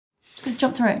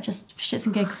jump through it, just for shits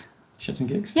and gigs. Shits and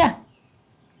gigs? Yeah.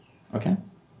 Okay.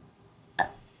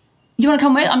 You want to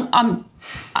come with? I'm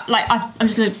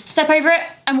just gonna step over it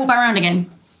and walk back around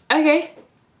again. Okay.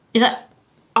 Is that?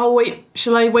 I'll wait.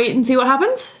 Shall I wait and see what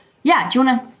happens? Yeah. Do you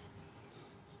want to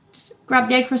just grab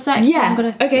the egg for a sec? Yeah. So I'm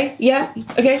gonna... Okay. Yeah.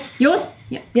 Okay. Yours?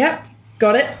 Yeah. Yep.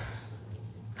 Got it.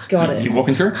 Got it. Is he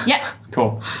walking through? Yeah.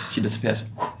 Cool. She disappears.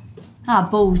 Ah,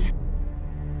 balls.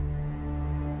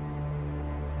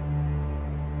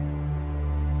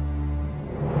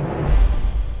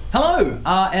 Hello,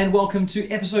 and welcome to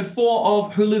episode 4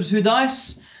 of Who Lives, Who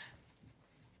Dice.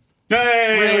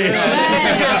 Hey! Really?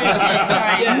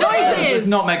 Sorry. Let's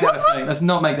not make that a thing. Let's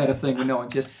not make that a thing when no one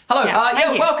just. Hello,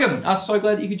 thank you. welcome. So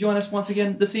glad that you could join us once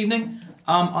again this evening.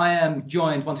 I am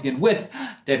joined once again with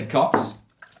David Cox,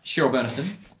 Cheryl Burniston,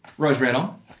 Rose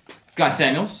Redon, Guy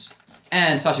Samuels,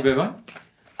 and Sasha Burgoyne.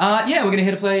 We're going to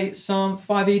here to play some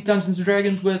 5e Dungeons &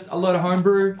 Dragons with a load of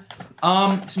homebrew,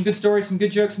 some good stories, some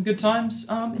good jokes, some good times,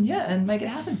 and make it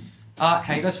happen. How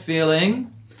you guys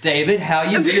feeling? David, how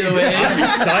you doing? I'm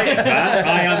excited, man.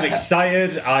 I am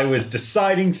excited. I was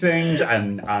deciding things,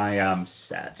 and I am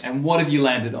set. And what have you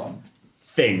landed on?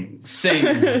 Things.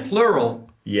 Things, plural.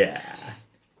 Yeah.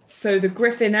 So the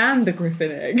griffin and the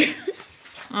griffin egg.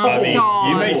 I mean, God.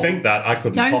 you may think that. I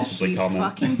couldn't Don't possibly you comment.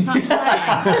 fucking touch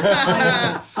that.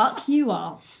 I will fuck you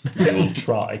up. We'll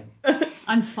try.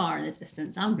 I'm far in the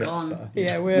distance. I'm That's gone. fair.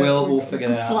 Yeah, We'll figure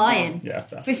that out. Flying. Yeah,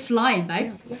 fair. We're flying,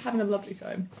 babes. We're having a lovely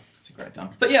time. It's a great time.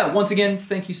 But yeah, once again,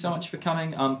 thank you so much for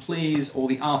coming. Please, all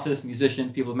the artists,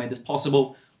 musicians, people who have made this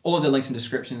possible, all of their links in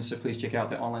descriptions, so please check out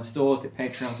their online stores, their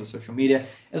Patreons, their social media,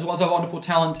 as well as our wonderful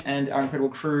talent and our incredible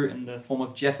crew in the form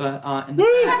of Jepha in the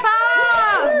back.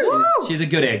 She's a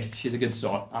good egg. She's a good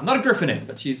sort. Not a griffin egg,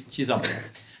 but she's up there.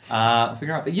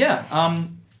 Figure out. But yeah, I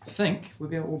think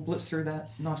we'll blitz through that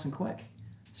nice and quick.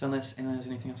 So unless anyone has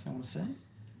anything else they want to say.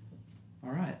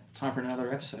 All right, time for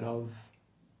another episode of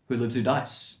Who Lives, Who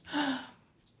Dice.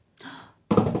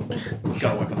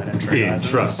 Gotta work on that intro, guys.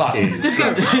 Intro. Silence. Just go.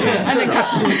 And then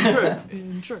cut.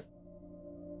 Intro.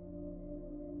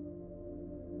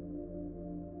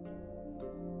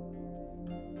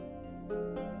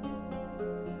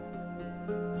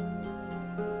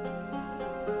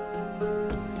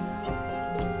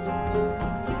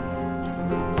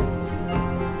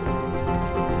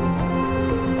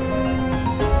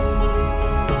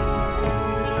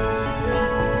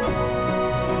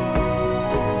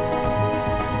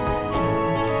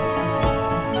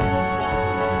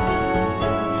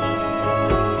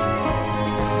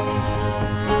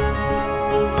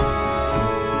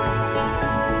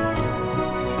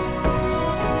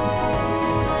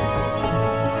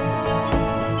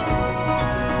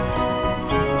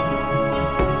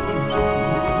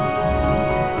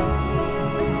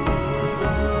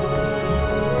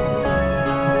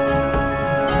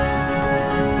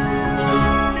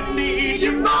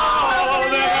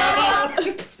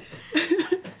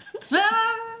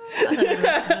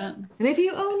 And if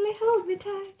you only hold me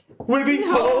tight, We'll be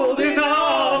holding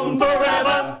on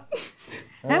forever.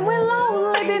 and we'll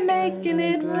only be making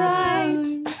it right.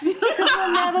 Cause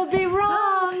we'll never be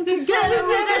wrong together.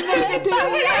 We'll do it. Your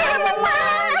love is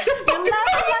like a fucking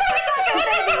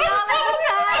baby all the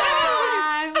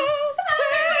time.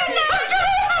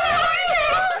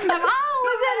 I'm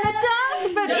always in the dark,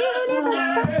 but even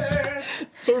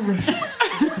if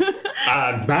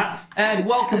I And Matt. And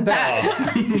welcome back.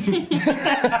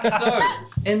 So,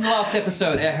 in the last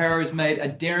episode, our heroes made a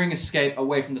daring escape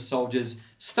away from the soldiers,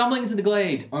 stumbling into the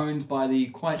glade owned by the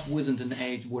quite wizened and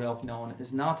aged wood elf known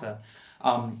as Nata.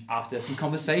 After some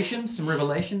conversation, some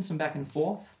revelation, some back and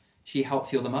forth, she helped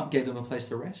heal them up, gave them a place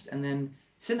to rest, and then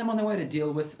sent them on their way to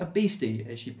deal with a beastie,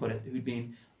 as she put it, who'd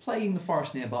been plaguing the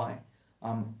forest nearby.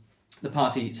 The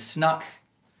party snuck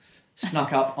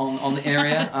up on the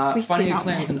area, finding a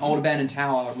clearing with an old abandoned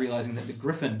tower, realizing that the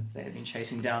griffon they had been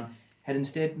chasing down had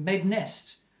instead made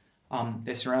nest.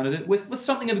 They surrounded it with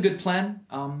something of a good plan,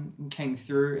 and came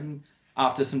through, and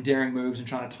after some daring moves and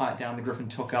trying to tie it down, the griffon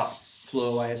took up, flew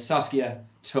away as Saskia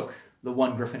took the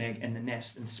one griffin egg in the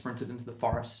nest and sprinted into the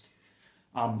forest.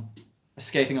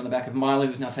 Escaping on the back of Myla,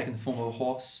 who's now taken the form of a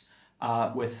horse,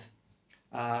 with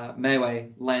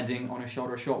Meue landing on her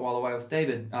shoulder a short while away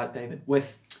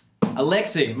with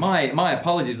Alexei. My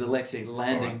apologies to Alexei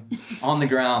landing on the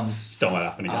grounds. Don't let it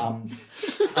happen again.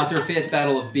 After a fierce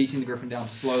battle of beating the griffin down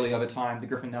slowly over time, the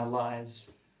griffin now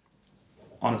lies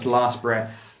on its last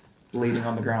breath, bleeding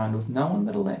on the ground with no one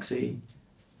but Alexei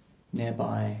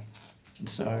nearby. And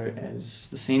so as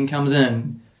the scene comes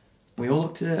in, we all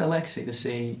look to Alexei to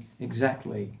see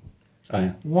exactly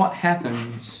what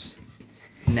happens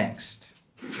next.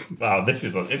 Wow, this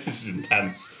is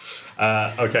intense.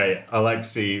 Okay,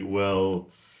 Alexei will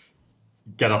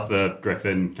get off the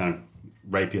griffin, kind of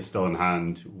rapier still in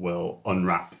hand, will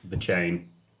unwrap the chain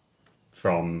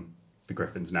from the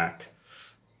griffin's neck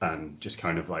and just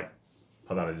kind of like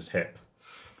put that at his hip.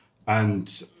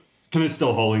 And kind of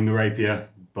still holding the rapier,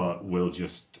 but will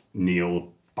just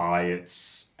kneel by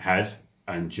its head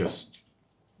and just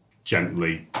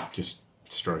gently just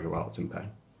stroke it while it's in pain.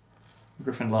 The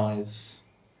griffin lies,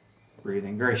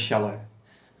 breathing, very shallow.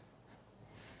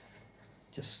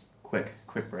 Just quick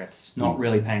breaths, not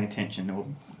really paying attention or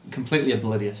completely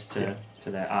oblivious to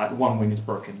that. One wing is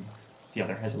broken, the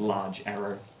other has a large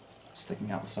arrow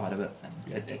sticking out the side of it, and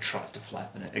it tries to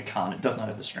flap, and it can't. It does not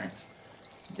have the strength.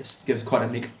 It just gives quite a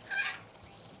leak.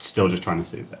 Still just trying to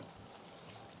soothe it.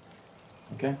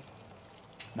 Okay.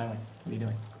 Meue, what are you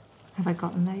doing? Have I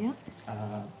gotten there yet?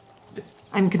 If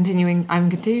I'm continuing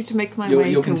to make my way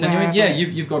you're to continuing? wherever. Yeah,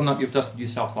 you've gotten up, you've dusted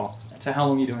yourself off. So how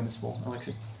long are you doing this for,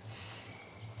 Alexei?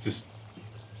 Just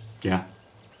doing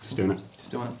it.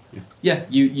 Just doing it? Yeah. Yeah,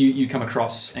 you come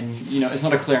across, and it's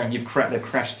not a clearing. They've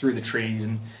crashed through the trees,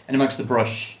 and amongst the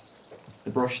brush,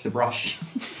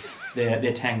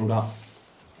 they're tangled up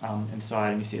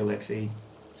inside, and you see Alexei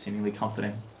seemingly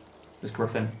comforting this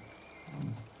griffin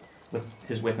with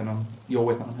his weapon on your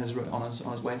weapon on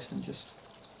his waist, and just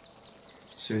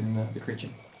soothing the creature.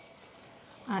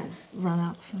 I run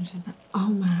up and say, "Oh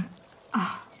my,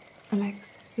 Alex,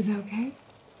 is that okay?"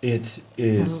 It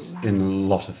is in a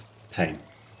lot of pain.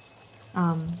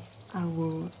 I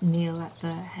will kneel at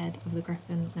the head of the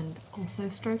griffin and also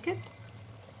stroke it.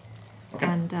 Okay.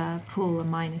 And pull a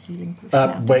minor healing potion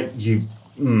out. Wait,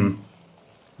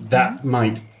 that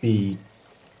might be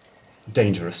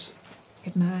dangerous.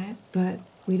 It might, but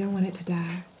we don't want it to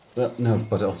die. No,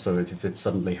 but also if it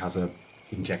suddenly has a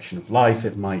injection of life,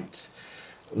 it might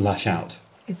lash out.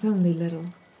 It's only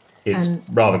little. It's And-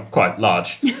 rather quite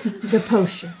large. The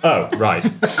potion. Oh, right.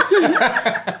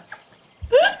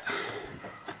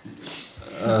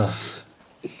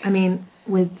 I mean,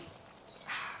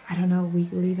 I don't know, we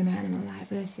leave an animal like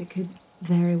this, it could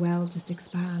very well just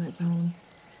expire on its own.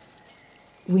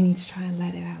 We need to try and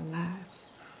let it out alive.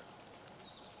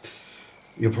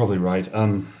 You're probably right.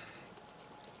 And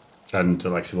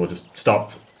Alexei will just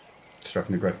stop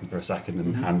stroking the griffin for a second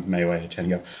and hand Meue a chain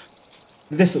and go,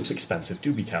 "This looks expensive.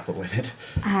 Do be careful with it."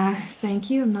 Thank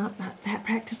you. I'm not that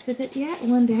practiced with it yet.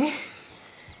 One day.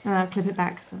 And I'll clip it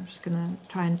back. I'm just going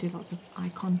to try and do lots of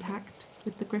eye contact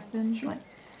with the griffin. Sure. Like,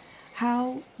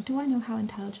 how do I know how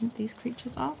intelligent these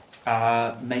creatures are?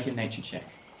 Make a nature check.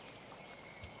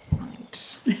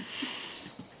 Right.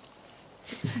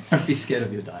 Don't be scared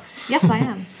of your dice. Yes, I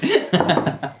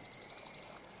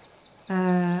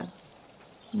am.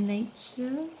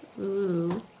 Nature.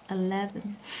 Ooh,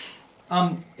 11.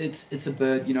 It's a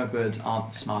bird. Birds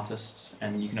aren't the smartest,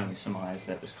 and you can only surmise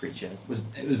that this creature was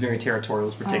very territorial,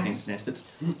 was protecting its nest.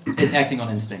 It's acting on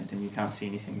instinct, and you can't see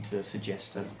anything to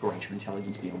suggest a greater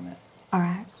intelligence beyond that. All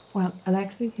right. Well,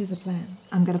 Alexei, here's a plan.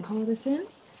 I'm gonna pull this in,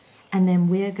 and then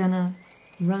we're gonna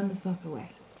run the fuck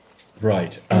away.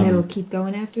 Right. And it'll keep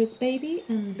going after its baby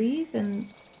and leave, and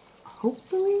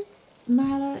hopefully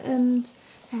Myla and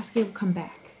Saskia will come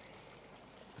back.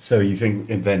 So you think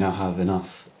they now have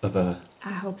enough of a...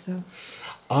 I hope so.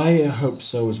 I hope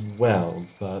so as well,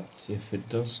 but if it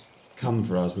does come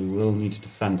for us, we will need to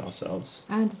defend ourselves.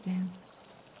 I understand.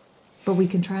 But we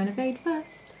can try and evade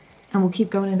first. And we'll keep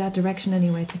going in that direction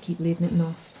anyway to keep leading it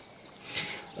north.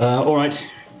 All right.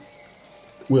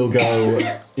 We'll go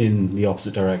in the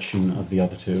opposite direction of the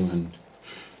other two and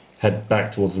head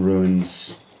back towards the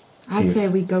ruins. I'd say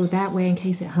we go that way in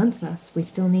case it hunts us. We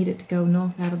still need it to go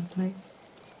north out of the place.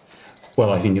 Well,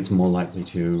 I think it's more likely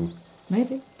to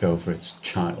Maybe. go for its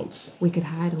child. We could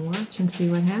hide and watch and see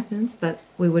what happens, but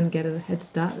we wouldn't get a head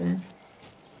start then.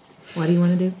 What do you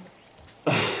want to do?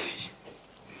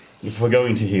 If we're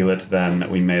going to heal it, then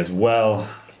we may as well.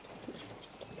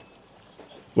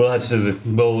 We'll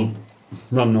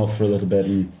run north for a little bit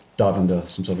and dive under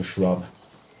some sort of shrub.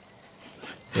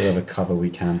 Whatever cover we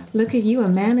can. Look at you, a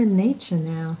man in nature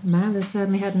now. Myla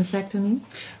certainly had an effect on you.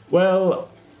 Well,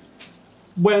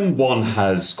 when one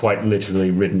has quite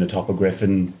literally ridden atop a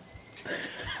griffin...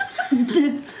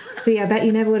 See, I bet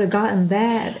you never would have gotten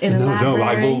that in a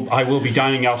library. No, I will be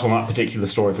dining out on that particular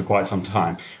story for quite some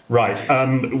time. Right,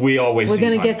 we are wasting We're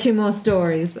going time. to get you more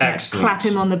stories. Excellent. Clap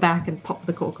him on the back and pop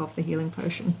the cork off the healing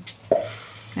potion.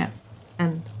 Yeah,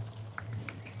 and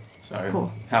So,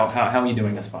 Cool. how are you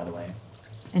doing this, by the way?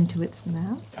 into its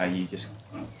mouth. Are you just...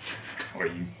 Or are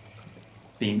you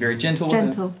being very gentle with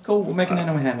Gentle. it? Cool, we'll make an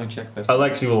animal handling check first.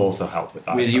 Alexei will also help with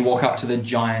that. As you walk up to the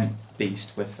giant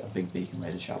beast with a big beak and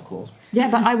razor-sharp claws.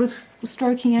 Yeah, but I was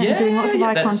stroking it and doing lots of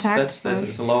eye contact.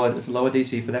 It's a lower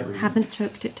DC for that reason. Haven't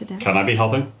choked it to death. Can I be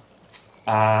helping?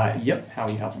 Yep. How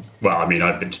are you helping? Well, I mean,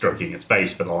 I've been stroking its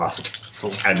face for the last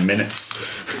 10 minutes.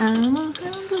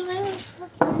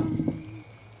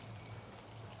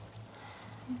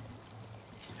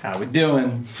 How we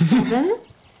doing? 7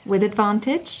 with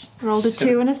advantage. Rolled a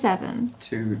 2 and a 7.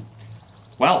 2.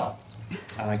 Well,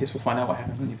 I guess we'll find out what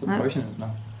happens when you put the potion in it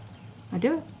now. I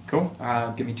do it. Cool.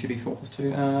 Give me 2d4 plus 2.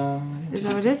 Is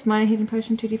that what it is? Minor healing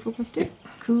potion 2d4 plus 2.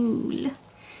 Cool.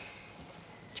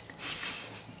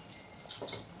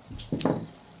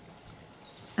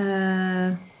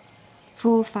 Uh,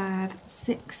 4, 5,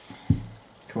 6.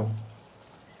 Cool.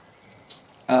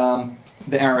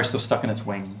 The arrow is still stuck in its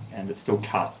wing, and it's still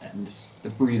cut, and the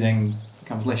breathing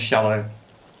becomes less shallow,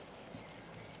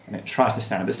 and it tries to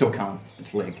stand up, but it still can't.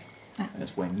 Its leg and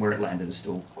its wing, where it landed, is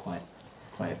still quite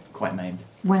maimed.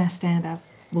 When I stand up,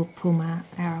 we'll pull my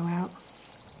arrow out.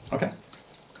 Okay.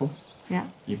 Cool. Yeah.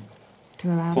 You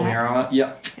to allow pull that. the arrow out.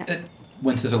 Yep. Yeah. It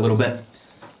winces a little bit.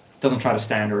 Doesn't try to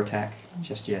stand or attack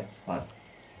just yet, but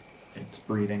it's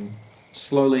breathing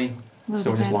slowly,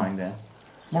 still just lying there.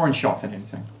 More in shock than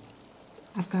anything.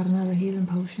 I've got another healing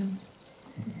potion.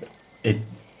 It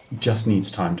just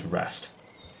needs time to rest.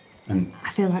 And I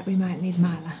feel like we might need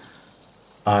Myla.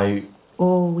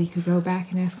 Or we could go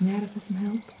back and ask Nada for some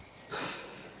help.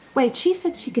 Wait, she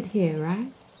said she could hear,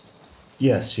 right?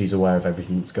 Yes, she's aware of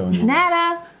everything that's going on.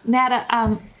 Nada,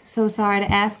 I'm so sorry to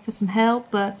ask for some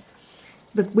help, but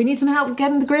look, we need some help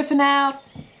getting the griffon out.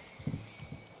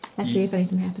 Let's see if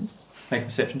anything happens. Make a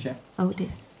perception check. Oh, it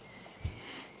did.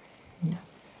 No.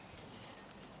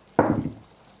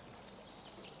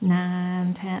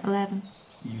 9, 10, 11.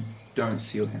 You don't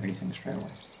see or hear anything straight away.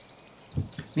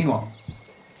 Meanwhile.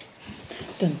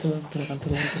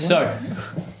 So,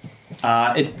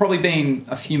 it's probably been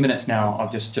a few minutes now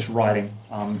of just riding.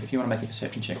 If you want to make a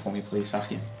perception check for me, please,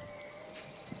 Saskia.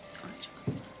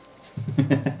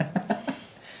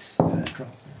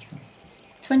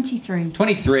 23.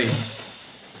 23.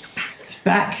 She's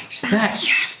back.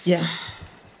 Yes.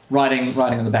 Riding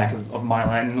on the back of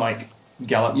Myla and like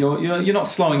gallop. You're not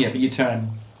slowing yet, but you turn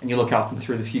and you look up and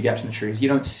through the few gaps in the trees. You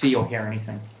don't see or hear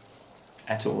anything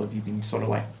at all. You've been sort of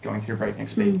like going through breakneck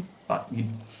speed, but you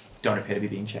don't appear to be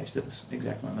being chased at this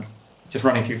exact moment. Just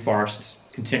running through forests,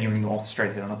 continuing north,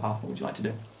 straight ahead on a path. What would you like to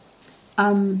do?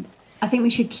 I think we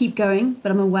should keep going,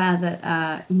 but I'm aware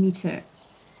that you need to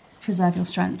preserve your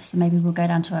strength, so maybe we'll go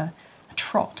down to a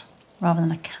trot rather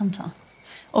than a canter.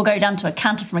 Or go down to a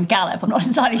canter from a gallop. I'm not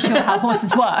entirely sure how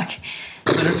horses work.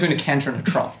 What's the difference between a canter and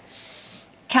a trot?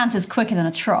 Canter's quicker than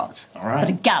a trot, All right. but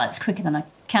a gallop's quicker than a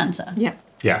canter. Yeah.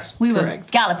 Yes. We Correct. were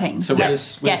galloping, so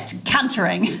let's where's- get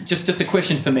cantering. Just a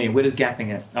question for me. Where does pegging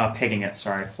it,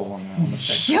 fall on the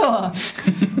spectrum?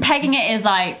 Sure. Pegging it is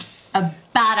like a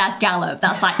badass gallop.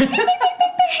 That's like...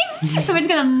 So we're just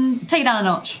going to take it down a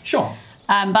notch. Sure.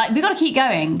 But we've got to keep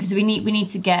going because we need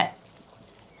to get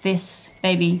this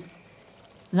baby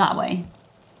that way.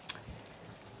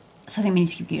 So I think we need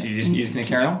to keep going. So you're just going to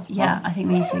carry on? Yeah, I think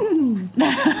we need to.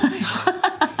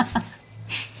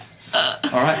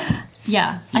 All right.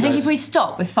 Yeah, I think if we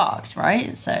stop, we're fucked,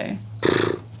 right? So.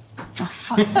 Oh,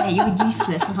 fuck's sake, you're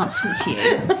useless. We can't talk to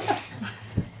you.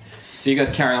 So you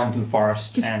guys carry on to the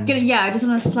forest. I just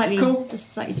want to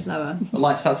slightly slower. The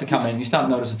light starts to come in. You start to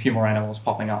notice a few more animals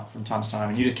popping up from time to time,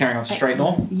 and you're just carrying on straight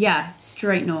north? Yeah,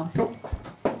 straight north. Cool.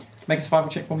 Make a survival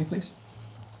check for me, please.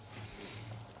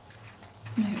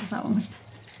 No, what was that one?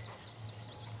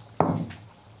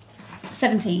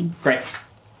 17. Great.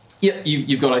 Yeah,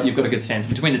 you've got a good sense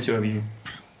between the two of you.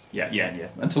 Yeah.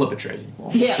 Until a betrays you.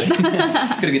 Well, Yeah.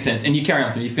 Got a good sense, and you carry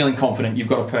on through. You're feeling confident. You've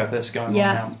got a purpose going on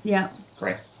now. Yeah.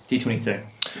 Great. D22.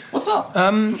 What's up?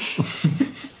 I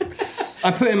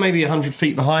put him maybe 100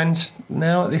 feet behind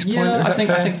now at this point. Yeah, Is that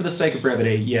fair? I think for the sake of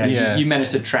brevity, Yeah. you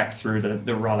managed to track through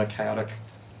the rather chaotic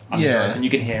undergrowth, Yeah. and you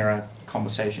can hear a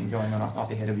conversation going on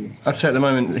up ahead of you. I'd say at the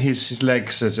moment his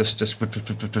legs are just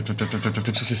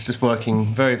working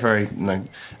very, very,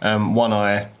 one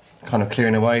eye kind of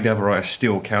clearing away, the other eye is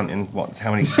still counting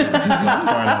how many seconds he's got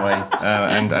firing away,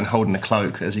 and holding the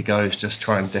cloak as he goes, just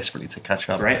trying desperately to catch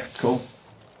up. Great, cool.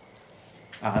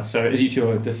 So as you two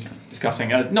are discussing,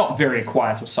 not very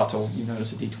quiet or subtle, you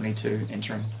notice a D22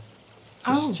 entering.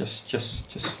 Just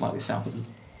slightly south of you.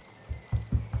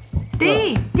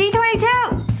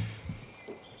 D22!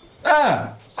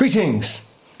 Greetings!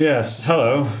 Yes,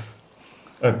 hello.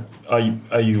 Are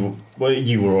you... Well,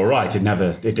 you were all right. It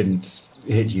didn't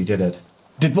hit you, did it?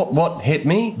 Did what hit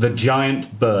me? The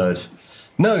giant bird.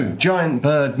 No, giant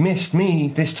bird missed me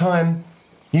this time.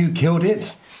 You killed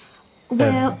it?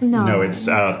 Well, no. No, it's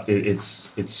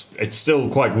still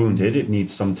quite wounded. It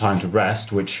needs some time to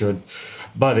rest, which should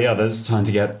buy the others time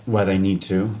to get where they need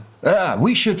to.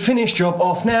 We should finish job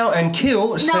off now and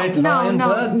kill said lion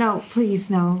bird. No, please,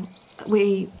 no.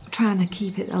 We trying to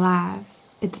keep it alive.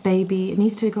 Its baby. It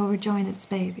needs to go rejoin its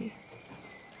baby.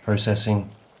 Processing.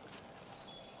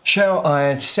 Shall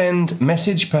I send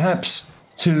message, perhaps,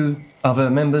 to other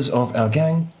members of our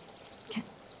gang?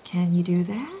 Can you do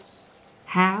that?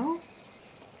 How?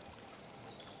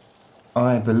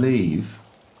 I believe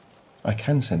I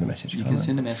can send a message. You can't can I?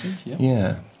 send a message,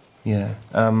 yeah. Yeah.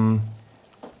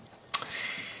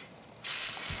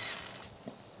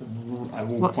 I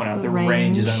will What's point out the the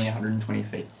range is range? only 120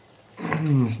 feet.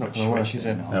 It's not going to work, is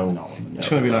it? No. It's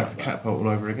going to be like catapult all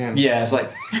over again. Yeah, it's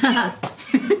like...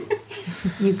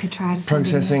 You could try to send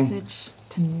Processing. a message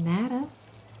to Nada.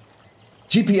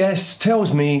 GPS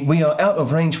tells me we are out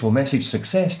of range for message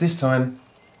success this time.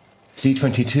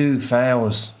 D22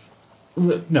 fails.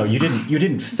 No, you didn't. You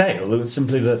didn't fail. It was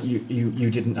simply that you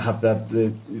didn't have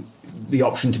the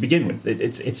option to begin with.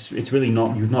 It's really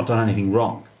not. You've not done anything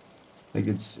wrong. Like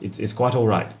it's quite all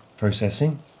right.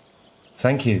 Processing.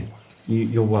 Thank you.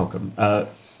 You're welcome.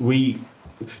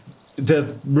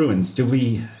 The ruins.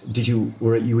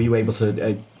 Were you able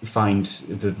to find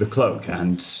the cloak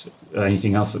and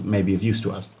anything else that may be of use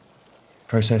to us?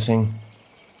 Processing.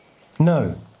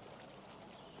 No.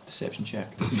 Deception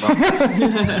check.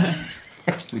 Disadvantage.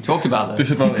 We talked about this.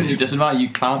 Disadvantage. Disadvantage, you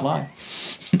can't lie.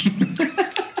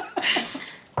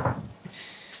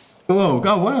 Oh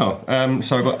wow.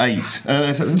 So I got 8.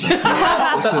 That's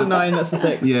a 9, that's a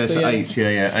 6. Yeah, so so 8.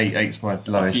 Yeah. 8's my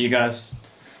lowest. To you guys.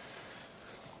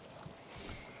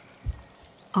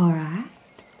 All right.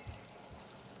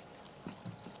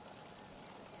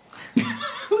 Look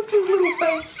at his little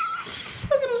face.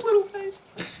 Look at his little face.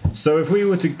 So if we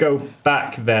were to go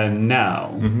back there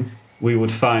now, we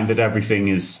would find that everything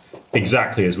is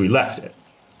exactly as we left it.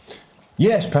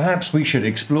 Yes, perhaps we should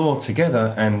explore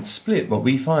together and split what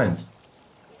we find.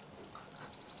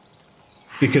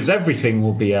 Because everything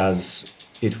will be as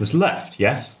it was left,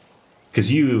 yes?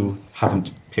 Because you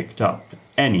haven't picked up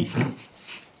anything.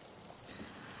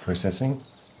 Processing.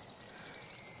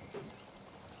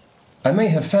 I may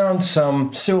have found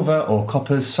some silver or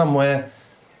coppers somewhere.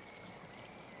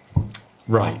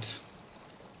 Right.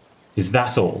 Is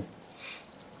that all?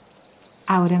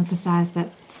 I would emphasize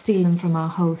that stealing from our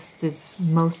host is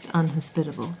most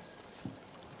unhospitable.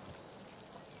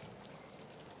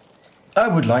 I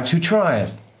would like to try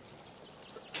it.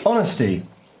 Honesty.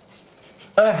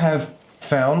 I have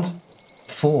found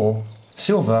 4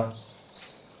 silver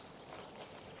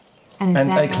And, is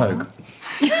and that a cloak.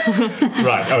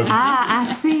 Right, okay. Ah,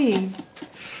 I see.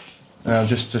 And I'm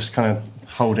just kind of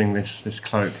holding this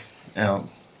cloak out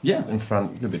Yeah. in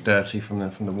front, a little bit dirty from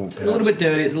the wall. It's a little bit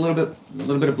dirty. It's a little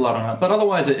bit of blood on it, but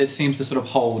otherwise it seems to sort of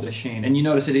hold a sheen. And you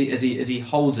notice that as he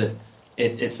holds it,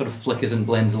 it sort of flickers and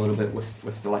blends a little bit with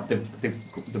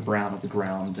the brown of the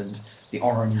ground and the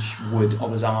orange wood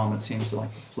of his arm. It seems to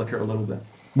like flicker a little bit.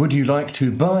 Would you like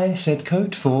to buy said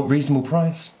coat for reasonable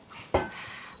price?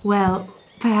 Well,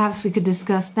 perhaps we could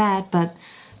discuss that, but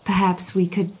perhaps we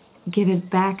could give it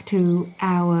back to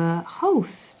our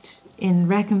host in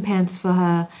recompense for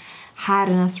her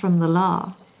hiding us from the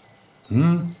law.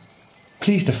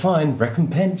 Please define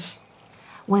recompense.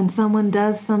 When someone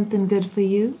does something good for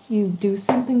you, you do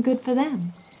something good for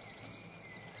them.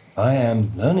 I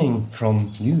am learning from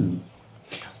you.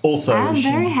 Also, I'm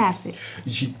very happy.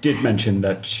 she did mention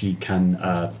that she can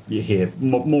hear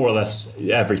more or less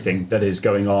everything that is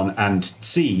going on and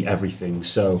see everything.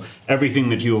 So everything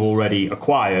that you have already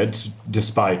acquired,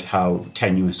 despite how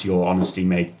tenuous your honesty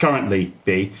may currently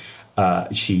be,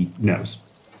 she knows.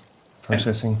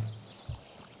 Processing.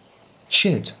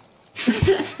 Shit.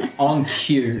 On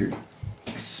cue,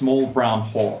 a small brown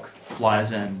hawk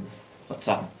flies in, flips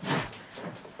up.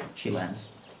 She lands.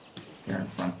 You're in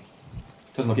front.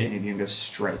 Doesn't look at any of you and goes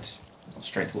straight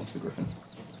towards the griffin.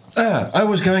 I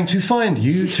was going to find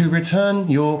you to return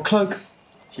your cloak.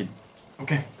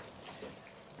 Okay.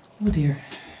 Oh dear.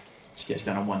 She gets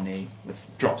down on one knee,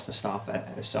 drops the staff at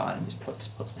her side and just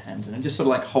puts the hands in and just sort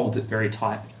of like holds it very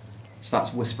tight.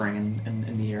 Starts whispering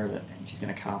in the ear of it, and she's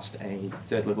going to cast a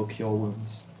 3rd level Cure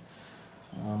Wounds.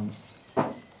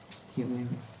 Healing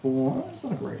for... It's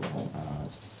not a great roll.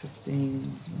 It's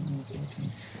 15... It's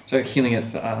 18. So healing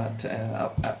it to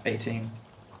up 18.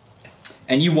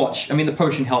 And you watch... I mean, the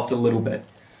potion helped a little bit.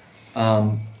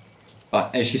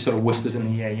 But as she sort of whispers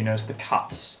in the air, you notice the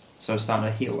cuts sort of starting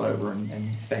to heal over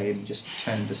and fade and just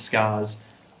turn into scars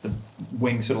the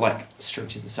wing sort of like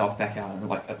stretches itself back out and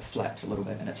like it flaps a little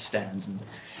bit and it stands and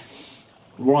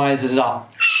rises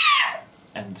up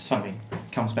and something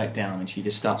comes back down and she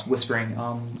just starts whispering.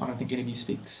 I don't think any of you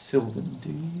speak Sylvan, do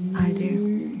you? I do.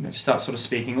 You just start sort of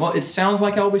speaking. Well, it sounds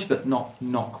like Elvish, but not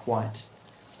quite.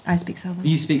 I speak Sylvan.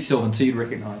 You speak Sylvan, so you'd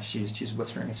recognise she's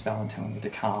whispering a spell and telling her to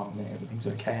calm and everything's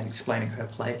okay and explaining her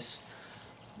place.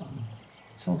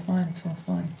 It's all fine,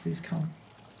 please come,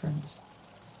 friends.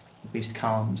 The beast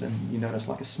calms and you notice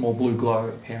like a small blue glow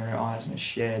appear in her eyes and it's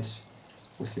shared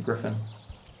with the griffin.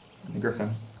 And the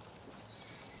griffin,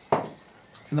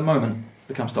 for the moment,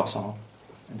 becomes docile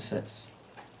and sits.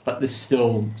 But there's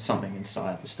still something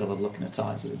inside, there's still a look in its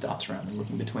eyes that it darts around and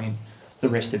looking between the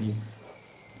rest of you.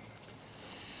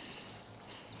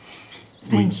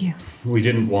 Thank you. We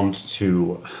didn't want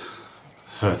to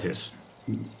hurt it.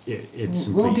 It's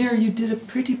Well, dear, you did a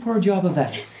pretty poor job of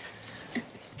that.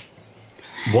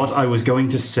 What I was going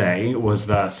to say was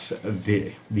that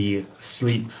the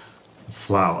sleep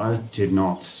flower did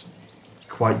not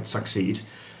quite succeed.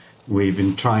 We've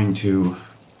been trying to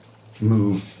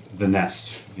move the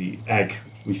nest, the egg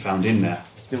we found in there.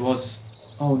 There was...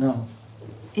 Oh, no.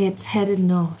 It's headed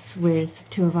north with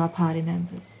 2 of our party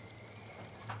members.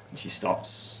 She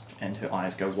stops and her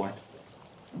eyes go white.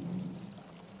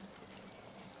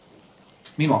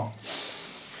 Meanwhile,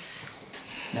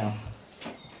 now,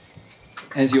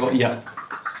 as you're Who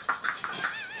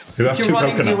has two you're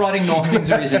coconuts? riding north,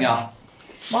 things are easing up.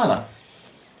 Myla,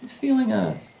 you're feeling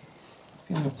a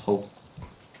pull.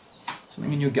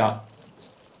 Something in your gut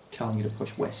is telling you to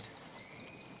push west.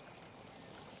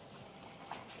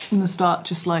 I'm gonna start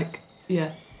just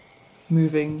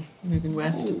moving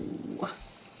west. Ooh.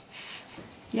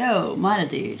 Yo, Myla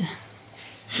dude.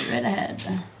 Straight ahead.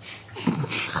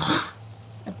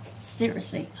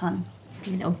 Seriously, hun.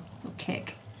 Give me a little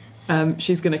kick.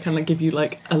 She's gonna kind of give you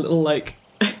a little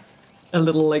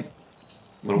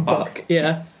Little buck.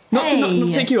 Yeah. Not to Hey.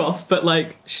 take you off, but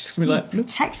she's gonna be like, "Nope."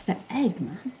 Protect the egg,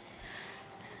 man.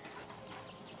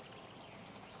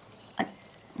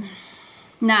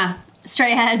 Nah,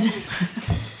 straight ahead.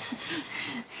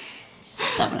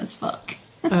 Stubborn as fuck.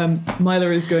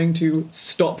 Myla is going to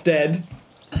stop dead.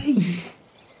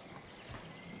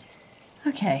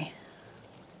 Okay.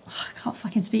 Oh, I can't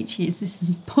fucking speak to you. This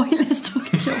is pointless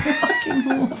talking to a fucking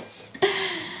horse.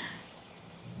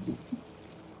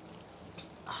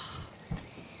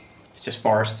 It's just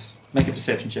forest. Make a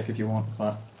perception check if you want,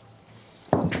 but...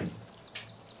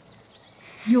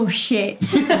 You're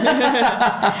shit.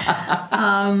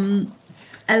 11.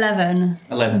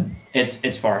 11.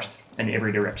 It's forest in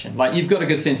every direction. You've got a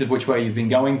good sense of which way you've been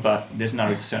going, but there's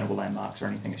no discernible landmarks or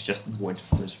anything. It's just wood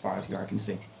for as far as your eye can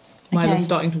see. Myla's Okay.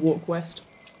 starting to walk west.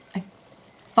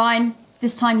 Fine.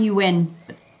 This time you win.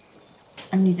 But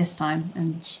only this time.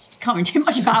 And she can't really do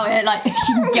much about it.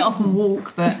 She can get off and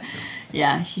walk, but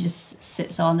yeah, she just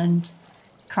sits on and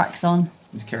cracks on.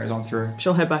 Just carries on through.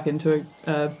 She'll head back into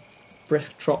a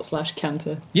brisk trot /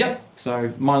 canter. Yep.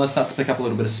 So Myla starts to pick up a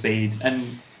little bit of speed,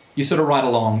 and you sort of ride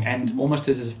along, and almost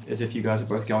as if you guys are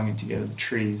both going in together, the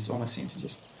trees almost seem to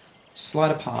just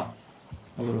slide apart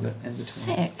a little bit in between.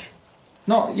 Sick.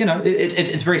 Not,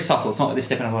 it's very subtle. It's not like they're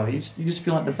stepping all over. You just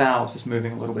feel like the boughs just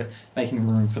moving a little bit, making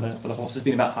room for the horse. It's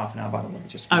been about half an hour, by the way.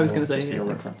 Just for I was your- going to say, just for yeah, your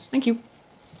thanks. reference. Thank you.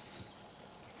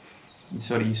 You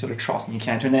sort of trot and you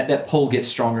canter, and that pull gets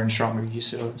stronger and stronger. You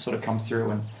sort of come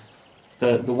through, and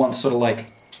the once sort of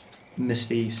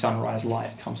misty sunrise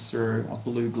light comes through. A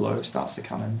blue glow starts to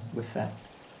come in with that,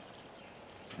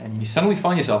 and you suddenly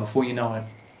find yourself, before you know it,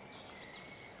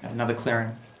 at another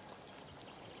clearing.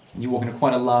 And you walk into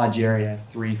quite a large area,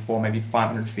 300, 400, maybe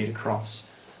 500 feet across.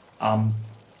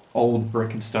 Old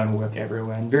brick and stonework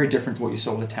everywhere, and very different to what you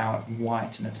saw with the tower.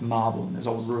 White, and it's marble, and there's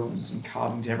old ruins and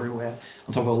carvings everywhere.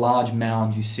 On top of a large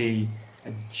mound, you see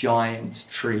a giant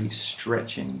tree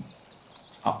stretching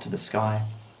up to the sky,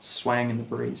 swaying in the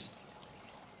breeze.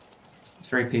 It's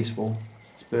very peaceful.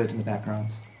 There's birds in the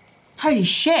background. Holy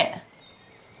shit. I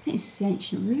think this is the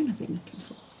ancient rune I've been looking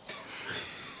for.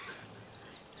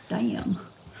 Damn.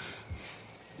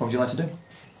 What would you like to do?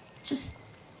 Just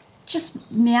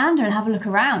meander and have a look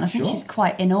around. I think Sure. she's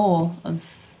quite in awe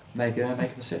of Make a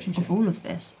perception check. all of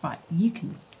this. Right, you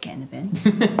can get in the bin.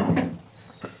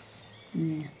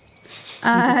 Yeah.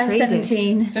 Betrayed it.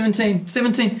 17.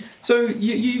 17. So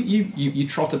you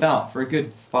trot about for a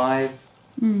good 5,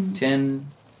 10,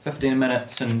 15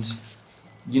 minutes, and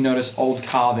you notice old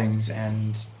carvings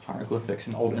and hieroglyphics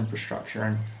and old infrastructure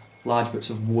and large bits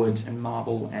of wood and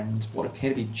marble and what appear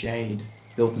to be jade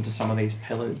built into some of these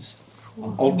pillars.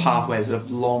 Old pathways that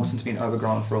have long since been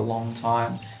overgrown for a long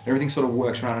time. Everything sort of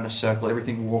works around in a circle,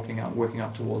 everything working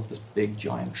up towards this big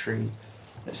giant tree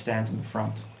that stands in the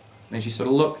front. And as you sort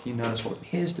of look, you notice what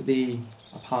appears to be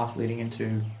a path leading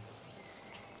into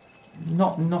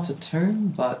not a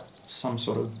tomb, but some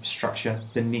sort of structure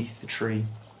beneath the tree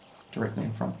directly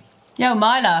in front. Yo,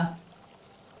 Myla,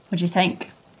 what do you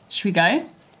think? Should we go?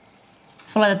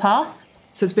 Follow the path?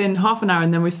 So it's been half an hour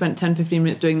and then we spent 10-15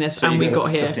 minutes doing this So and we you've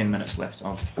got here. 15 minutes left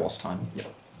of horse time.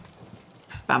 Yep.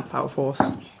 Bamf out of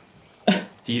force.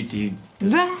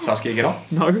 Does Saskia get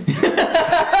off? No.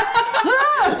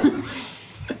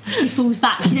 She falls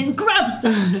back. She then grabs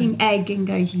the fucking egg and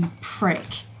goes, "You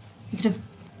prick! You could have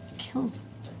killed."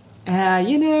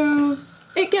 You know,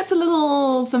 it gets a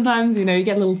little, sometimes, you know, you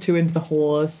get a little too into the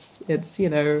horse. It's, you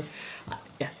know,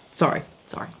 yeah, sorry.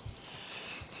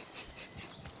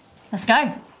 Let's go.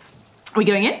 Are we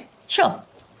going in? Sure.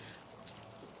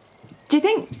 Do you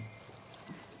think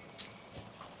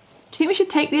we should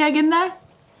take the egg in there?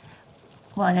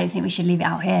 Well, I don't think we should leave it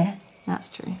out here. That's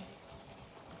true.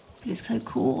 But it's so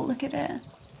cool. Look at it.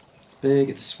 It's big,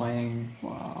 it's swaying.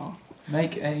 Wow.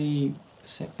 Make a...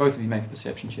 both of you make a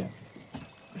perception check.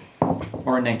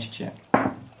 Or a nature check.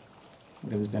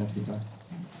 Whatever's better for you both.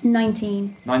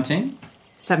 19. 19?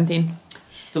 17.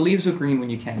 The leaves were green when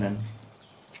you came in.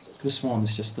 This one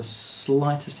is just the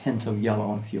slightest hint of yellow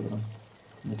on a few of them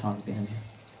in the time you've been in here.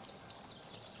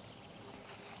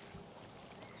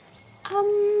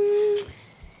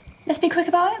 Let's be quick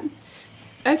about it.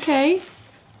 Okay.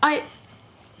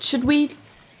 Should we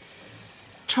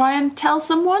try and tell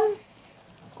someone?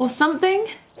 Or something?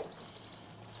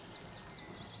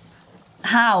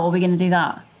 How are we going to do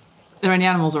that? Are there any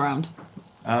animals around?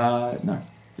 No.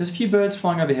 There's a few birds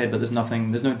flying overhead, but there's no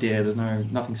deer, there's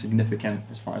nothing significant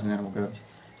as far as an animal goes.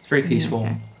 It's very peaceful.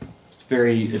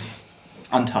 Okay. It's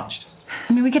untouched.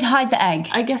 I mean, we could hide the egg.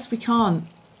 I guess we can't.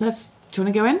 Do you want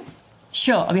to go in?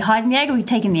 Sure. Are we hiding the egg or are we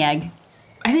taking the egg?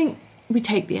 I think we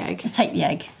take the egg. Let's take the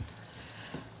egg.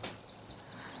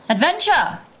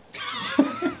 Adventure!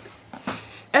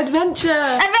 Adventure! Adventure!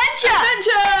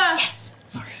 Adventure! Yes!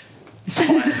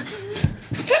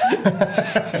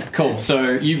 Cool.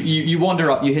 So you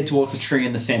wander up, you head towards the tree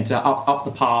in the centre, up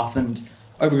the path, and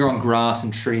overgrown grass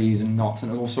and trees and knots,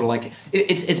 and all sort of like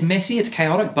it's messy, it's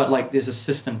chaotic, but like there's a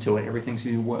system to it. Everything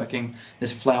seems to be working.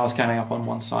 There's flowers coming up on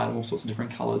one side of all sorts of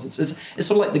different colours. It's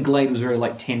sort of like the glade was very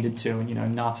like tended to,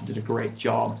 and Nata did a great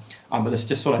job. But it's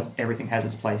just sort of everything has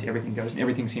its place. Everything goes, and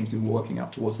everything seems to be working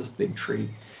up towards this big tree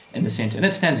in the centre, and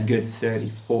it stands a good 30,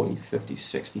 40, 50,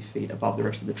 60 feet above the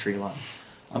rest of the tree line.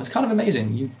 It's kind of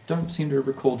amazing. You don't seem to have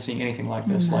recalled seeing anything like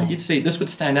this. No. Like you'd see, this would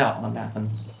stand out on a map and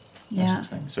Yeah. such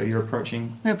thing. So you're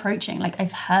approaching. We're approaching. Like,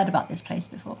 I've heard about this place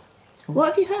before. What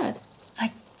have you heard?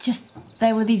 Like, just,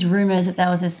 there were these rumours that there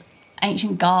was this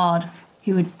ancient guard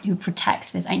who would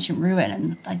protect this ancient ruin,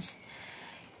 and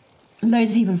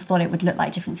loads of people thought it would look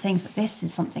like different things, but this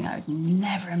is something I would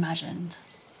never imagined.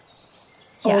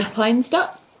 Old Yeah. pine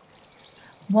stuff?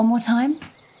 One more time?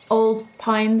 Old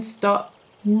pine stuff.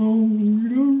 Well, you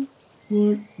don't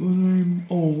like the name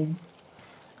old.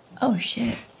 Oh,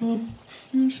 shit.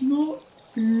 It's not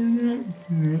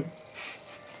inaccurate.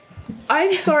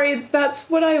 I'm sorry, that's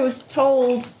what I was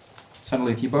told.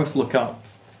 Suddenly, if you both look up,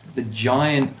 the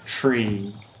giant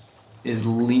tree is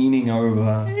leaning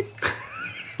over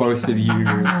both of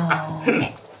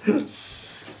you.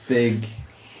 Big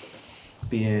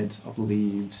beards of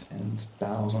leaves and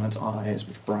boughs on its eyes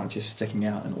with branches sticking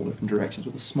out in all different directions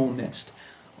with a small nest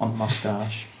on the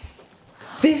moustache.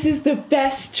 This is the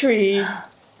best tree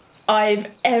I've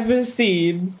ever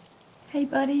seen. Hey,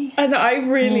 buddy. And I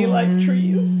really like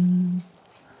trees.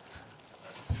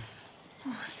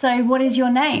 So, what is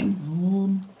your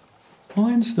name?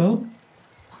 Pine Stub.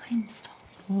 Pine Stop.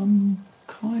 I'm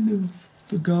kind of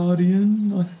the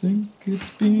guardian, I think.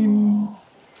 It's been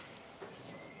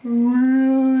a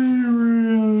really,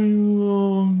 really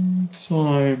long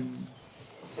time.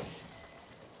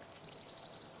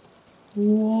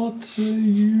 What are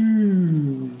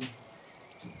you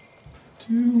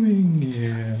doing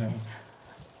here?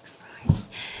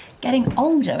 Getting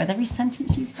older with every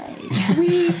sentence you say.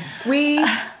 We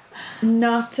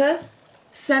Nata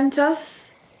sent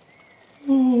us.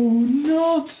 Oh,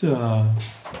 Nata.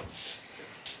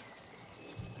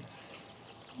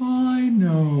 I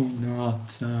know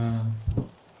Nata.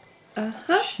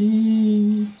 Uh-huh.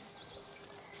 She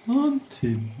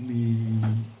hunted me.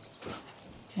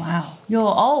 Wow. You're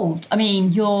old. I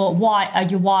mean, you're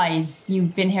wise.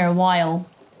 You've been here a while.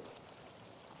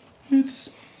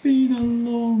 It's been a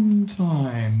long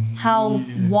time. How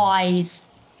yes. wise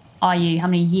are you? How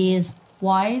many years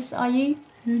wise are you?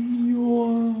 In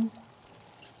your...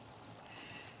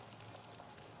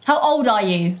 How old are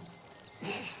you?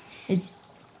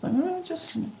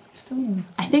 just still...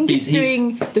 I think He's- it's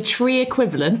doing the tree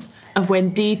equivalent of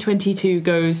when D22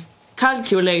 goes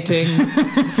calculating.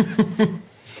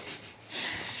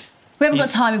 We haven't got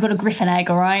time, we've got a griffin egg,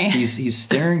 alright? He's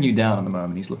staring you down at the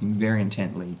moment. He's looking very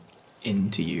intently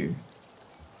into you.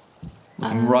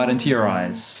 Looking right into your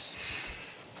eyes.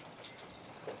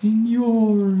 In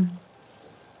your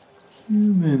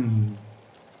human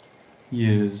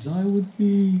years, I would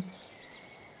be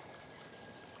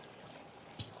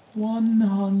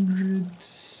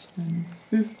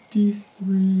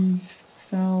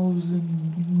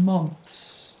 153,000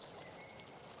 months.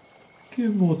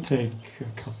 Give or take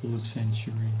a couple of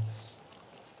centuries.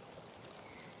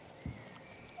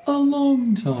 A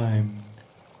long time.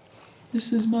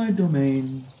 This is my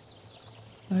domain.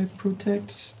 I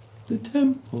protect the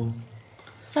temple.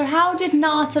 So how did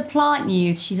Nata plant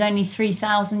you if she's only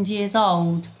 3,000 years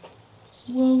old?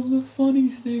 Well, the funny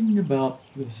thing about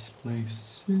this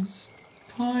place is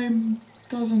time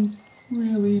doesn't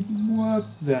really work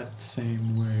that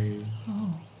same way.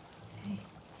 Oh.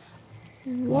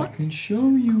 I can show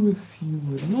you if you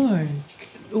would like.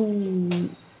 Ooh.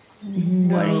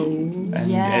 No.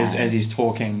 And as he's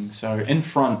talking, so in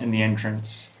front in the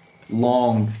entrance,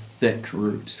 long, thick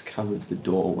roots covered the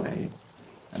doorway,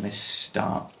 and they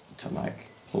start to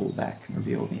pull back and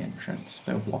reveal the entrance.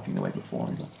 They were blocking the way before.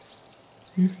 And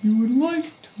if you would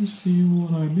like to see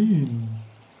what I mean,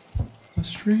 a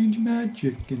strange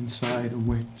magic inside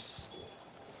awaits.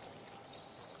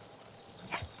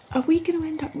 Are we going to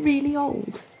end up really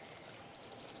old?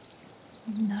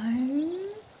 No.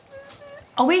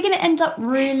 Are we going to end up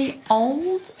really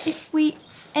old if we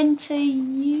enter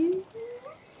you?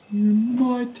 You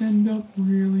might end up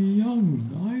really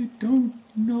young. I don't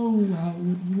know how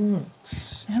it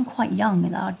works. I'm quite young,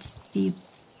 and I'll just be...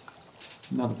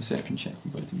 Another perception check for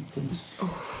both of you, please.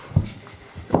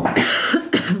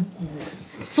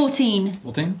 14.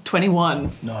 14?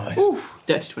 21. Nice.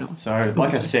 Dirty 21. So,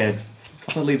 like I said, a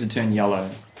couple of leaves have turned yellow.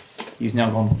 He's now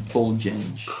gone full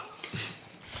ginge.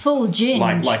 Full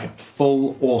ginge. Like a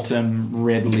full autumn,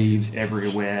 red leaves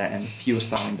everywhere, and a few are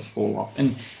starting to fall off.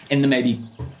 And in the maybe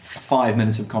 5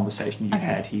 minutes of conversation you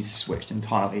had, he's switched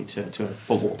entirely to a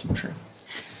full autumn tree.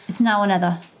 It's now or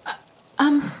never.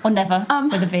 Or never,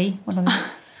 with a V. Whatever.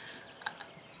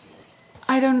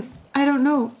 I don't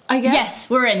know. I guess. Yes,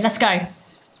 we're in. Let's go.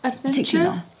 It took too Adventure?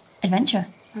 long. Adventure.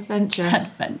 Adventure.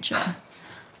 Adventure.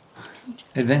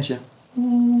 Adventure.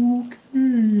 Okay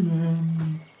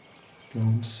then.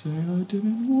 Don't say I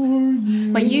didn't warn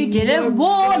you. But you didn't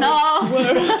warn us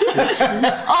of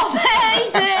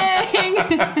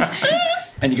anything.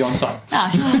 And you go inside.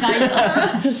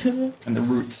 Nice. And the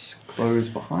roots close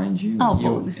behind you. Oh, and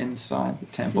you're balls. inside the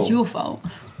This temple. is your fault.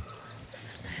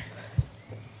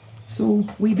 So,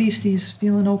 wee beastie's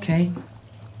feeling okay.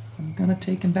 I'm gonna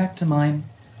take him back to mine.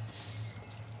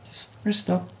 Just rest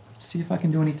up, see if I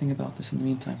can do anything about this in the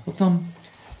meantime. But,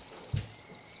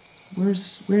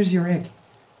 where's your egg?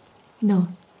 No.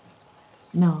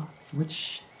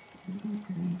 Which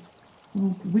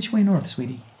way north,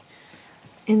 sweetie?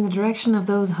 In the direction of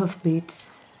those hoofbeats.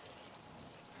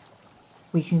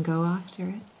 We can go after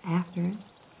it.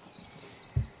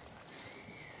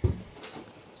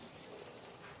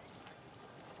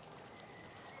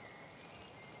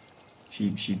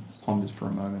 She ponders for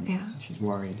a moment. Yeah. She's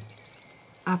worried.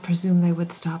 I presume they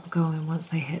would stop going once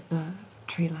they hit the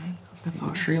tree line of the The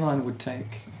forest. tree line would take...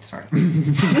 Sorry.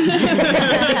 The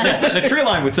tree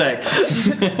line would take...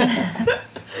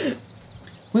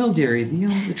 Well, dearie,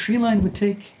 the tree line would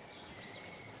take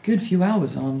a good few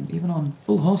hours, even on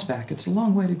full horseback. It's a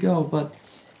long way to go, but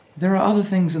there are other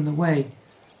things in the way.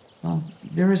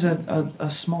 There is a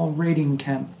small raiding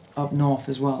camp up north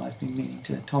as well I've been meaning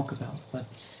to talk about, but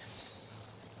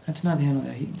that's not the end of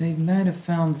it. They might have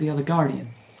found the other guardian.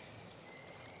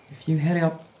 If you head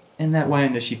up in that way,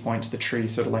 and as she points, the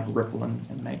trees sort of ripple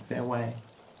and make their way.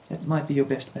 It might be your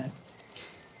best bet.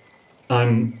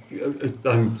 I'm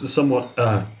somewhat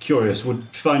curious.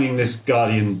 Would finding this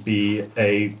guardian be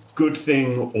a good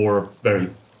thing or a very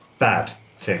bad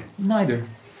thing? Neither.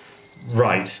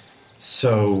 Right.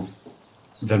 So,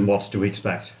 then what do we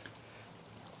expect?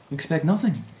 Expect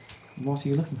nothing. What are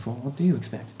you looking for? What do you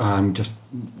expect? I'm just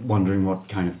wondering what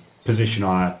kind of position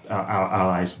our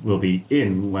allies will be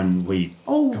in when we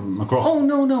come across. Oh,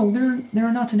 no.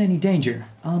 They're not in any danger.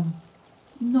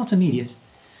 Not immediate.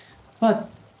 But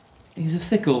he's a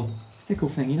fickle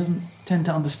thing. He doesn't tend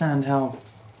to understand how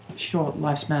short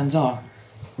lifespans are.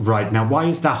 Right. Now, why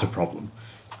is that a problem?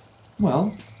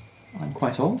 Well, I'm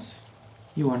quite old.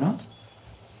 You are not.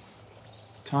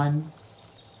 Time...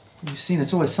 You've seen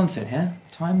it's always sunset here.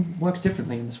 Time works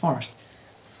differently in this forest.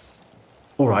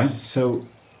 All right, so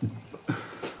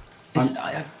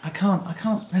I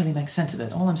can't really make sense of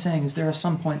it. All I'm saying is there are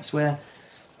some points where...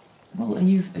 Well, are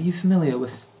you familiar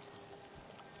with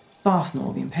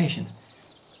Barthnor the Impatient?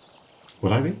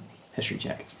 would I be? History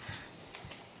check.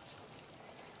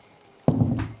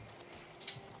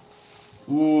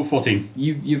 Ooh, 14.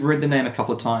 You've read the name a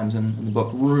couple of times in the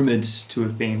book, rumoured to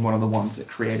have been one of the ones that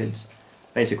created...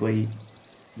 Basically,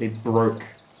 they broke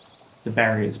the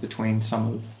barriers between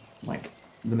some of, like,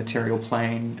 the material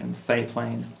plane and the Fey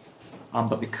plane.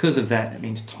 But because of that, it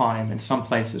means time in some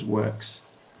places works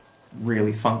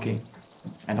really funky.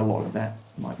 And a lot of that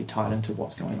might be tied into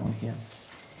what's going on here.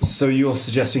 So you're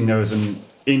suggesting there is an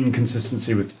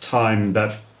inconsistency with time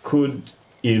that could,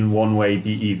 in one way,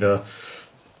 be either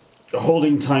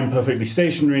holding time perfectly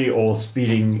stationary or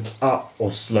speeding up or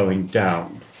slowing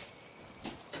down?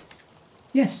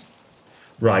 Yes.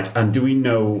 Right, and do we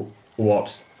know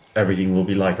what everything will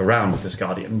be like around this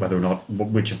Guardian, whether or not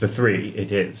which of the three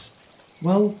it is?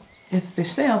 Well, if they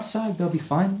stay outside, they'll be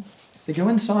fine. If they go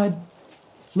inside,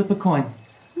 flip a coin.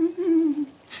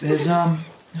 There's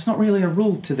not really a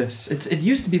rule to this. It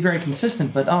used to be very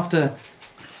consistent, but after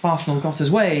Barthnor got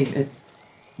his way,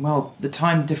 the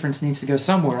time difference needs to go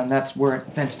somewhere, and that's where it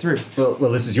vents through.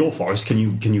 Well, this is your forest. Can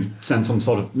you send some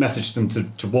sort of message to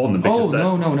them to warn them? Oh, Because,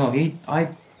 no.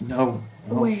 No.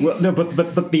 Wait. Well, no,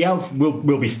 but the elf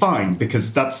will be fine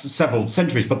because that's several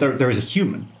centuries. But there is a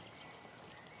human.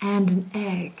 And an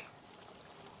egg.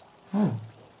 Oh.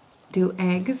 Do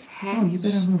eggs have... Oh, you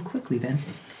better move quickly then.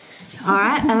 All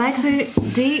right, Alexei,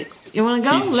 D, you want to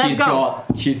go? Let's go.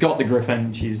 She's got the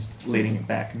griffin. She's leading it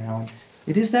back now.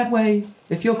 It is that way.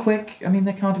 If you're quick, I mean,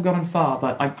 they can't have gotten far,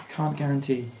 but I can't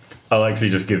guarantee. Alexei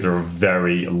just gives her a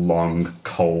very long,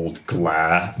 cold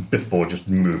glare before just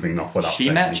moving off without She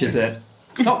saying matches anything.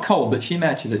 it. Not cold, but she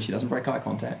matches it. She doesn't break eye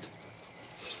contact.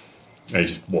 And he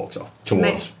just walks off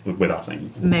towards without saying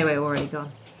anything. Meue already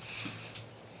gone.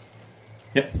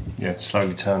 Yep. Yeah,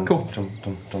 slowly turn. Cool. Dum,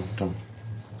 dum, dum, dum.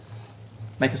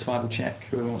 Make a survival check.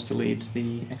 Whoever wants to lead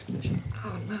the expedition.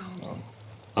 Oh, no.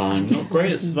 I'm not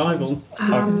great at survival.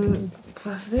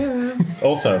 +0.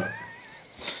 Also,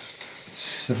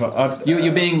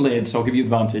 You're being led, so I'll give you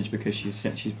advantage because she's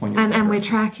pointing. And we're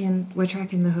tracking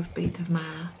the hoofbeat of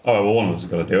Myla. oh well, one of us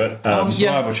has got to do it. Yeah,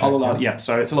 Survival check, I'll allow. yeah. Yeah,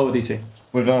 so it's a lower DC.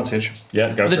 With advantage. Yeah, go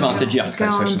With for it. advantage, yeah. Go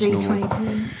on, so it's normal.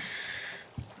 D22.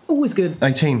 Always good.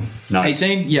 18. Nice.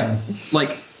 18, yeah.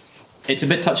 Like, it's a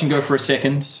bit touch and go for a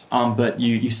second, but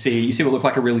you see what looked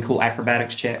like a really cool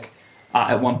acrobatics check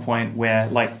at one point where,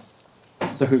 like,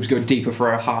 the hoops go deeper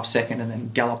for a half second and then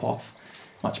gallop off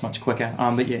much quicker.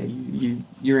 But yeah,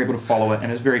 you're able to follow it,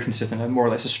 and it's very consistent and more or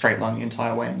less a straight line the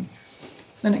entire way. And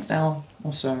for the next hour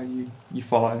or so, you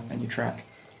follow and you track.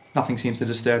 Nothing seems to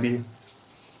disturb you.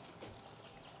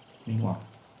 Meanwhile,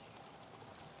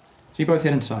 so you both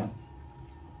head inside.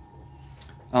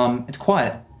 It's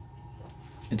quiet.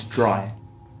 It's dry.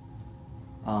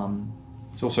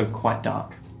 It's also quite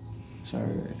dark. So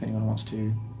if anyone wants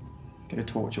to get a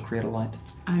torch or create a light.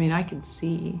 I mean, I can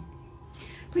see.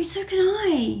 Wait, so can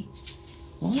I.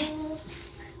 Yes.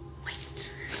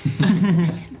 Wait a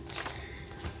second.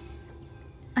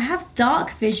 I have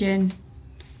dark vision.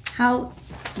 How?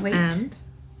 Wait. And?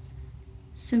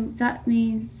 So that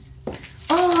means.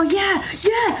 Oh yeah.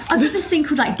 I've got this thing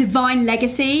called like Divine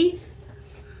Legacy,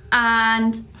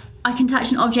 and I can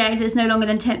touch an object that's no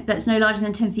larger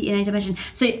than 10 feet in any dimension.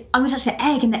 So I'm gonna touch the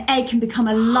egg, and the egg can become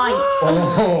a light.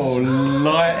 Oh,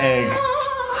 light egg.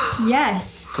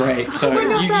 Yes. Great. So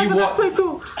you watch. So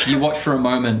cool. You watch for a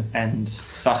moment, and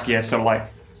Saskia sort of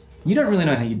like, you don't really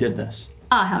know how you did this.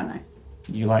 Ah, hell no.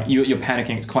 You're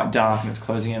panicking. It's quite dark and it's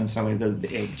closing in. And suddenly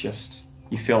the egg just,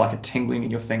 you feel like a tingling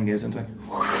in your fingers, and it's like,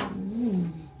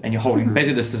 and you're holding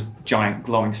basically this giant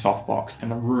glowing softbox,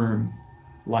 and the room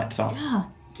lights up. Yeah.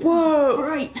 Whoa.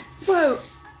 Right. Whoa.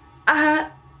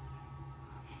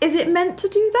 Is it meant to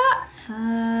do that?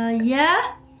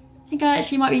 Yeah. I think I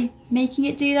actually might be making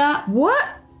it do that. What?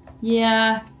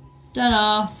 Yeah. Don't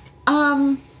ask.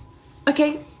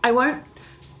 Okay, I won't.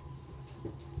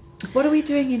 What are we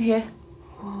doing in here?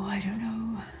 Oh, I don't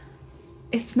know.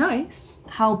 It's nice.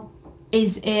 How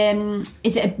is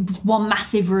it one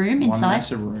massive room inside? One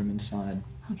massive room inside.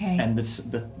 Okay. And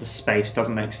the space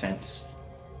doesn't make sense.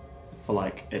 For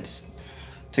like, it's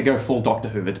to go full Doctor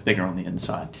Who, it's bigger on the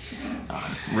inside.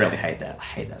 Really hate that. I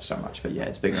hate that so much. But yeah,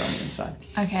 it's bigger on the inside.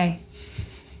 Okay.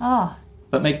 Oh.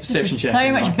 But make a perception This is check. so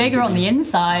and I much can bigger give on the you-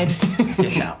 inside.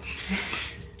 Get out.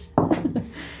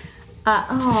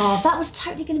 That was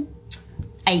totally gonna.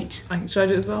 8. Should I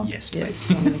do it as well? Yes, please.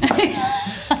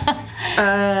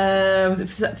 Was it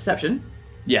perception?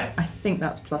 Yeah. I think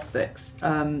that's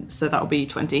 +6. So that'll be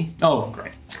 20. Oh,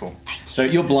 great. Cool. So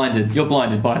you're blinded. You're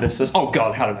blinded by this. Oh,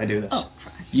 God, how did I do this? Oh,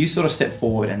 Christ. You sort of step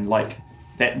forward and, like,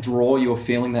 that draw you're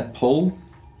feeling, that pull,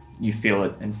 you feel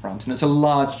it in front. And it's a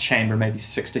large chamber, maybe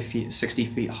 60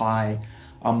 feet high,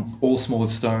 all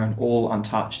smooth stone, all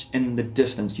untouched. In the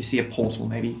distance, you see a portal,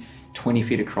 maybe 20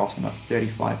 feet across and about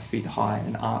 35 feet high,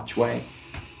 an archway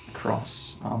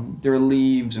across. There are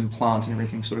leaves and plants and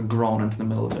everything sort of grown into the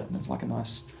middle of it, and it's like a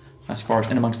nice forest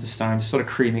in amongst the stones, sort of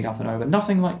creaming up and over.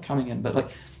 Nothing like coming in, but like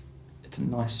it's a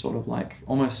nice sort of like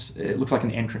almost. It looks like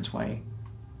an entranceway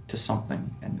to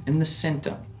something. And in the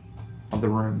center of the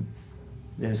room,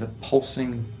 there's a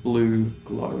pulsing blue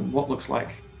glow, and what looks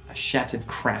like a shattered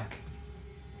crack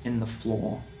in the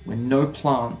floor, where no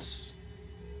plants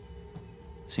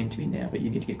seem to be near, but you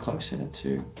need to get closer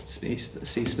to see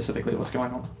specifically what's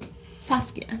going on.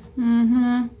 Saskia.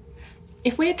 Mm-hmm.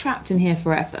 If we're trapped in here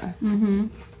forever, Mm-hmm.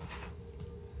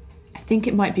 I think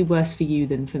it might be worse for you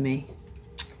than for me.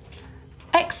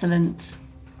 Excellent.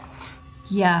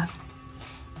 Yeah.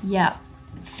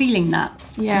 Feeling that.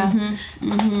 Yeah.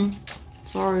 Mm-hmm.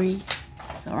 Sorry.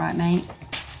 It's all right, mate.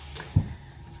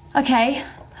 Okay.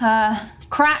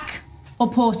 Crack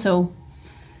or portal?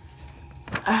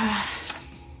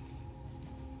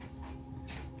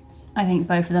 I think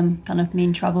both of them kind of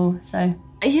mean trouble, so...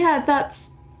 Yeah, that's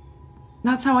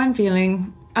how I'm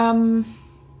feeling.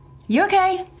 You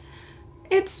okay?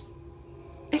 It's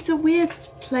a weird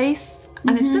place,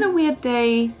 and it's been a weird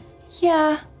day,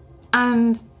 Yeah.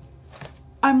 and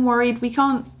I'm worried we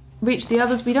can't reach the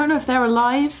others. We don't know if they're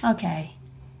alive. Okay.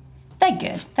 They're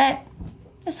good.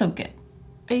 It's all good.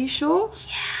 Are you sure?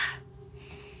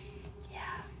 Yeah.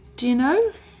 Do you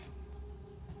know?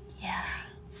 Yeah.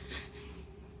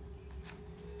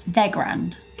 They're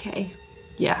grand. Okay.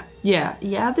 Yeah. They're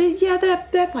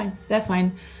fine. They're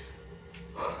fine.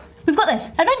 We've got this.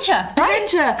 Adventure, right?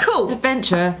 Adventure. Cool.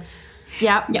 Adventure.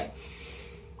 Yeah. Yep.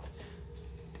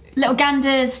 Little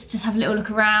ganders, just have a little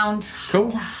look around.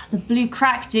 Cool. The blue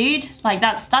crack, dude. Like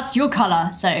that's your colour,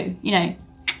 so you know,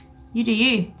 you do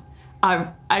you.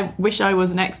 I wish I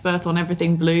was an expert on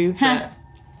everything blue. But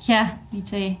Yeah, me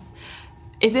too.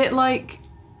 is it like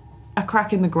a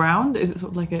crack in the ground? Is it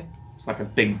sort of like a? It's like a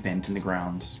big vent in the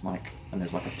ground, and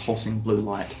there's like a pulsing blue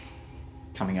light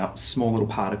coming up, small little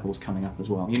particles coming up as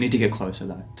well. You need to get closer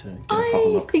though to get a proper I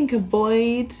look. think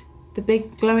avoid the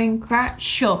big glowing crack.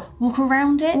 Sure. Walk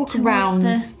around it. Walk towards around.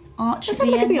 the arch. Let's have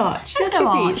a look at the arch. Let's go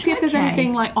arch. See if there's Okay.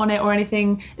 anything like on it or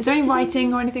anything. Is there any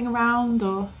writing or anything around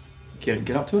or?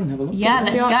 Get up to it and have a look. Yeah, the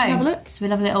let's arch go. and have a look? So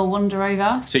we'll have a little wander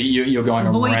over. So you're going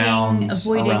around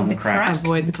Avoiding the crack.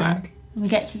 Avoid the crack. And we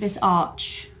get to this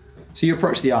arch. So you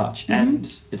approach the arch, and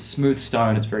it's smooth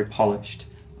stone. It's very polished,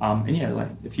 and yeah, like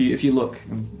if you look,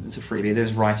 it's a freebie.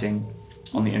 There's writing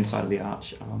on the inside of the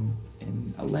arch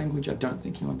in a language I don't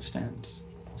think you understand,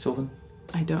 Sylvan.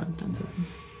 I don't answer.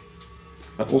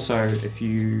 But also, if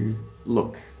you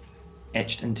look,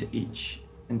 etched into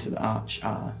the arch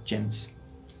are gems.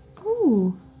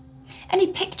 Ooh. Any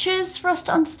pictures for us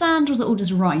to understand, or is it all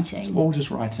just writing? It's all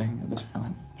just writing at this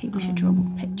point. I think we should draw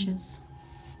more pictures.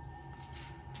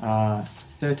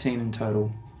 13 in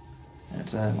total. And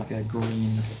it's like a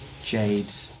green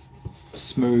jade,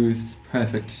 smooth,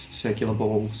 perfect circular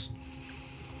balls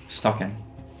stuck in.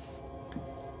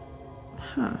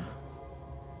 Huh.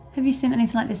 Have you seen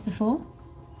anything like this before?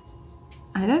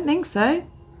 I don't think so.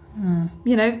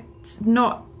 You know, it's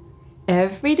not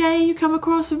every day you come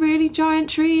across a really giant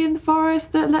tree in the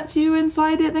forest that lets you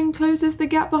inside it, then closes the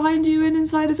gap behind you, and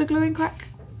inside is a glowing crack.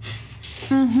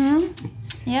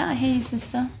 Yeah, I hear you,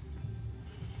 sister.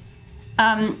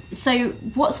 So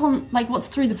what's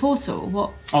through the portal?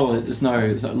 What? Oh, there's no.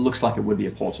 It looks like it would be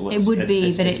a portal. It would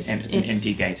be, but it's an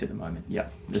empty gate at the moment. Yeah,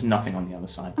 there's nothing on the other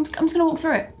side. I'm just gonna walk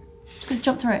through it. Just gonna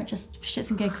jump through it, just for shits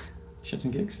and gigs. Shits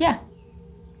and gigs. Yeah.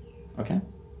 Okay.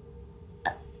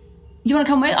 You want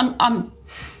to come with? I'm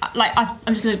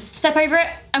just gonna step over it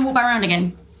and walk back around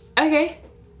again. Okay.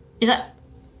 Is that?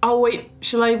 I'll wait.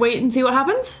 Shall I wait and see what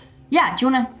happens? Yeah. Do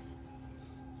you want to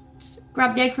just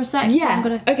grab the egg for a sec? So I'm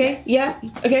gonna... Okay. Yeah.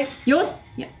 Okay. Yours?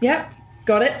 Yeah. Yep.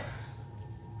 Got it.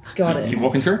 Got it. You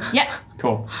walking through? Yeah.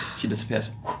 Cool. She disappears.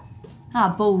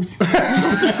 Ah, balls.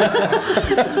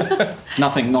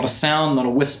 Nothing. Not a sound. Not a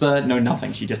whisper. No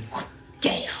nothing. She just.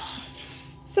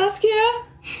 Saskia.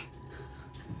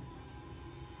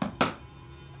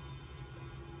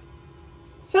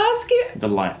 Saskia. The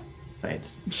light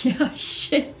fades. Yeah.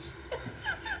 Shit.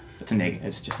 It's an egg.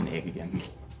 It's just an egg again.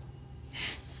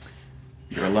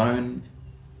 You're alone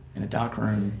in a dark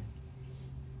room,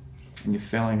 and you're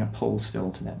feeling a pull still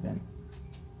to that vent.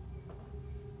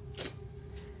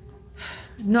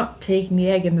 Not taking the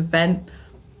egg in the vent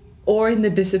or in the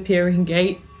disappearing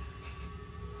gate.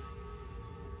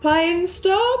 Pine,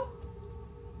 stop!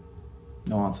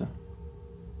 No answer.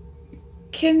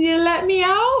 Can you let me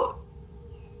out?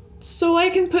 So I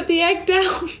can put the egg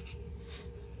down?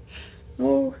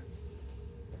 Oh.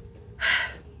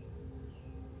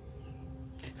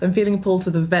 So I'm feeling a pull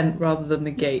to the vent rather than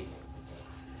the gate.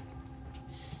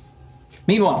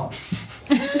 Meanwhile,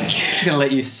 just gonna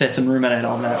let you sit and ruminate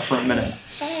on that for a minute.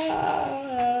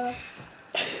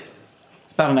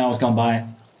 It's about an hour's gone by.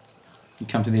 You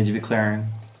come to the edge of the clearing.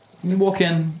 And you walk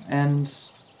in, and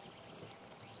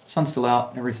sun's still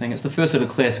out, everything. It's the first sort of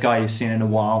clear sky you've seen in a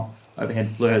while.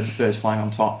 Overhead, birds flying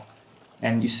on top.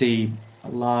 And you see a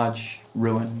large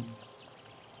ruin.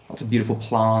 Lots of beautiful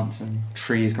plants and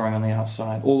trees growing on the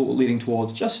outside, all leading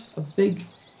towards just a big,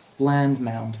 bland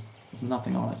mound with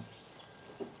nothing on it.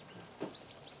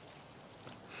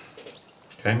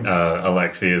 Okay,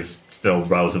 Alexei is still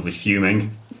relatively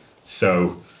fuming,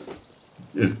 so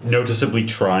is noticeably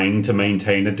trying to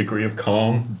maintain a degree of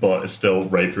calm, but is still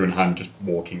rapier in hand, just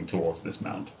walking towards this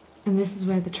mound. And this is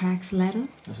where the tracks led us?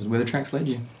 This is where the tracks led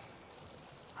you.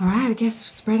 Alright, I guess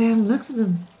spread out and look for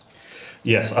them.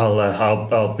 Yes,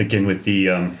 I'll begin with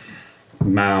the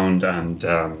mound and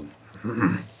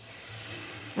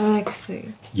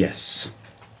Alexei, yes.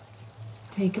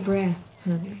 take a breath,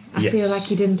 honey. I Yes. feel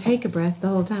like you didn't take a breath the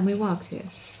whole time we walked here.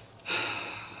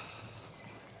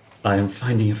 I am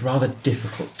finding it rather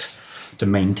difficult to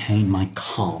maintain my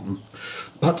calm.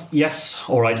 But yes,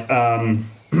 all right.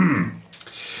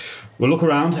 We'll look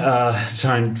around,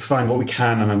 try and find what we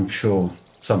can, and I'm sure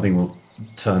something will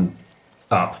turn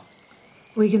up.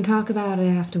 We can talk about it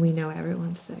after we know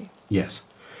everyone's safe. Yes.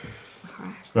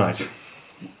 Alright. Right.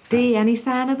 D, any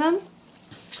sign of them?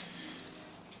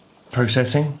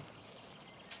 Processing.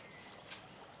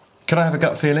 Can I have a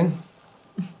gut feeling?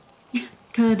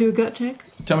 Can I do a gut check?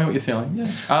 Tell me what you're feeling. Yeah.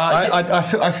 I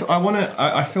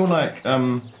feel like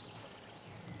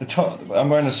the top. I'm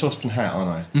wearing a saucepan hat, aren't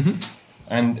I? Mm-hmm.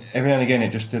 And every now and again, it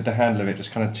just the handle of it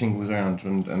just kind of tingles around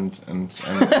and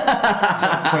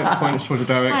points towards a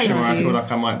direction where I feel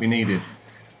like I might be needed.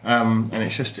 And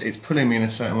it's pulling me in a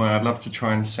certain way. I'd love to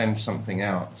try and send something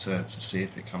out to see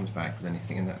if it comes back with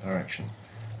anything in that direction.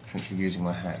 Essentially using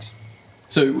my hat.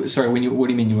 So, sorry, what do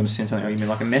you mean you want to send something? You mean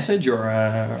like a message or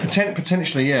a...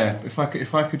 Potentially, yeah. If I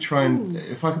could try and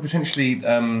if I could potentially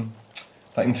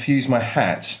like infuse my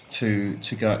hat to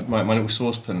go my little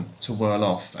saucepan to whirl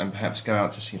off and perhaps go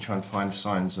out to try and find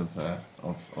signs of I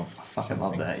fucking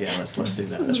love that. Yeah, let's do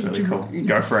that. That's really cool.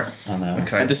 Go for it. I know.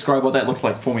 Okay. And describe what that looks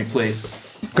like for me, please.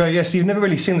 Great. Yes, you've never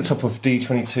really seen the top of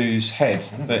D22's head,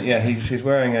 but yeah, he's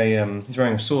wearing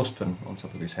a saucepan on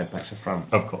top of his head, back to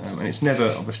front. Of course. And it's never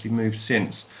obviously moved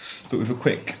since. But with a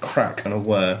quick crack and a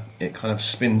whir, it kind of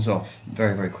spins off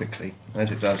very, very quickly.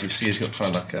 As it does, you see he's got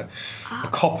kind of like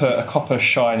a copper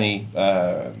shiny,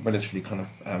 relatively kind of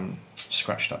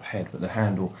scratched up head, but the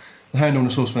handle and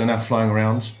the saucepan are now flying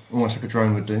around, almost like a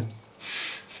drone would do.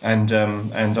 And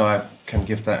I can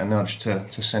give that a nudge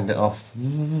to send it off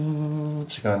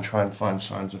to go and try and find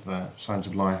signs of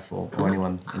life or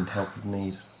anyone in help of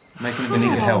need. Make an In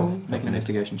need of help. Make an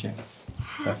investigation check.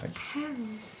 Perfect.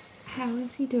 How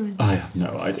is he doing? I have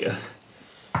no idea.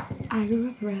 I grew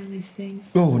up around these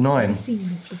things. Oh, I've 9. never seen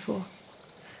this before.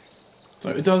 So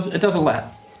it does a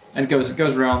lap, and it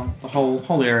goes around the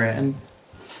whole area, and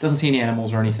doesn't see any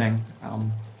animals or anything.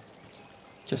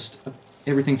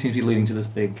 Everything seems to be leading to this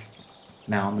big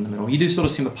mound in the middle. You do sort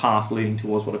of see the path leading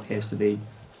towards what appears to be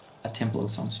a temple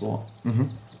of some sort. Mm-hmm.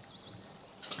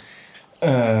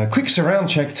 Quick surround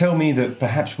check. Tell me that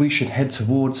perhaps we should head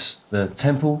towards the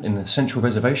temple in the central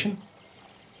reservation.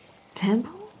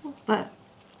 Temple? But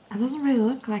it doesn't really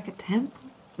look like a temple.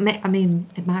 I mean,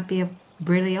 it might be a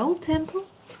really old temple.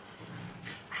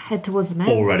 Head towards the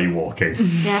mountain. Already walking.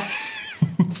 Yeah.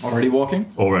 Already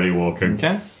walking? Already walking.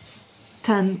 Okay.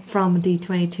 Turn from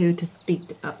D22 to speak.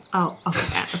 Okay,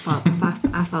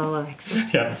 I follow Alexei.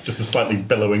 Yeah, it's just a slightly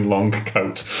billowing long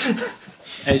coat.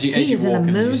 As you He is in walk a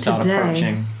and as you mood start today.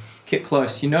 approaching, get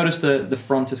close. You notice the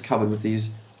front is covered with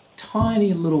these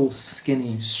tiny little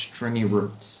skinny stringy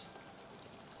roots.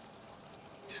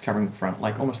 Just covering the front,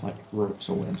 like almost like ropes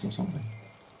or webs or something.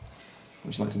 What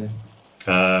would you like to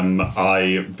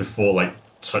do? Before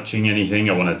touching anything,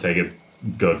 I want to take a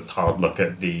good hard look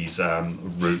at these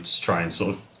roots, try and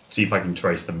sort of see if I can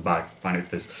trace them back, find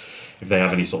if they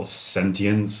have any sort of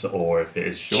sentience or if it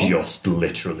is just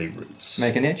literally roots.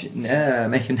 Make a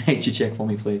nature check for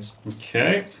me, please.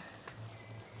 Okay.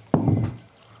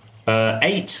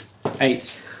 8.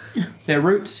 8. They're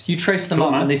roots. You trace them Cool,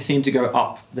 up, man. and they seem to go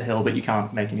up the hill, but you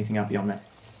can't make anything up beyond that.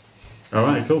 All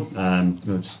right, cool.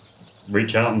 We'll just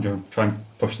reach out and try and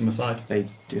push them aside. They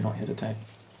do not hesitate.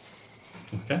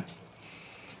 Okay.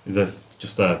 Is there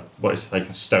just what is like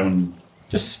a stone?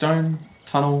 Just stone.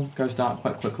 Tunnel goes dark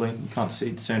quite quickly. You can't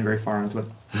discern very far into it.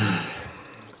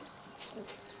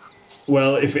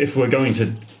 Well, if we're going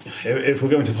to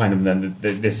find them, then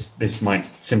this might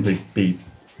simply be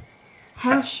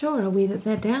How sure are we that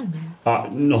they're down there?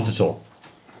 not at all.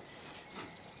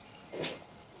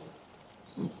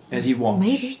 As you watch,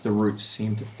 Maybe. the roots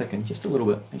seem to thicken just a little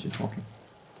bit as you're talking.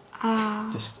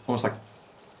 Just almost like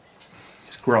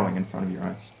just growing in front of your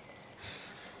eyes.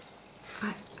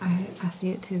 I see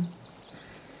it too.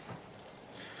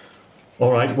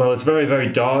 All right. Well, it's very, very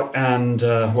dark, and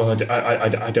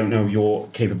I don't know your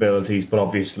capabilities, but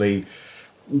obviously,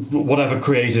 whatever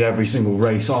created every single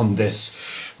race on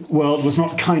this world was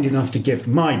not kind enough to gift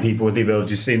my people with the ability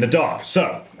to see in the dark.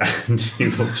 So, and he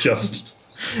will just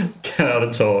get out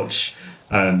a torch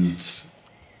and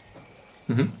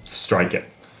strike it.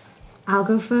 I'll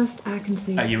go first. I can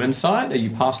see. Are you inside? Are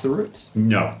you past the roots?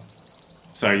 No.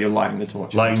 So you're lighting the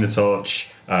torch. Lighting the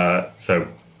torch. So,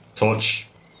 torch.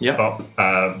 Yep. Up.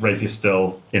 Rapier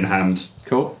still in hand.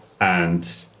 Cool. And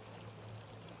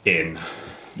in.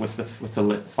 With the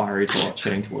lit fiery torch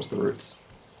heading towards the roots.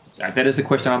 That is the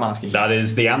question I'm asking. That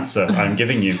is the answer I'm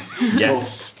giving you.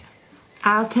 Yes.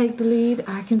 I'll take the lead.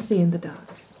 I can see in the dark.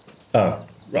 Oh,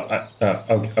 right.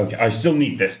 Okay. I still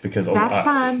need this because That's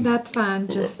fine. That's fine.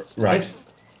 Just right.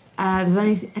 If there's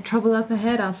any trouble up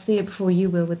ahead, I'll see it before you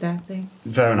will with that thing.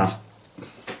 Fair enough.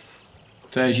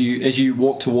 So as you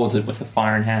walk towards it with the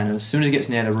fire in hand, and as soon as it gets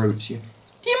near the roots, you mind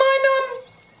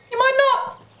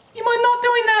not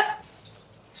doing that.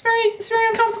 It's very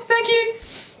uncomfortable. Thank you.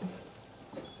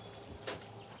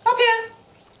 Up here.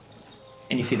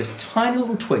 And you see this tiny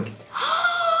little twig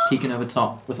peeking over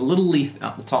top with a little leaf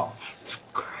out the top.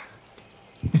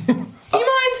 Do you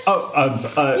mind?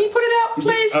 Can you put it out,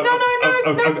 please? No.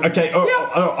 Okay.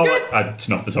 Good. I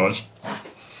snuff the torch.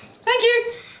 Thank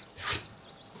you.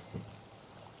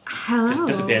 Hello. Just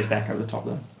disappears back over the top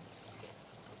though.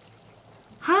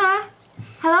 Hi.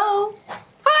 Hello.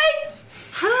 Hi.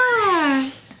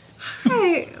 Hi.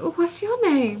 Hi. What's your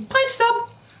name? Pine Stub.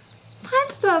 Pine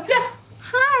Stub. Yeah.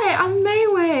 Hi. I'm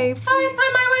Meue. Hi,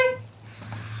 Mywe.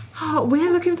 Oh,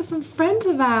 we're looking for some friends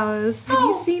of ours. Have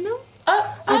you seen them?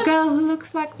 A girl who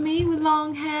looks like me with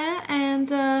long hair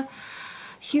and a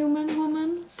human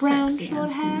woman, brown Sexy short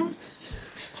ass hair. human.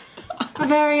 A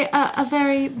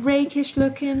very rakish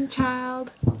looking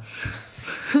child.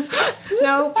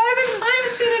 No. I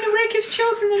haven't seen any rakish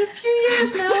children in a few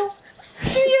years now. A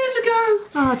few years ago,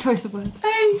 Oh, choice of words.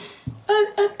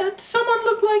 someone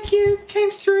looked like you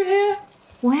came through here.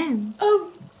 When?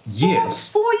 Oh, Years.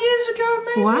 4 years ago,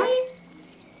 maybe. What?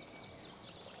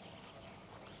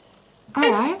 All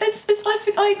right. I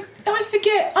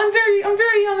forget. I'm very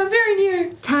young. I'm very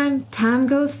new. Time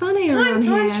goes funny around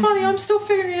here. Time's funny. I'm still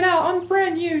figuring it out. I'm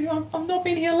brand new. I'm not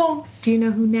been here long. Do you know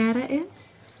who Nada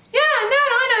is? Yeah, Nada.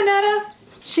 I know Nada.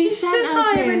 She sent says us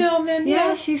hi here. every now and then.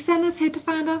 Yeah. She sent us here to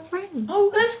find our friends.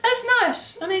 Oh, that's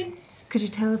nice. I mean, Could you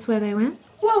tell us where they went?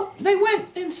 well, they went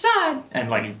inside. And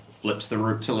like he flips the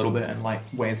roots a little bit and like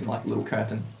waves in like a little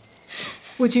curtain.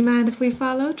 Would you mind if we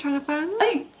followed, trying to find them?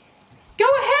 Hey, go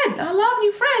ahead. I love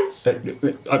new friends.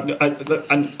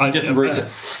 I Just roots it.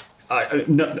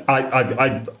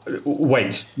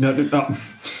 Wait. No.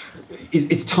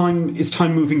 Is time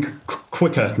moving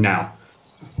quicker now?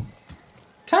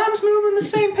 Time's moving the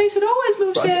same pace it always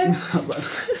moves, Dad.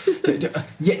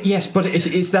 Yes, but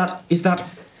is that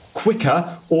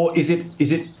quicker or is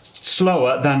it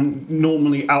slower than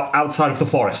normally outside of the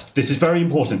forest? This is very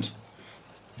important.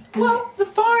 Well, the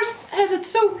forest has it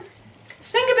so.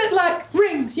 Think of it like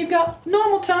rings. You've got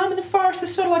normal time, and the forest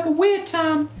is sort of like a weird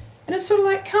time, and it sort of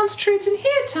like concentrates in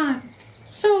here time.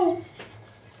 So.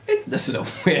 This is a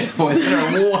weird voice. I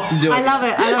don't know what I'm doing. I love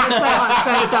it so much.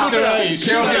 Don't stop. Cheryl's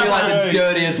giving me like the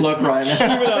dirtiest look right now.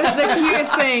 It's the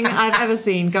cutest thing I've ever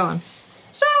seen. Go on.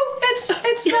 So it's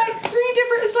like three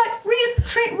different. It's like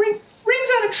rings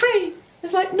on a tree.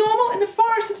 It's like normal. In the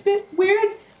forest, it's a bit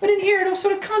weird, but in here, it all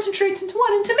sort of concentrates into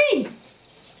one, into me,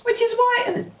 which is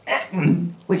why,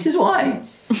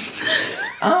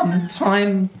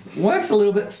 time works a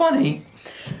little bit funny.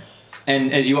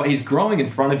 And as he's growing in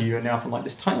front of you, and now from like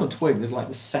this tiny little twig, there's like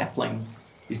this sapling.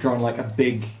 He's growing like a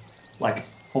big, like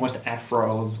almost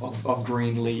afro of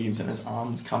green leaves, and his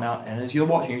arms come out. And as you're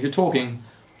watching, as you're talking,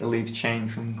 the leaves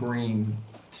change from green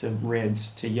to red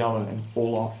to yellow and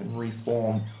fall off and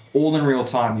reform. All in real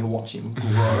time, you're watching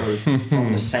them grow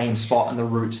from the same spot, and the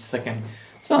roots thicken.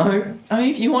 So, I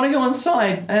mean, if you want to go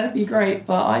inside, that'd be great,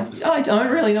 but I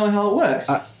don't really know how it works.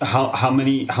 How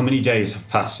many days have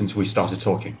passed since we started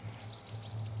talking?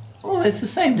 Well, it's the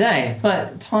same day,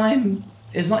 but time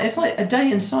is like, it's like a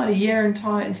day inside a year,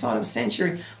 inside of a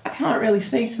century. I can't really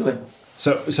speak to it.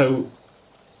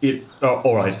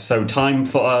 All right. So time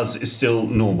for us is still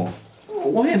normal.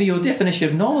 Whatever your definition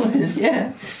of normal is,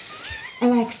 yeah.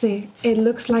 Alexei, it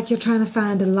looks like you're trying to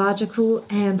find a logical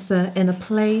answer in a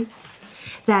place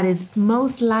that is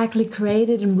most likely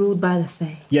created and ruled by the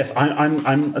Fae. Yes,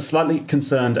 I'm slightly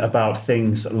concerned about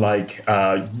things like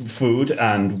food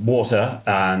and water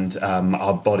and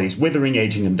our bodies withering,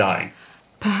 aging, and dying.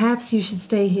 Perhaps you should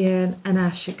stay here and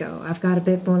I should go. I've got a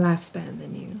bit more lifespan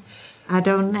than you. I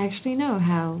don't actually know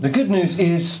how. The good news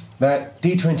is that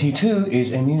D22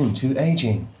 is immune to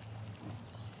aging.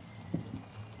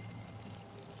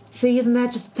 See, isn't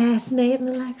that just fascinating,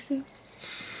 Alexei?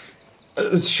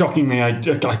 Shockingly, I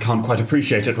can't quite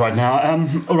appreciate it right now.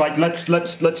 All right, let's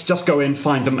just go in,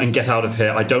 find them, and get out of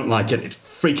here. I don't like it. It's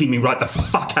freaking me right the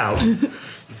fuck out.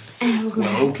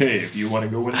 Well, okay, if you want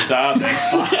to go inside, that's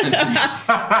fine.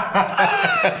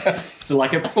 So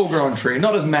like a full-grown tree,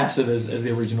 not as massive as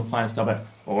the original pine star, but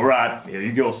all right, here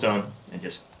you go, son, and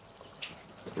just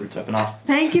roots up and off.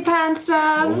 Thank you, Pine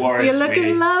Star. No worries, You're looking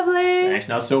sweetie. lovely. Thanks,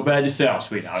 not so bad yourself,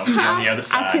 sweetheart. I'll see you on the other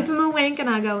side. I tip him a wink and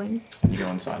I go in. You go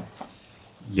inside.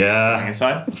 Yeah. Going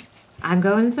inside? I'm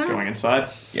going inside. Going inside?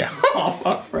 Yeah. Oh,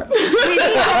 fuck, crap. We need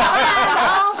to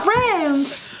all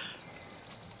friends.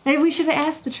 Maybe we should have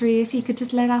asked the tree if he could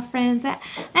just let our friends out.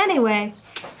 Anyway.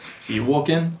 So you walk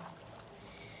in.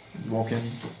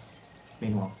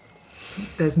 Meanwhile.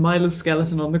 There's Myla's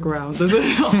skeleton on the ground. There's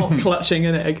a clutching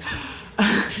an egg.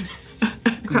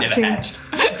 Never hatched.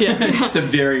 Yeah. Just a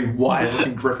very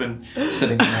wide-looking griffin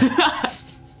sitting there.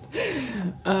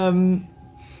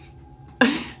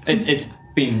 It's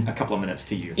been a couple of minutes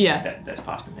to you. Yeah. That's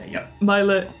passed in there, yep.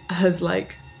 Myla has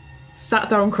sat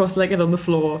down cross-legged on the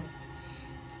floor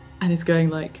and is going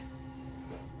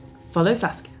follow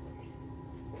Saskia.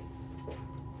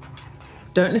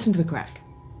 Don't listen to the crack.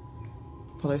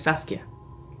 Follow Saskia.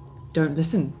 Don't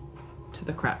listen to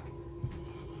the crack.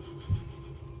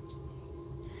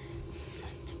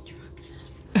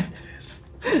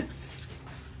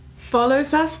 Follow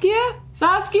Saskia?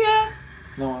 Saskia?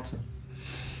 No answer.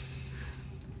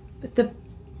 But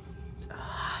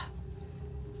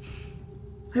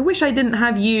I wish I didn't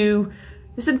have you.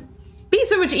 This would be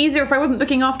so much easier if I wasn't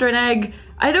looking after an egg.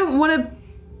 I don't want to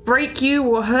break you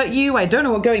or hurt you. I don't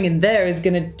know what going in there is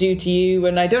going to do to you,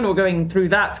 and I don't know what going through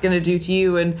that's going to do to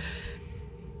you, and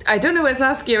I don't know where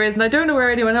Saskia is, and I don't know where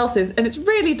anyone else is, and it's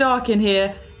really dark in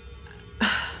here.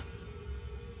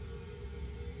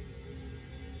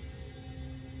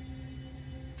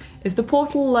 Is the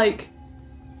portal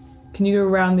can you go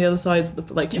around the other sides of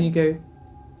the, can you go,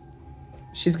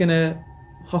 she's gonna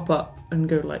hop up and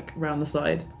go around the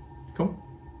side. Cool.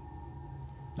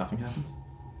 Nothing happens.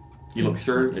 You look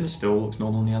through, it still looks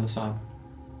normal on the other side.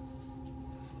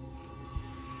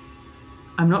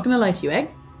 I'm not gonna lie to you, Egg.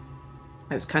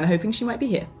 I was kind of hoping she might be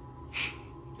here.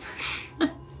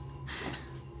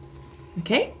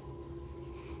 Okay.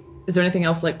 Is there anything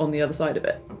else on the other side of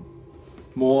it?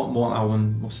 More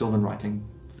Elven, more Sylvan writing.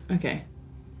 Okay.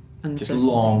 And Just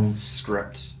long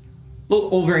script.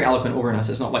 All very eloquent, all very nice.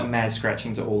 It's not like mad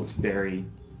scratchings at all. It's very...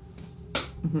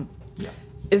 Mm-hmm. Yeah.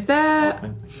 Is there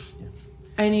Eloquent, I guess, yeah.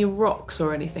 any rocks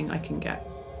or anything I can get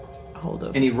a hold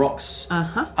of? Any rocks?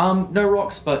 Uh-huh. No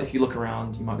rocks, but if you look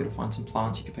around, you might be able to find some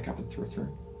plants you can pick up and throw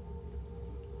through.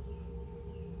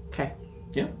 Okay.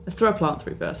 Yeah? Let's throw a plant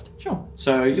through first. Sure.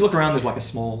 So you look around, there's a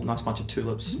small, nice bunch of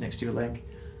tulips next to your leg.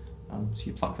 So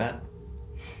you pluck that.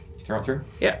 You throw it through.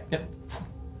 Yeah. Yep.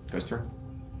 Goes through.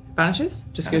 Vanishes?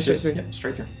 Just Vanishes. goes straight through? Yep,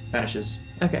 straight through. Vanishes.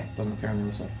 Okay. Doesn't appear on the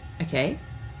other side. Okay.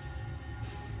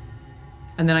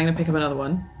 And then I'm going to pick up another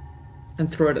one and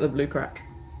throw it at the blue crack.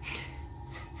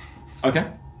 Okay.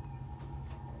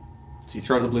 So you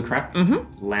throw it at the blue crack,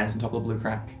 lands on top of the blue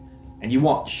crack, and you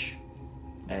watch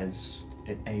as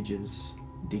it ages,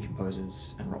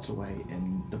 decomposes, and rots away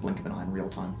in the blink of an eye in real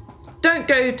time. Don't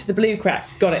go to the blue crack.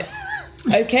 Got it.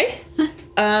 Okay.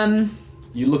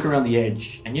 You look around the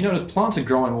edge, and you notice plants are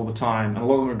growing all the time, and a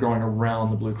lot of them are growing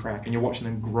around the blue crack, and you're watching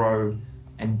them grow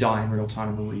and die in real time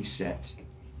and reset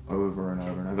over and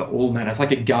over and over. All manner. It's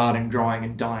like a garden growing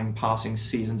and dying, passing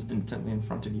seasons instantly in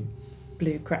front of you.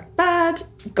 Blue crack. Bad.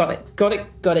 Got it. Got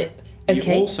it. Got it.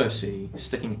 Okay. You also see,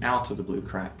 sticking out of the blue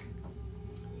crack,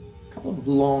 a couple of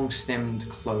long-stemmed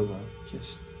clover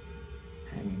just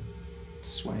hanging,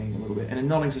 swaying a little bit, and a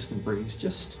non-existent breeze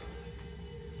just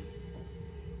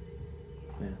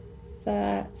there.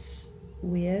 That's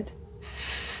weird.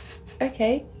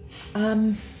 Okay.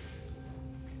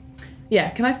 Yeah,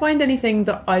 can I find anything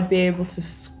that I'd be able to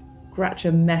scratch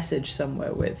a message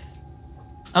somewhere with?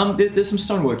 There's some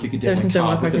stonework you could There's some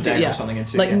definitely carve stonework I with a could do, dagger yeah. or something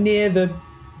into. Like yeah. near the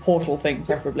portal thing,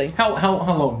 preferably. How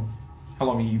long? How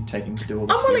long are you taking to do all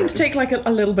this? I'm willing to take like a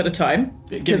little bit of time.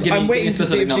 Give Because me I'm a waiting to see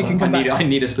specific if she number. can come back. I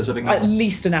need a specific number. At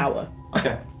least an hour.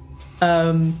 Okay.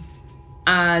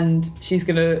 And she's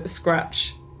gonna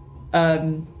scratch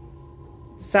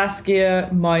Saskia,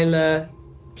 Myla,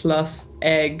 plus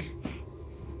egg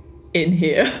in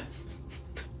here.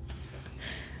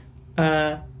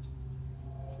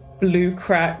 Blue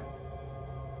crack.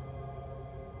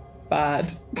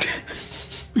 Bad.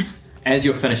 As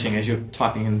you're finishing, as you're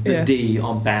typing in the Yeah. D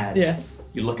on bad, Yeah.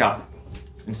 you look up,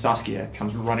 and Saskia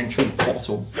comes running through the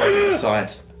portal over the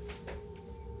side.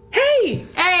 Hey!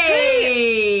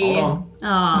 Hey! Hold on.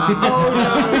 Aw.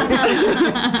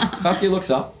 Saskia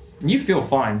looks up, and you feel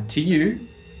fine. To you,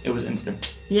 it was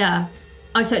instant. Yeah.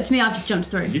 Oh, so to me, I've just jumped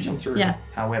through. You jumped through. Yeah.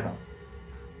 However,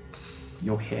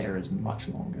 your hair is much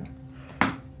longer.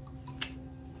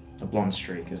 The blonde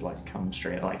streak is like come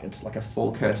straight, like it's like a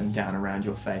full curtain down around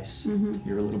your face. Mm-hmm.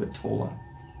 You're a little bit taller.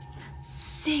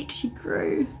 Sick, she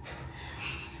grew.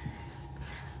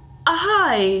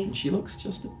 Hi! And she looks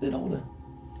just a bit older.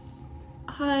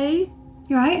 Hi.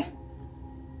 You right?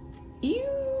 You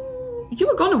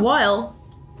were gone a while.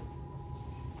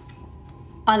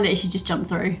 I literally just jumped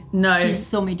through. No. You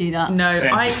saw me do that. No,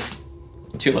 Bang.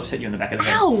 Tulips hit you in the back of the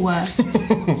head. Ow!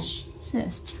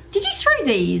 Jesus. Did you throw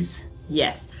these?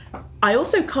 Yes. I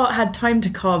also had time to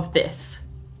carve this.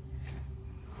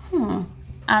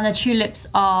 And the tulips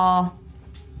are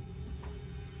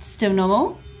still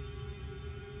normal?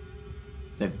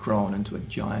 They've grown into a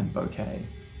giant bouquet.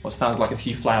 What started like a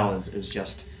few flowers is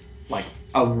just like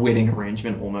a wedding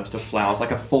arrangement almost of flowers,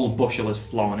 like a full bushel is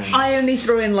flown in. I only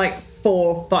threw in like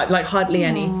 4, but like hardly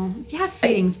any. If you had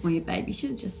feelings for your babe, you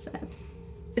should have just said.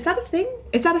 Is that a thing?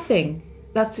 Is that a thing?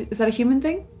 Is that a human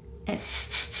thing?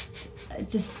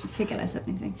 Just figured I said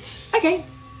anything. Okay.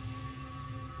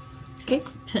 Okay.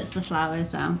 Puts the flowers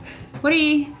down. What are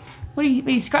you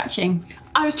scratching?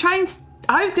 I was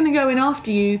going to go in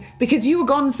after you because you were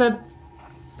gone for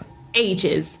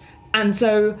ages. And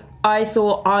so I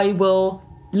thought I will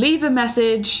leave a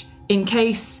message in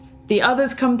case the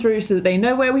others come through so that they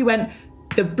know where we went.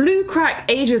 The blue crack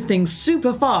ages things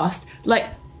super fast. Like,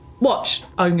 watch.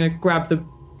 I'm going to grab the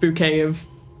bouquet of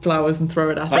flowers and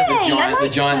throw it at her. Like Hey, the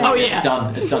giant, Oh,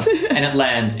 yeah. it's done. And it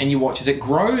lands, and you watch as it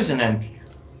grows and then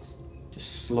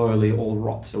just slowly all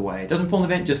rots away. It doesn't fall in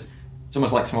the vent, just, it's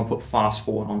almost like someone put fast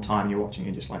forward on time, you're watching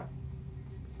it just like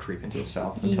creep into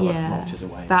itself until it mulches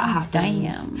away. That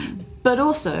happens. Damn. But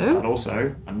also, But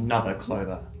also, another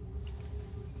clover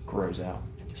grows out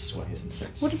and just sways and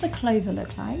sits. What does a clover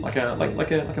look like? Like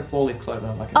a four-leaf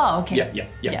clover. Like Oh, okay.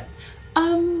 Yeah.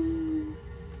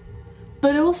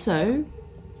 but also,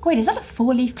 Wait, is that a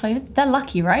 4-leaf clover? They're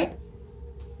lucky, right?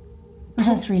 Or is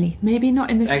that a 3-leaf? maybe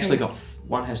not in this It's actually case. got,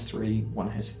 one has 3,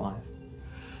 one has 5.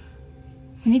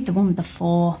 We need the one with the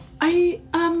 4.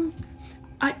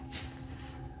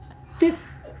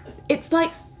 It's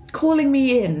like calling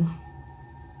me in.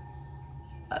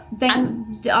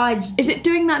 Is it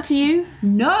doing that to you?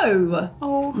 No.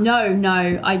 Oh. No.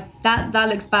 That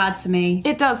looks bad to me.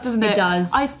 It does, doesn't it? It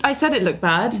does. I said it looked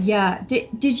bad. Yeah.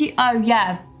 Did you? Oh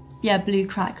yeah. Yeah. Blue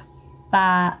crack.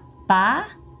 Ba.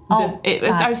 Oh.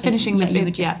 I was finishing yeah, the you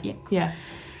were just, yeah.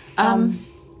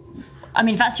 I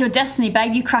mean, if that's your destiny,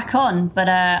 babe, you crack on. But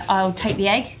I'll take the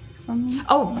egg from you.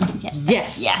 Oh,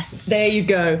 yes. Yes. There you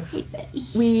go. Hey, Betty.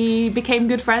 We became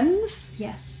good friends.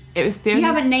 Yes. It was the You only...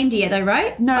 haven't named it yet, though,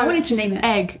 right? No, I wanted it's to just name it.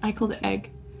 Egg. I called it Egg.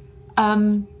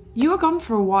 You were gone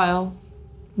for a while.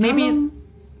 Maybe,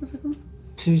 What's it called?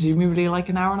 presumably like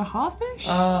an hour and a half-ish?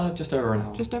 Just over an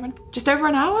hour. Just over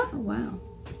an hour? Oh wow.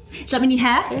 Does that mean you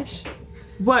hair? Ish.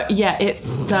 Well, yeah,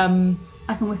 it's I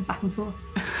can whip it back and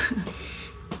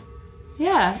forth.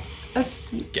 yeah. That's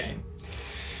Game.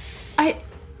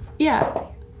 yeah.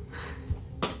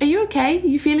 Are you okay? Are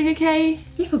you feeling okay?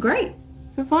 You feel great.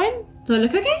 You're fine? Do I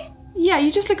look okay? Yeah,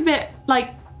 you just look a bit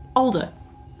like older.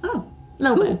 Oh, A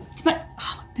little cool. bit. It's my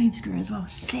boobs grew as well.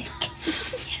 Sick.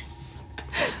 Yes.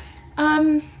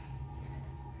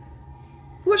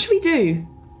 What should we do?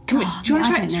 Do you want to try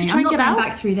and I'm get not going out?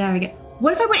 back through there again.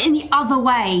 What if I went in the other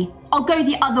way? I'll go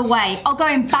the other way. I'll go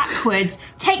in backwards.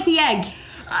 Take the egg.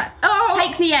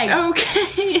 Take the egg.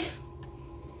 Okay.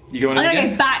 You going I'm in gonna again?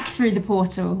 go back through the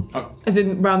portal, As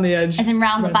in round the edge. as in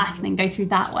round the back, and then go through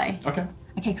that way. Okay,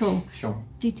 Okay, cool. sure.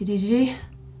 Do. See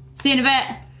you in a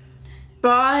bit.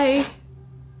 Bye.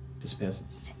 Disappears.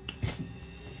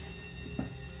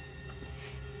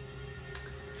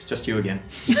 It's just you again.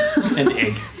 An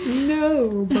egg.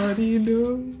 Nobody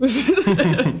knows.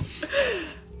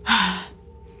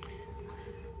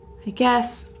 I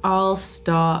guess I'll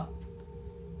start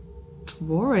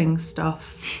drawing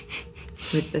stuff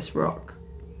with this rock.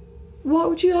 What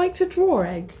would you like to draw,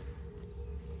 Egg?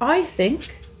 I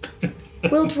think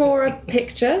we'll draw a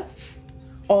picture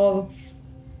of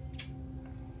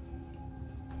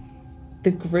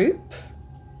the group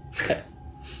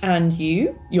and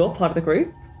you're part of the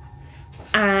group,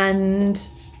 and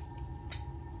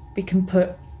we can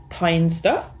put pine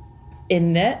stuff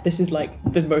in there. This is like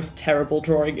the most terrible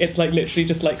drawing. It's like literally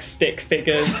just like stick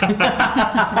figures,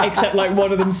 except like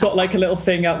one of them's got like a little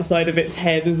thing outside of its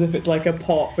head as if it's like a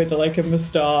pot with like a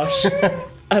moustache,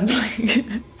 and like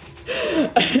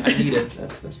I need it.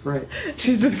 That's great.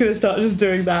 she's just gonna start just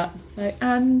doing that. Like,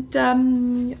 and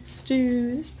let's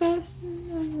do this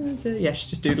person. Yeah, she's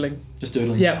just doodling. Just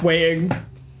doodling. Yeah, waiting,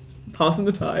 passing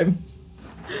the time.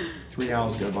 3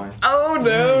 hours go by. Oh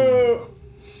no!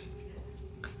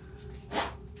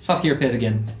 Saskia appears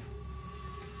again.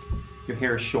 Your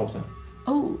hair is shorter.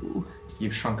 Oh.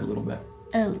 You've shrunk a little bit.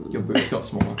 Oh. Your boobs got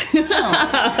smaller.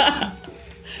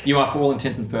 You are, for all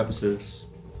intent and purposes,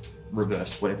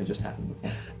 reversed whatever just happened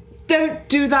before. Don't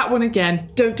do that one again.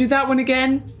 Don't do that one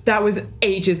again. That was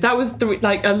ages. That was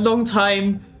like a long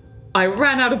time. I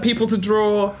ran out of people to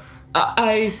draw.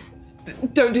 I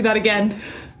don't do that again.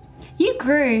 You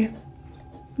grew.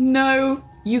 No,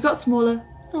 you got smaller.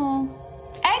 Oh.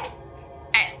 Egg?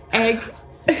 Egg.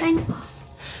 Thanks.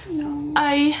 No.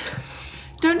 I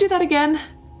don't do that again.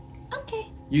 Okay.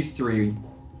 You three,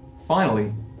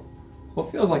 finally, what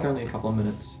feels like only a couple of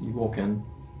minutes, you walk in.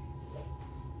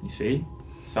 You see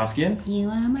Saskia, You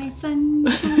are my son.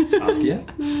 Saskia,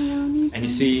 My only son. and you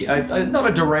see not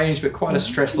a deranged but quite a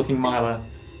stressed-looking Myla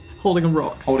Holding a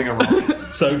rock. holding a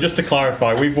rock. So just to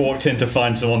clarify, we've walked in to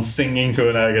find someone singing to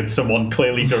an egg and someone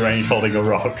clearly deranged holding a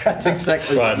rock. That's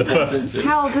exactly Right, what the you walked first- into.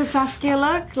 How old does Saskia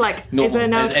look? Like, Normal, is there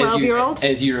now a as you- 12-year-old?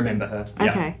 As you remember her. Yeah.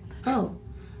 Okay. Oh.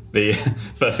 The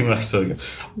first thing last week.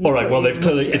 All right. Well,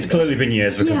 it's clearly been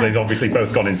years because Yeah. they've obviously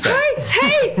both gone insane.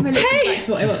 Hey! Back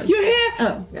to what it was. You're here!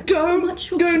 Oh. Don't Much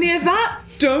go shorter. near that!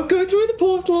 Don't go through the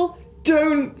portal!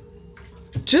 Don't!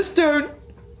 Just don't!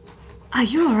 Are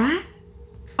you alright?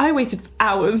 I waited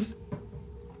hours.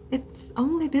 It's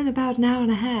only been about an hour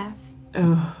and a half.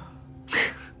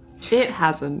 It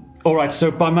hasn't. All right.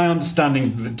 So, by my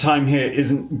understanding, the time here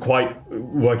isn't quite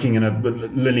working in a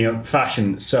linear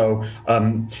fashion. So,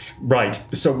 right.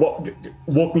 So,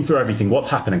 walk me through everything. What's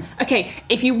happening? Okay,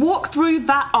 if you walk through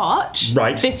that arch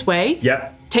Right. this way,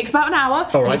 Yep. takes about an hour,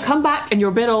 All and right. you come back and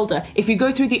you're a bit older. If you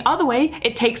go through the other way,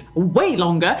 it takes way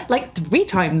longer, like 3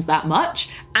 times that much,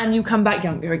 and you come back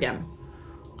younger again.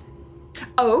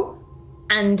 Oh,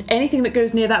 and anything that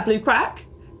goes near that blue crack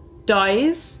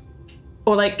dies,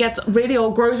 or like gets really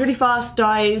or grows really fast,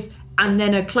 dies, and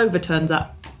then a clover turns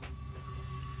up.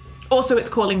 Also, it's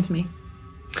calling to me.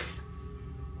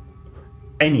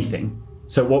 Anything.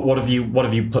 So, what have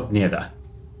you put near there?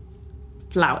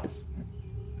 Flowers.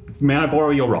 May I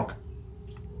borrow your rock?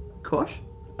 Of course.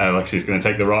 Alexei's going to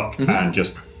take the rock and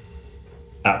just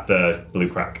at the blue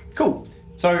crack. Cool.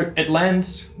 So it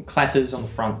lands, clatters on the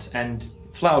front, and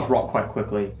flowers rot quite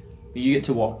quickly. But you get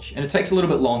to watch, and it takes a little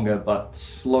bit longer, but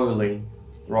slowly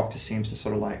the rock just seems to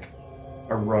sort of like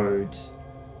erode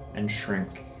and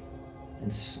shrink,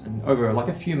 and over like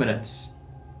a few minutes,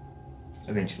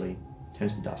 eventually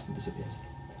turns to dust and disappears.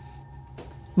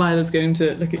 Myla's going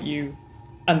to look at you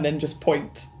and then just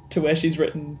point to where she's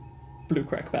written blue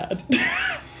crack bad.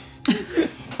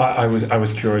 I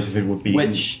was curious if it would be.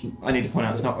 Which I need to point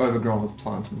out is not overgrown with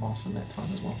plants and moss in that time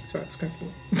as well. Sorry, it's correct.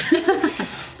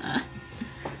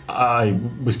 I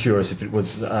was curious if it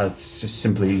was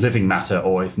simply living matter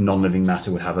or if non-living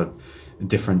matter would have a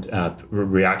different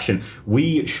reaction.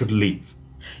 We should leave.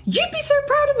 You'd be so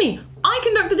proud of me. I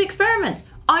conducted the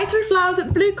experiments. I threw flowers at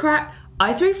the blue crack.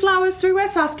 I threw flowers through where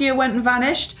Saskia went and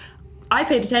vanished. I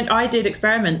paid attention. I did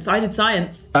experiments. I did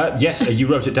science. Yes, you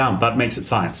wrote it down. That makes it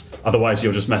science. Otherwise,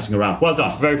 you're just messing around. Well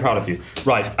done. Very proud of you.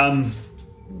 Right.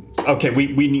 Okay,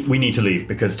 we need to leave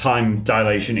because time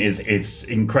dilation it's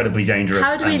incredibly dangerous.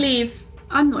 How do we leave?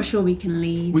 I'm not sure we can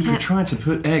leave. We could try to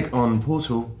put egg on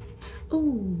portal.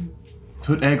 Ooh.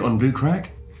 Put egg on blue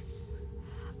crack.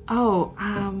 Oh,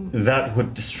 That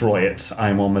would destroy it.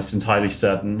 I'm almost entirely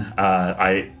certain.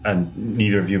 And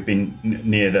neither of you have been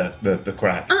near the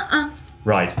crack.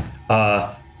 Right.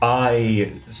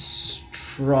 I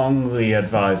strongly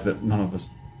advise that none of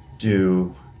us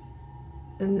do.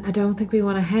 And I don't think we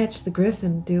want to hatch the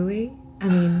griffin, do we? I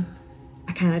mean,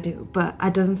 I kind of do, but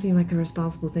it doesn't seem like a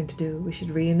responsible thing to do. We should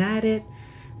reunite it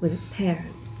with its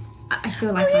parent. I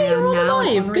feel like I You're am all now.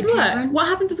 alive. honorary Good work. parent. What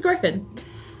happened to the griffin?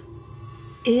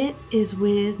 It is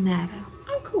with Nado.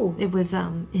 Oh, cool. It was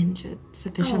injured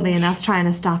sufficiently, and us trying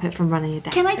to stop it from running it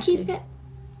down. Can I keep it?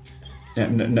 Yeah,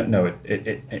 no,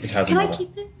 it has Can I another.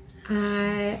 keep it?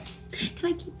 Can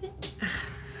I keep it?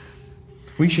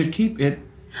 We should keep it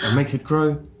and make it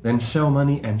grow, then sell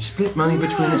money and split money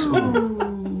between us all.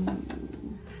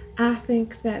 I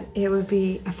think that it would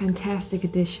be a fantastic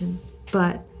addition,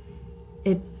 but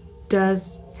it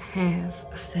does have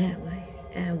a family,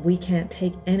 and we can't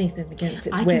take anything against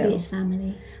its I will. can be its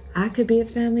family. I could be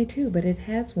its family too, but it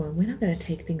has one. We're not going to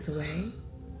take things away.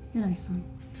 You know, fine.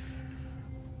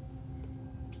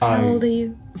 How old are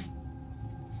you?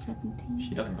 17.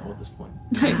 She doesn't know at this point.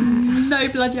 No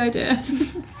bloody idea.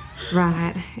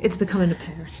 Right. It's becoming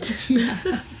apparent. So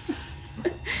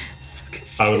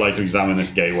confused. I would like to examine this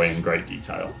gateway in great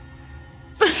detail.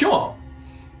 Sure.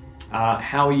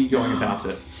 How are you going about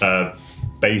it?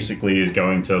 Basically, is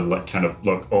going to kind of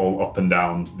look all up and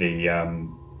down the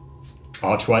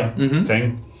archway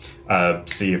thing.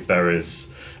 See if there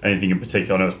is anything in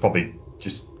particular. I know it's probably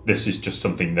just. This is just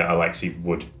something that Alexei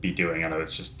would be doing. I know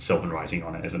it's just Sylvan writing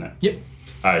on it, isn't it?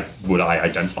 Yep. Would I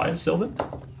identify as Sylvan?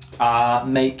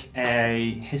 Make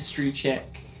a history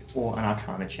check or an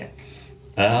arcana check.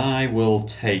 I will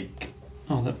take.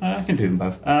 Oh, I can do them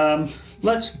both.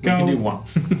 Let's go. You can do one.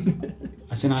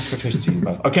 As in, I have proficiency in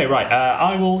both. Okay, right.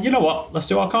 I will. You know what? Let's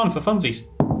do Arcana for funsies.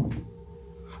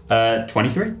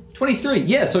 23. 23.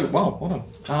 Yeah. So well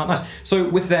done. Nice. So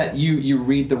with that, you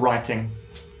read the writing.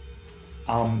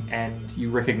 And you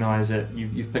recognise it.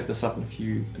 You've picked this up in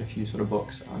a few sort of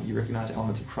books. You recognise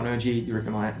elements of chronology. You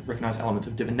recognise elements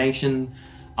of divination.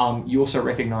 You also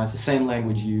recognise the same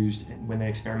language used when they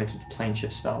experimented with plane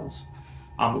shift spells.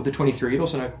 With the 23, you'd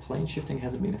also know plane shifting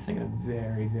hasn't been a thing in a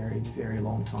very, very, very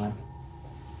long time.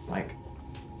 Like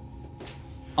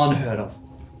unheard of.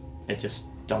 It just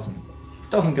doesn't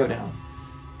go down.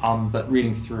 But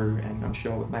reading through, and I'm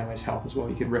sure with Meille's help as well,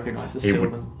 you could recognise the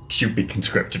Sylvan. Should be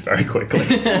conscripted very quickly.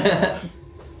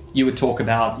 You'd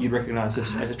recognise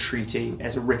this as a treaty,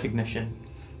 as a recognition,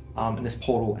 and this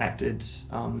portal acted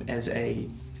as a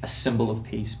symbol of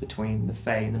peace between the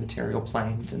Fae and the material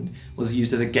planes, and was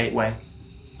used as a gateway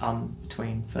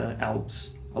for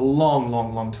elves a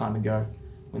long time ago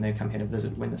when they come here to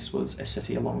visit, when this was a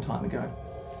city a long time ago.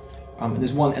 And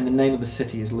there's one, and the name of the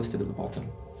city is listed at the bottom.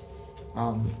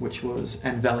 Which was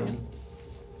Anvelian,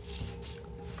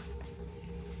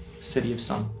 City of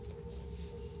Sun.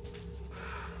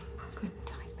 Good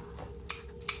type.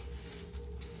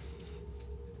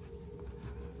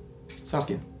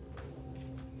 Saskia,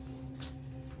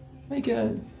 make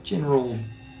a general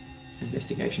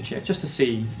investigation check just to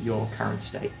see your current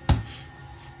state.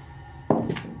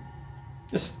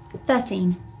 Just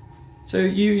 13. so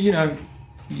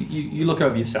you look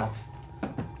over yourself,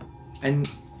 and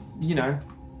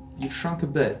you've shrunk a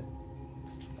bit,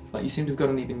 but you seem to have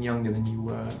gotten even younger than you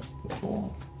were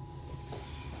before.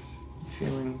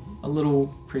 Feeling a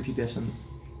little prepubescent.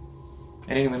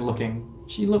 And anyone looking,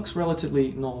 she looks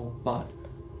relatively normal, but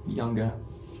younger.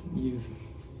 You've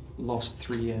lost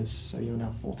 3 years, so you're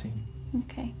now 14.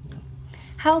 Okay.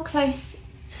 How close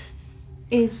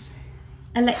is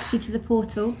Alexei to the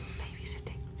portal?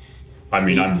 Babysitting. I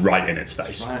mean, I'm right in its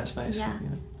face. Right in its face. Yeah.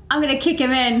 I'm going to kick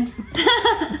him in.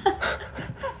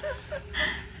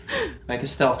 Make a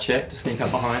stealth check to sneak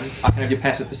up behind. I can have your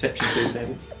passive perception please,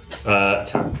 David.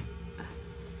 10.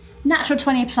 Natural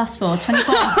 20 plus 4,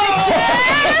 24.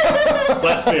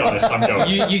 Let's be honest, I'm going.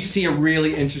 You see a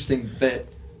really interesting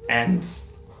bit, and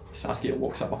Saskia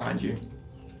walks up behind you,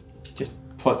 just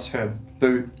puts her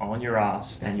boot on your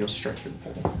ass, and you're straight through the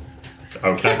portal.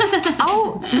 Okay.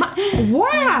 Oh,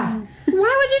 wow!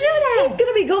 Why would you do that? He's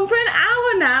gonna be gone for an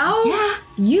hour now. Yeah,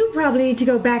 you probably need to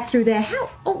go back through there. How?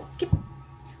 Oh,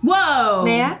 Whoa!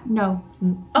 May I? No.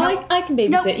 I can babysit.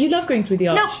 Nope. You love going through the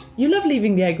arch. Nope. You love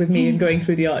leaving the egg with me and going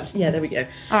through the arch. Yeah, there we go.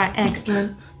 all right,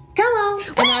 excellent. Come on.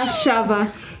 And I'll shove her.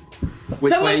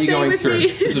 Which Someone way are you stay going with through? me.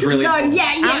 This is really No, important.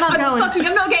 yeah. I'm not going.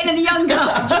 I'm not getting any younger.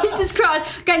 Jesus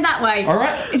Christ. Going that way. All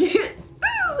right.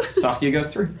 Saskia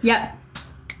goes through. Yep.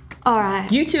 All right.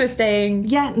 You two are staying.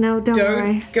 Yeah, no, don't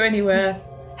worry. Don't go anywhere.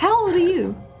 How old are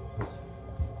you?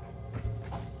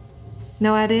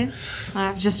 No idea.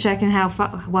 I'm just checking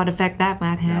what effect that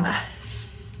might have.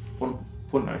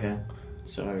 Put a note here.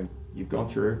 So you've gone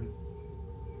through.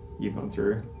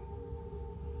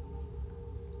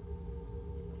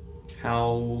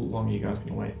 How long are you guys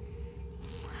going to wait?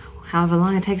 However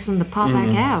long it takes them to pop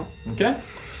back out. Okay.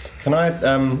 Can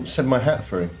I send my hat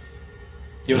through?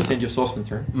 You want to send your saucepan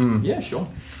through? Yeah, sure.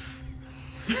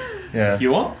 Yeah.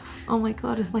 You want? Oh my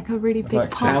god, it's like a really big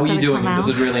like pop. to. How are you gonna doing come it? This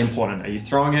out. is really important. Are you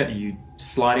throwing it? Are you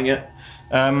sliding it?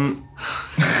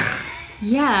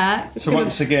 Yeah. So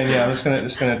once again, yeah, I'm just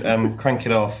gonna crank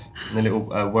it off and a little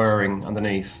whirring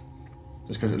underneath,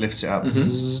 just because it lifts it up,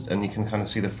 zzz, and you can kind of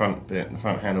see the front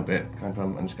handle bit, kind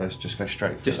of, and just go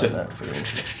straight. Just like to- that.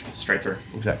 Straight through.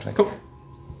 Exactly. Cool.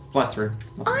 Flies through.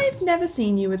 I've never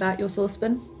seen you without your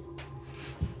saucepan.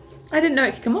 I didn't know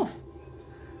it could come off.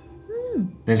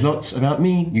 There's lots about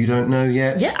me you don't know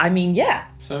yet. Yeah, I mean, yeah.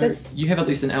 So That's- you have at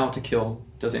least an hour to kill.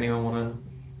 Does anyone want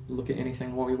to look at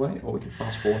anything while we wait, or we can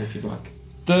fast forward if you'd like?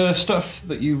 The stuff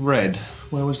that you read,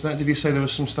 where was that? Did you say there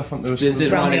was some stuff on there? Was There's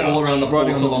some writing all around the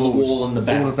writing portal, on the walls. wall and the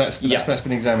back. All of that's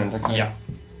been examined. Okay. Yeah.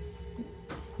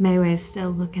 Meue is still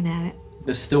looking at it.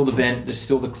 There's still the vent. There's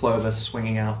still the clover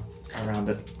swinging out around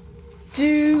it.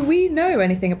 Do we know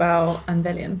anything about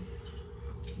Anvelian?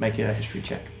 Make a history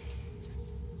check.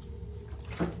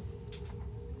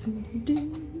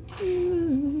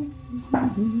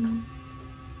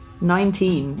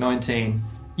 19.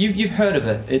 You've heard of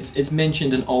it. It's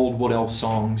mentioned in old Wood Elf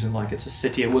songs, and like it's a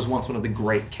city. It was once one of the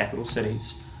great capital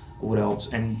cities of Wood Elves,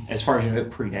 and as far as you know, it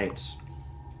predates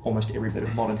almost every bit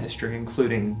of modern history,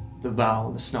 including the Val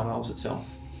and the Snow Elves itself.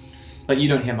 But you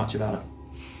don't hear much about it.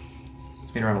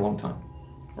 It's been around a long time.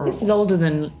 Or This it is was. older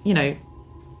than,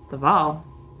 the Val.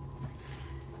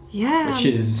 Yeah. Which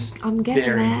is I'm getting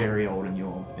very, that. very old in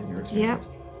your Yep. experience.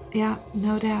 Yeah,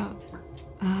 no doubt.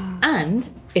 And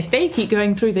if they keep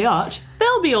going through the arch,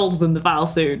 they'll be older than the Val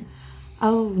soon.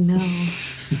 Oh no.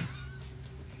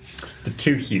 The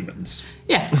two humans.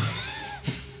 Yeah,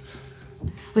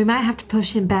 We might have to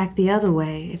push him back the other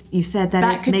way. If you said that,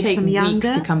 that it could makes take them weeks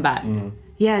younger. to come back.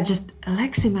 Yeah, just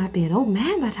Alexei might be an old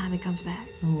man by the time he comes back.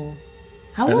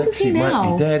 How old is he Alexei now?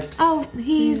 might be dead. Oh,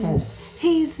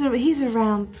 he's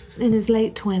around in his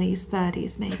late 20s,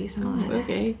 30s, maybe something like that.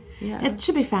 Okay, yeah. It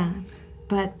should be fine.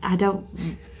 But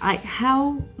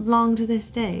how long do they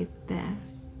stay there?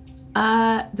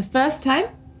 The first time,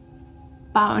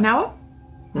 about an hour.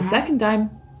 The second time,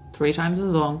 3 times as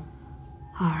long.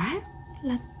 All right,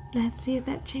 let's see if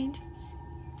that changes.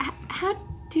 How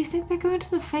do you think they're going to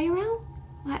the Fey realm?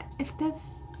 Like, if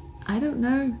there's, I don't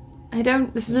know.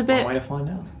 This is a One bit. way to find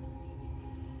out.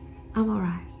 I'm all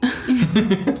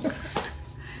right.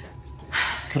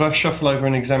 Could I shuffle over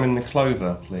and examine the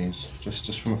clover, please?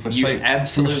 Just from a You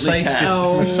absolutely can.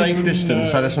 from a safe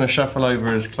distance. I just want to shuffle over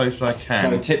as close as I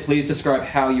can. So, Tip, please describe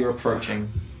how you're approaching.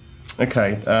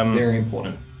 Okay. Very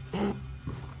important.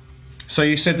 So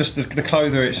you said the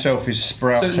clover itself is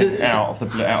sprouting out of the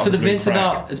blue. So the blue vent's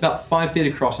crack. it's about 5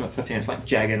 feet across and about 15. It's like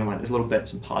jagged and like there's little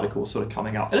bits and particles sort of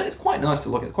coming up. And it's quite nice to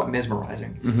look at. It's quite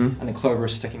mesmerizing. And the clover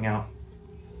is sticking out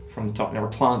from the top. And there are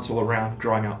plants all around,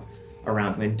 growing up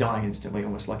around, and then dying instantly,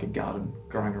 almost like a garden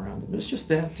growing around it. But it's just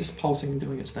there, just pulsing and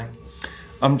doing its thing.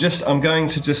 I'm going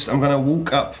to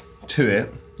walk up to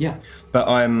it. Yeah.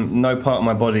 But no part of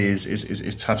my body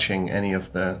is touching any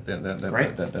of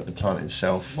the plant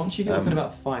itself. Once you get within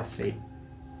about 5 feet,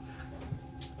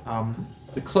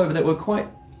 the clover that were quite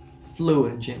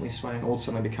fluid and gently swaying all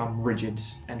suddenly become rigid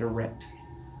and erect.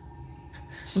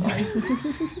 Sorry.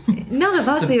 None of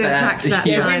us It's a even bad- cracked that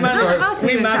yeah, time. we None of us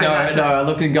even cracked that No, I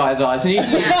looked in Guy's eyes and he...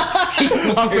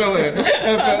 I feel it.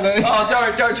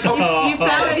 Oh, don't tell me. You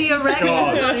found the erection.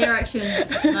 For the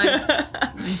erection.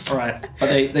 Nice. All right, but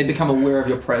they become aware of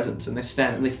your presence and they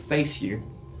stand and they face you.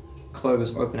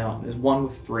 Clovers open out. There's one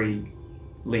with 3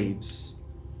 leaves,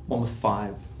 one with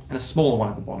 5, and a smaller one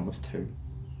at the bottom with 2.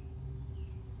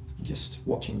 Just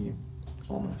watching you,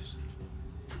 almost.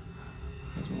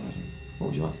 Mesmerizing. What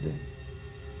would you like to do?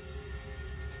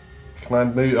 Can I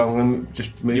move? I'm going to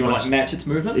just move. You want to like match its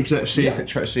movement? Exactly. See Yeah.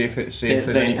 if there's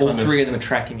any all kind 3 of them are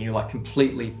tracking you like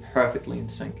completely, perfectly in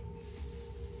sync.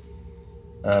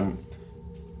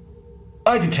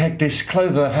 I detect this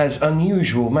clover has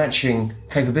unusual matching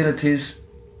capabilities.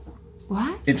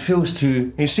 What? It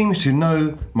seems to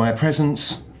know my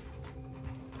presence.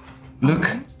 Look.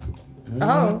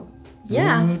 Oh,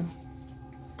 yeah.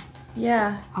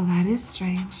 Yeah. Oh, that is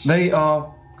strange. They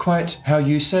are quite how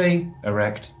you say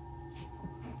erect.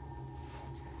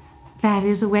 That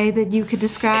is a way that you could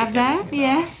describe that.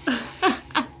 Yes.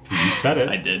 You said it.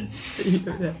 I did.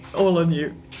 All on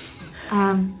you.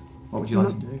 What would you like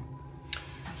to do?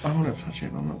 I want to touch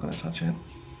it, but I'm not going to touch it.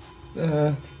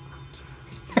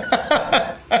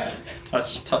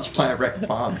 Touch my erect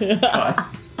palm.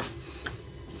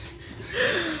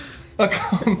 I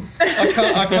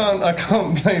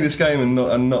can't play this game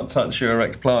and not touch your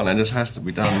erect plant. It just has to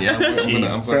be done. Yeah,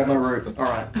 Jeez, grab my root. All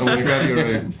right. I'm going to grab your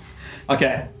root.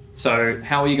 Okay. So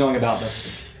how are you going about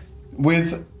this?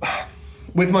 With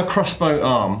my crossbow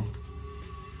arm.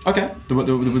 Okay. The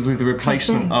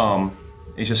replacement arm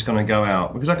is just going to go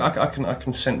out because I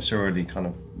can sensorily kind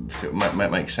of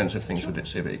make sense of things with it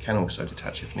too, but it can also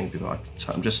detach if need be. But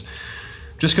I'm just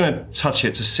going to touch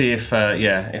it to see if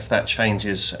if that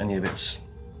changes any of its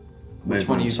Which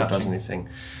one are you movements or does touching? anything.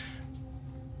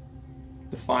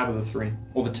 The 5 or the 3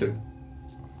 or the 2?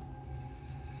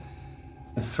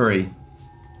 The 3.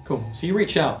 Cool. So you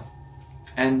reach out,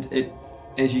 and it,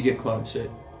 as you get close, it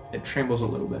trembles a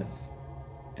little bit,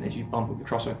 and as you bump with your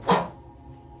crossbow,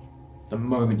 the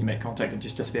moment you make contact, it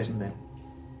just disappears in there.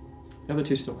 The other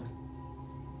 2 still there.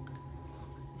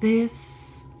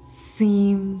 This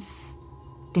seems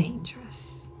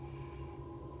dangerous.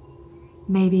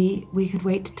 Maybe we could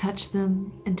wait to touch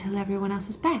them until everyone else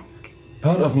is back.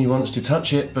 Part of me wants to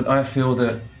touch it, but I feel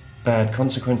that bad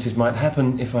consequences might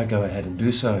happen if I go ahead and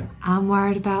do so. I'm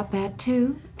worried about that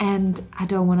too, and I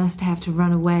don't want us to have to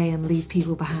run away and leave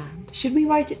people behind. Should we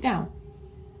write it down?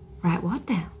 Write what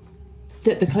down?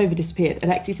 That the clover disappeared.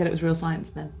 Alexei said it was real science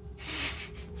then.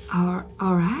 All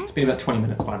right. It's been about 20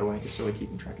 minutes, by the way, just so we're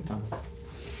keeping track of time.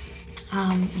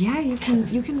 Yeah, you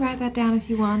can write that down if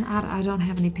you want. I don't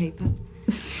have any paper.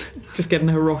 Just getting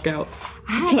her rock out.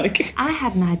 I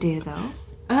had an idea though.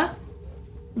 Huh?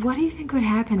 What do you think would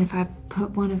happen if I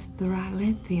put one of the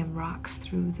rylanthium rocks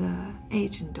through the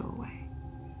agent doorway?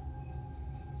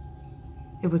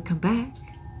 It would come back.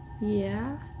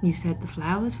 Yeah. You said the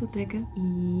flowers were bigger.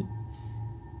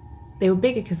 They were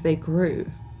bigger because they grew.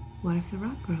 What if the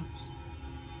rock grows?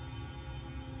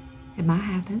 It might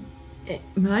happen. It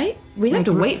might. We'd have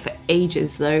to wait for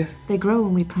ages though. They grow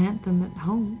when we plant them at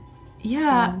home.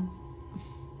 Yeah. So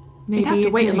maybe We'd have to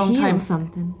it wait a could long heal time.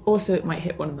 something. Also, it might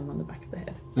hit one of them on the back of the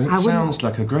head. It sounds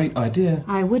like a great idea.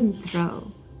 I wouldn't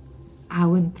throw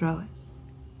it.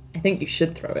 I think you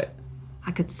should throw it.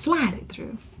 I could slide it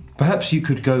through. Perhaps you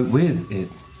could go with it.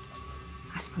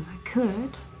 I suppose I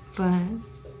could, but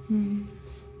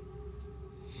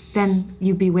then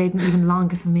you'd be waiting even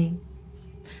longer for me.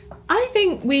 I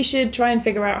think we should try and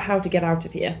figure out how to get out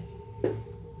of here.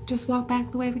 Just walk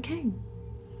back the way we came.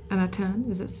 And I turn.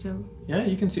 Is it still Yeah,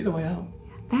 you can see the way out.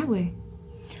 that way?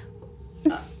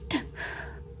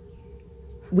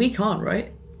 We can't,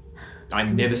 right? I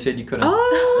never said you couldn't.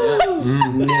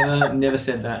 Oh! Never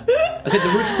said that. I said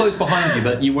the root's closed behind you,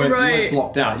 but you weren't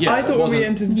blocked out. Yeah, I thought when we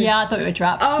entered. Yeah, I thought we were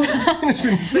trapped. It's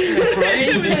been sitting there for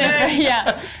ages.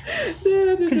 Yeah.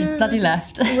 Could have just bloody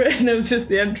left. And there was just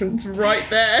the entrance right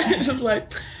there. It's just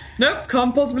like, nope,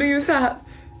 can't possibly use that.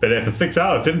 Been here for 6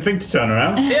 hours, didn't think to turn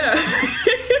around. Yeah.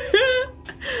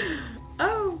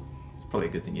 Oh. Probably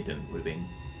a good thing you didn't. Would have been.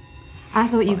 I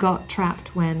thought you got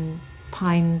trapped when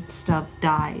Pine Stub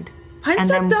died. Pine And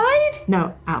Stub then- died?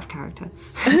 No, out of character.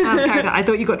 Out of character. I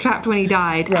thought you got trapped when he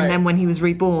died, Right. and then when he was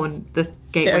reborn, the It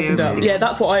gateway opened up. opened. Yeah,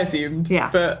 that's what I assumed. Yeah.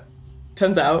 But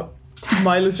turns out,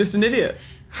 Myla's just an idiot.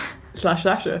 /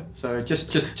 Sasha. So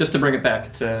just to bring it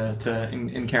back to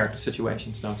in character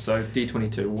situation stuff. So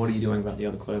D22, what are you doing about the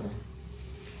other clover?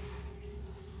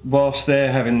 Whilst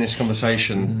they're having this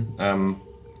conversation,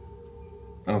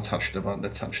 I'll touch the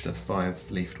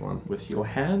 5-leafed one. With your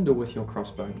hand or with your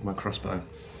crossbow? My crossbow.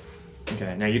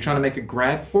 Okay. Now you're trying to make a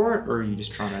grab for it, or are you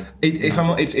just trying to?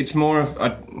 It's more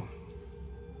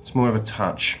of a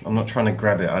touch. I'm not trying to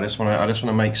grab it. I just want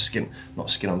to make not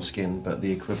skin on skin, but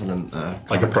the equivalent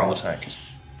Like a prod. contact.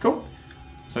 Cool.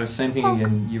 So same thing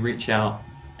again. You reach out,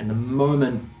 and the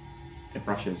moment it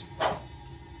brushes,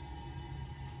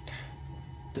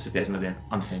 disappears in the bin,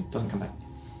 unseen, doesn't come back.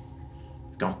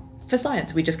 It's gone. For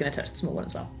science, we're just going to touch the small one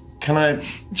as well. Can I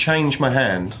change my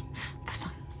hand?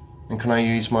 And can I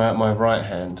use my right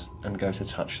hand and go to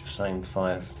touch the same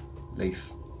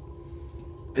 5-leaf?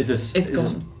 Is this? It's is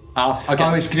this gone. after? Okay.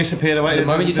 Oh, it's disappeared away. The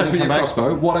moment you touch Doesn't with your come back?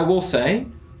 crossbow, what I will say,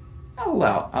 I'll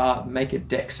allow make a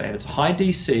dex save. It's a high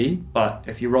DC, but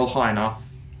if you roll high enough,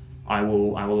 I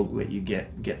will let you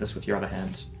get this with your other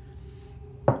hands.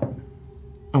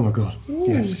 Oh my god.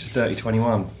 Yes, it's a dirty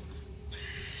 21.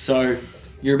 So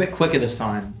you're a bit quicker this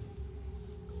time,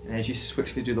 and as you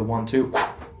switchly do the 1-2,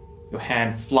 your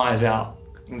hand flies out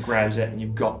and grabs it, and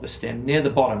you've got the stem near the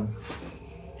bottom,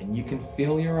 and you can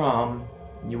feel your arm,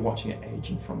 and you're watching it age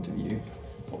in front of you.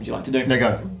 What would you like to do? There you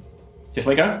go. Just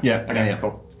let go? Yeah, Okay, yeah.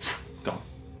 cool. Gone.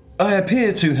 I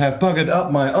appear to have buggered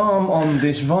up my arm on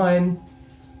this vine.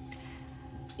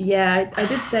 Yeah, I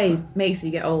did say makes you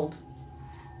get old.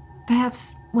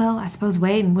 Perhaps, well, I suppose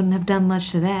Wayne wouldn't have done much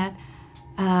to that.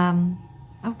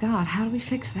 Oh God, how do we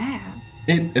fix that?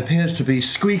 It appears to be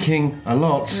squeaking a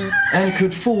lot and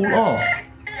could fall off.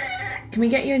 Can we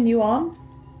get you a new arm?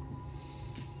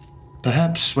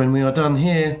 Perhaps when we are done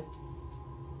here,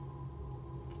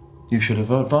 you should have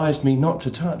advised me not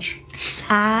to touch.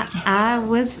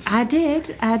 I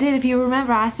did. If you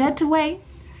remember, I said to wait.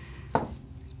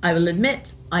 I will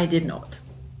admit, I did not.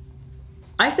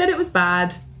 I said it was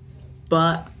bad,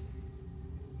 but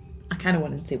I kind of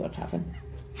wanted to see what happened.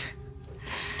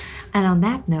 And on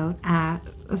that note, I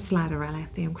slide around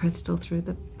at the crystal through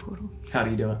the portal. How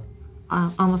do you do it?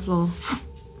 On the floor.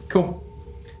 Cool.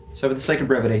 So for the sake of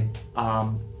brevity,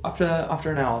 after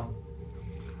an hour,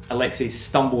 Alexei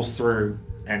stumbles through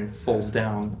and falls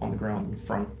down on the ground in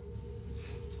front.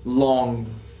 Long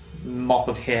mop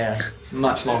of hair,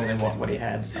 much longer than what he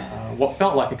had. What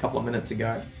felt like a couple of minutes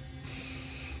ago.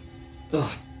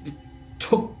 Ugh, it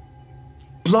took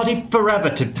bloody forever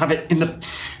to have it in the...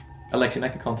 Alexei,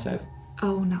 make a con save.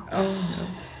 Oh no.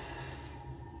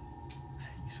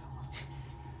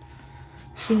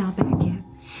 She not back yet.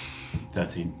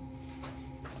 13.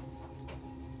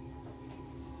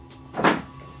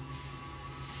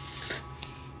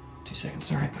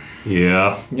 Sorry.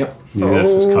 Yeah. Yep. Knew this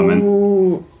was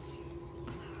coming.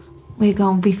 We're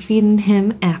gonna be feeding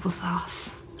him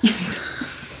applesauce.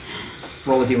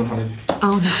 Roll a D100.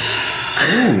 Oh no.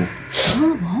 Ooh.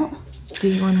 Oh, what?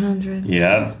 D100.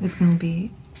 Yeah. It's gonna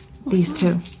be these two.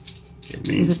 It Is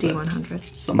means a that D100.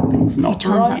 something's You not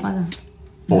times that right. by them.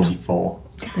 44.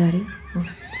 30.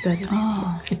 30.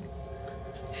 Oh,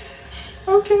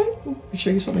 Okay. I'll show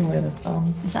you something later.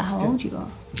 is that how old you are?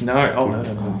 No. Oh,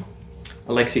 no.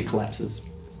 Alexei collapses.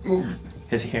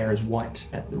 His hair is white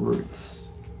at the roots.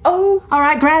 Oh!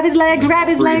 Alright, grab his legs, grab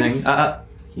his Breathing. legs.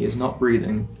 He is not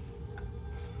breathing.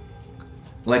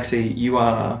 Alexei, you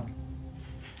are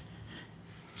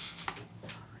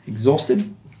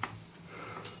exhausted.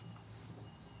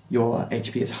 Your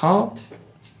HP is halved.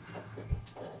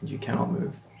 And you cannot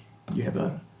move. You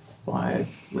have 5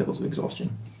 levels of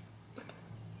exhaustion.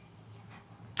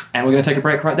 And we're going to take a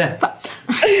break right there.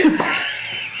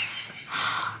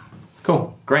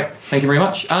 Cool, great. Thank you very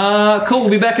much. Cool, we'll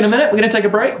be back in a minute. We're going to take a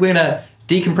break. We're going to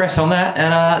decompress on that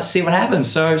and see what happens.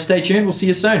 So stay tuned. We'll see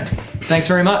you soon. Thanks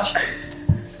very much.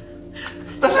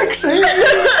 Alexei!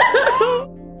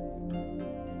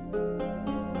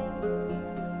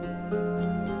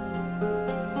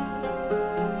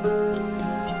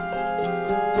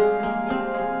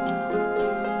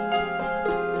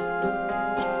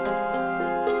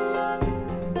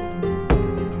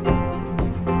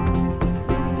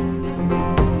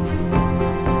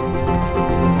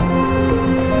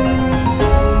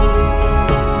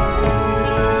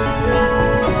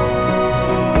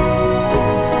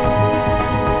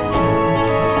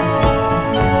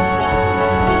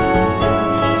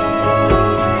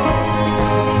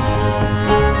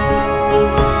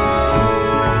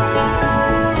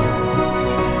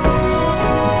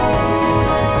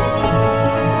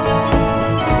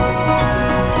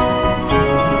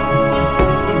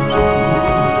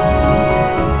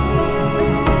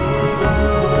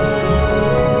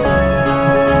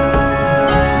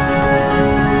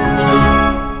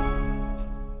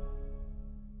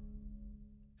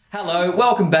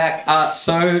 Welcome back.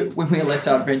 So when we left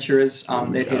our adventurers,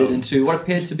 they headed into what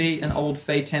appeared to be an old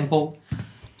Fey temple.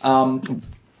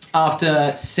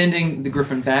 After sending the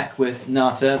griffon back with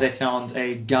Nata, they found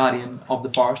a guardian of the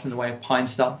forest in the way of pine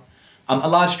stub, a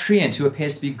large tree ant who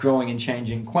appears to be growing and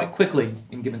changing quite quickly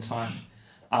in given time.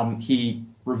 He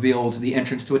revealed the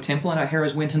entrance to a temple, and our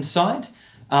heroes went inside.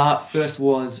 First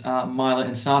was Myla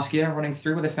and Saskia running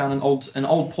through, where they found an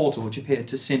old portal which appeared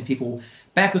to send people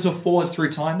backwards or forwards through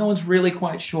time. No one's really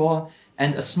quite sure,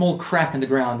 and a small crack in the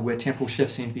ground where temporal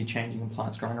shifts seem to be changing and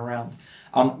plants growing around.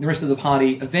 The rest of the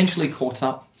party eventually caught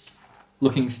up,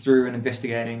 looking through and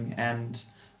investigating, and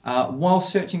while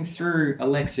searching through,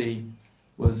 Alexei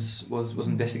was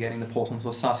investigating the portal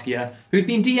until Saskia, who'd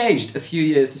been de-aged a few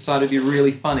years, decided it'd be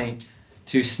really funny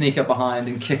to sneak up behind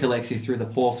and kick Alexei through the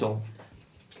portal.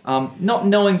 Not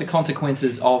knowing the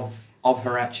consequences of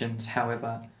her actions,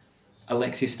 however,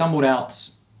 Alexei stumbled out,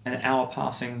 an hour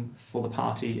passing for the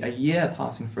party, a year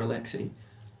passing for Alexei.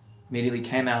 Immediately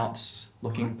came out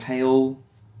looking pale,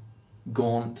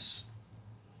 gaunt,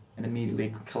 and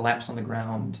immediately collapsed on the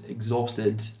ground,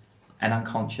 exhausted and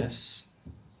unconscious.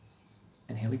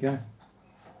 And here we go.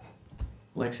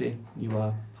 Alexei, you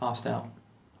are passed out.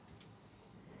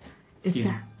 Is He's-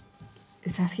 that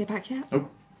Is Saskia back yet? Oh.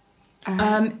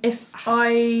 If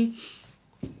I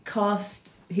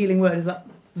cast Healing Word, is that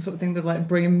the sort of thing that like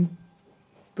bring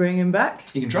him back?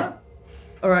 You can try.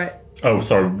 All right. Oh,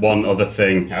 sorry, one other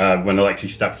thing. When Alexei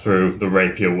stepped through, the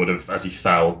rapier would have, as he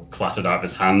fell, clattered out of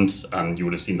his hand, and you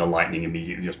would have seen the lightning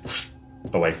immediately just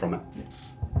away from it.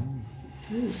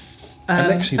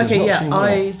 Alexei does not seem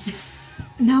well.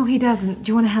 No, he doesn't.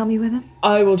 Do you want to help me with him?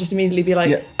 I will just immediately be like,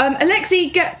 Yeah. Alexei,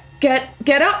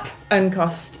 get up and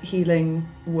cast Healing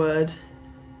Word.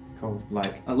 Cool.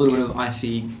 Like a little bit of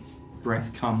icy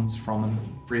breath comes from him,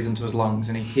 breathes into his lungs,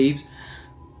 and he heaves.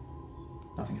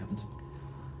 Nothing happens.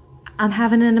 I'm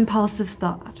having an impulsive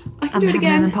thought. I can do it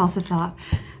again. An impulsive thought.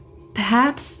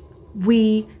 Perhaps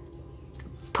we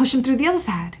push him through the other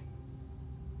side.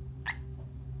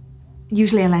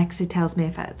 Usually Alexei tells me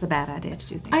if it's a bad idea to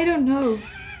do things. I don't know.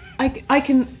 I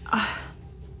can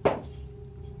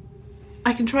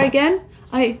try again.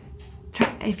 Try,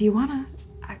 if you wanna.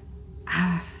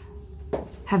 I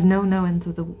have no knowings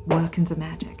of the workings of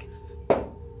magic.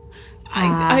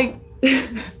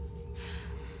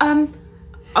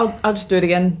 I'll just do it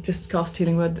again. Just cast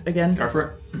Healing Word again. Go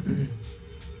for it.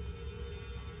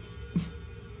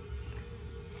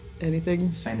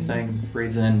 Anything? Same thing.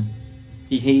 Breathes in.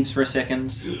 He heaves for a second.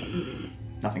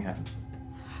 Nothing happens.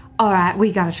 All right,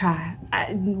 we gotta try.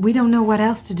 We don't know what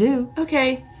else to do.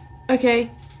 Okay.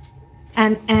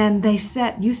 And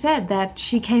you said that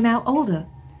she came out older,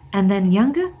 and then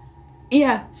younger.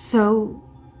 Yeah. So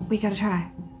we gotta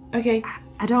try. Okay.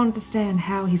 I don't understand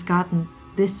how he's gotten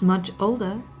this much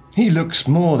older. He looks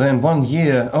more than 1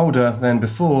 year older than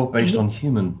before, based on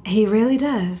human. He really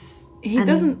does. He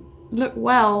doesn't look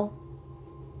well.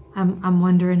 I'm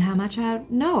wondering how much I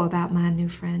know about my new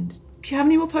friend. Do you have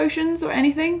any more potions or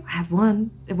anything? I have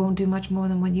one. It won't do much more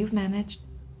than what you've managed.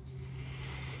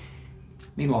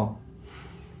 Meanwhile,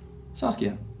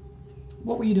 Saskia,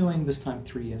 what were you doing this time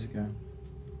 3 years ago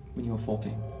when you were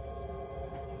 14?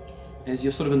 As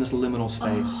you're sort of in this liminal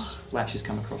space, flashes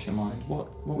come across your mind. What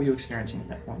were you experiencing at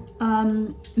that point?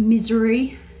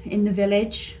 Misery in the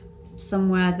village,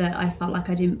 somewhere that I felt like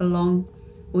I didn't belong.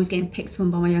 Always getting picked on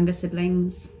by my younger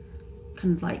siblings.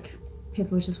 Kind of like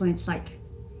people just wanted to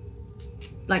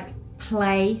like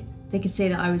play. They could say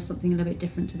that I was something a little bit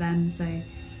different to them. So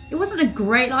it wasn't a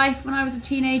great life when I was a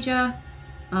teenager.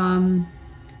 I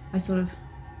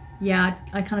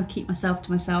kind of keep myself to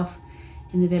myself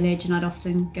in the village, and I'd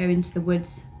often go into the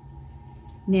woods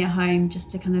near home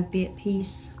just to kind of be at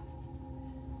peace.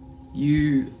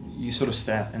 You sort of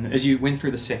step, and as you went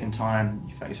through the second time,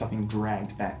 you felt yourself being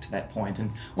dragged back to that point.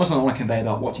 And what's I want to convey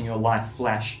about watching your life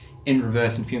flash in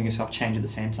reverse and feeling yourself change at the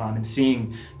same time, and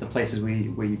seeing the places where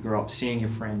you grew up, seeing your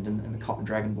friend and the copper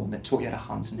dragonborn that taught you how to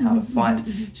hunt and how to fight,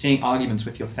 seeing arguments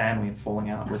with your family and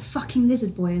falling out with fucking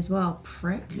lizard boy as well,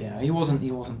 prick. Yeah, he wasn't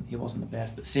the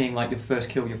best, but seeing like your first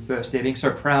kill, your first day, being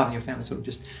so proud, and your family sort of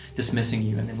just dismissing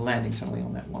you, and then landing suddenly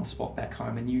on that one spot back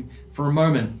home, and you, for a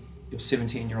moment, your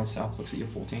 17-year-old self looks at your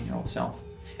 14-year-old self,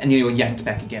 and then you're yanked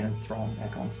back again and thrown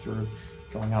back on through,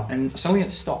 going up, and suddenly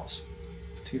it stops.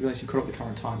 You realise you caught up the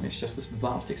current time. It's just this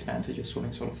vast expanse as you're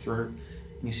swimming sort of through,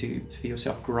 and you feel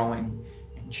yourself growing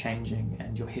and changing,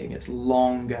 and your hair gets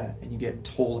longer and you get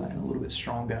taller and a little bit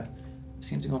stronger. It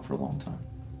seems to go on for a long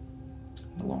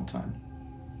time.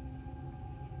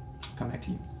 I'll come back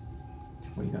to you.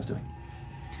 What are you guys doing?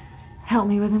 Help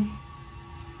me with him.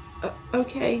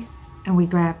 Okay. And we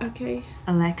grab Okay.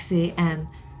 Alexei, and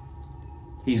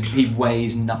he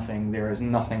weighs nothing. There is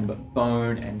nothing but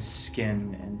bone and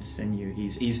skin and sinew.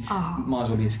 He's might as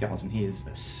well be a skeleton. He is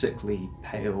a sickly,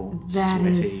 pale, that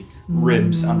sweaty, is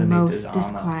ribs underneath most his armor.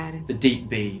 disquieting. The deep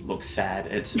V looks sad.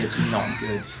 It's not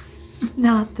good. It's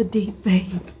not the deep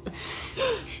vein.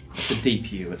 It's a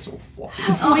deep U. It's all floppy.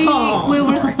 We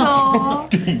will restore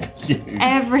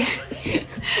every.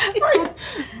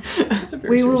 It's a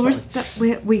very We will serious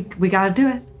restore. We gotta do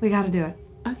it. We gotta do it.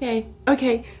 Okay.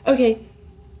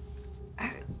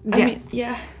 Yeah. I mean,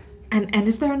 yeah. And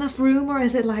is there enough room, or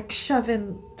is it like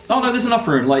shoving Oh no, there's enough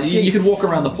room. Like you could walk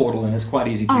around the portal, and it's quite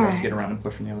easy for you guys to Alright. get around and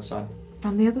push from the other side.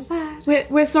 from the other side?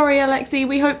 We're sorry, Alexei.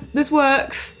 We hope this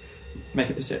works. Make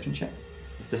a perception check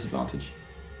with disadvantage,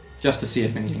 just to see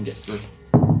if anything gets through.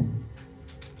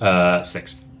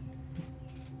 6.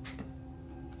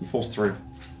 He falls through.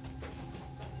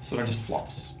 Sort of just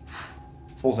flops.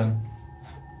 Falls in.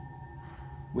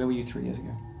 Where were you 3 years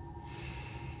ago?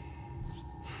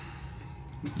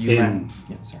 You ran.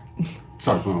 Yeah, sorry.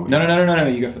 Sorry, no. No.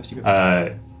 You go first.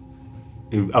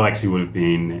 Alexei would have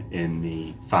been in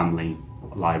the family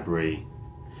library.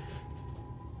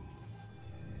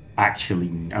 Actually,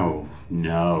 no,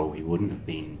 he wouldn't have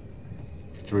been.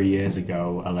 3 years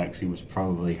ago, Alexei was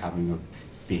probably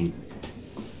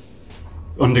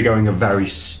undergoing a very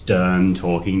stern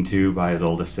talking to by his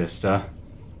older sister,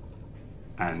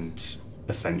 and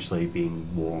essentially being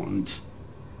warned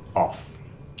off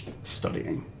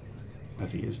studying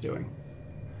as he is doing.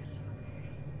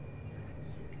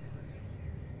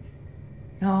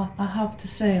 Now, I have to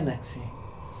say, Alexei,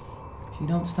 if you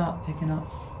don't start picking up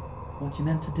what you're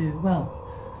meant to do,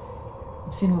 well,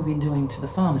 I've seen what we've been doing to the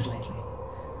farmers lately.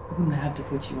 We're going to have to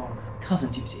put you on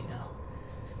cousin duty now.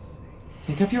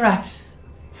 Pick up your act.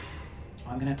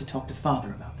 I'm going to have to talk to Father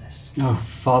about this. Oh,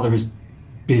 Father is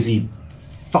busy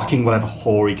fucking whatever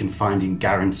whore he can find in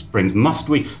Garin Springs. Must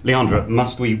we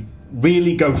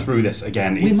really go through this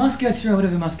again? We must go through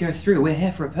whatever we must go through. We're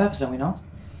here for a purpose, are we not?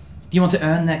 Do you want to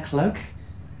earn that cloak?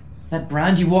 That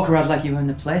brand? You walk around like you own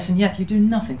the place, and yet you do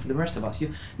nothing for the rest of us.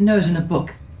 Your nose in a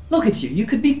book. Look at you. You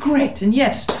could be great, and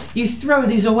yet you throw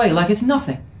these away like it's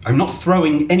nothing. I'm not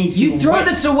throwing anything away. You throw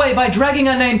this away by dragging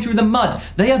our name through the mud.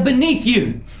 They are beneath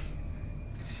you.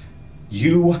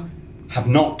 You have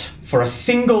not, for a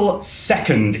single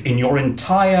second in your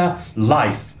entire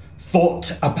life,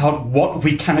 thought about what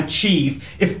we can achieve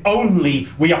if only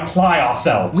we apply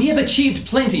ourselves. We have achieved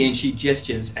plenty, and she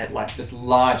gestures at like this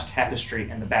large tapestry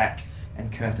in the back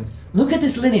and curtains. Look at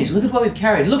this lineage, look at what we've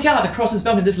carried. Look out across this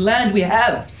mountain, this land we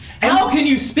have. How can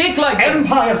you speak like this?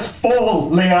 Empires fall,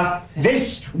 Leah.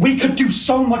 We could do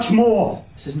so much more.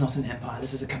 This is not an empire,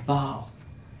 this is a cabal.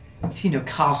 You see no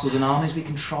castles and armies we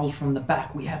control from the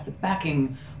back. We have the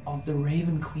backing of the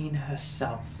Raven Queen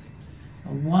herself.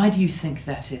 Now, why do you think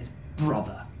that is,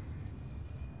 brother?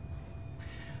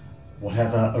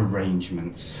 Whatever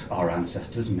arrangements our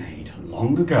ancestors made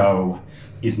long ago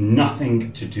is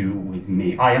nothing to do with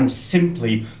me. I am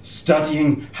simply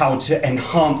studying how to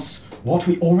enhance what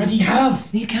we already have.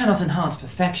 You cannot enhance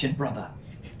perfection, brother.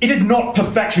 It is not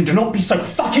perfection. Do not be so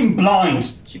fucking blind.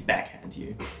 She backhands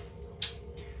you.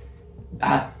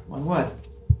 One word.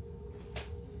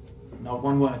 Not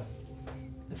one word.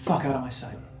 The fuck out of my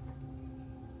sight.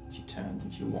 She turns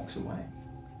and she walks away.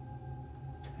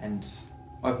 And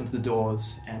opens the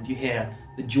doors, and you hear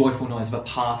the joyful noise of a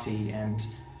party and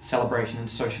celebration and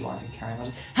socializing carrying on.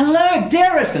 Hello,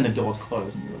 dearest! And the doors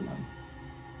close and you're alone.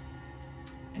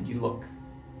 And you look,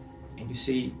 and you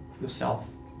see yourself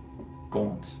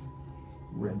gaunt,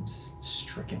 ribs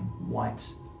stricken, white.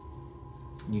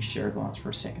 And you share a glance for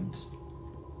a second,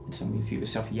 and suddenly you feel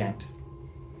yourself yanked.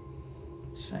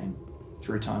 Same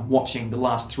through time, watching the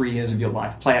last 3 years of your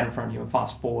life play out in front of you and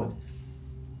fast forward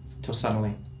until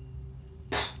suddenly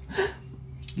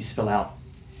you spill out.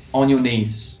 On your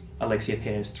knees, Alexei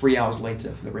appears 3 hours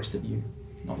later for the rest of you.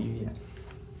 Not you yet.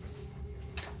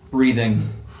 Breathing,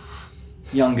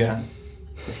 younger,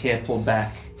 his hair pulled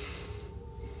back,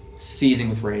 seething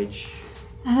with rage.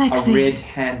 Alexei. A red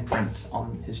handprint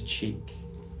on his cheek.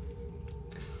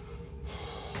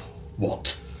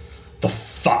 What the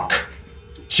fuck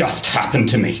just happened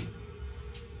to me?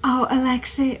 Oh,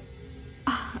 Alexei.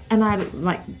 Oh, and I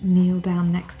kneel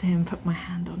down next to him, put my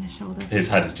hand on his shoulder. His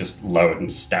head is just lowered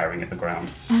and staring at the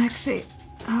ground. Alexei,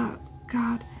 oh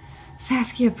God,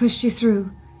 Saskia pushed you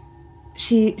through.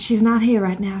 She's not here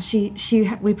right now.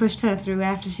 We pushed her through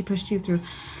after she pushed you through.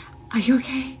 Are you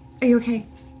okay? Are you okay?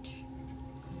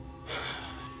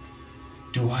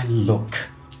 Do I look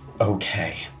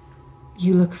okay?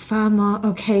 You look far more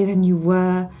okay than you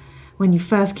were when you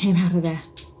first came out of there.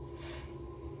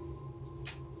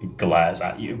 He glares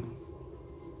at you.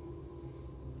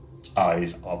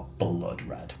 Eyes are blood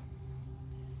red.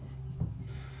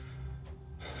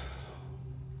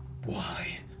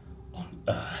 Why on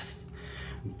earth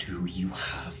do you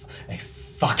have a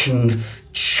fucking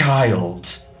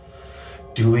child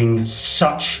doing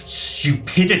such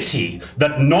stupidity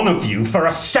that none of you for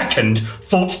a second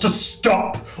thought to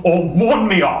stop or warn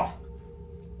me off?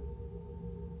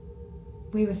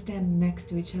 We were standing next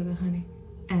to each other, honey,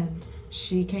 and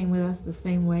she came with us the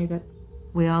same way that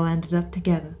we all ended up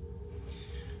together.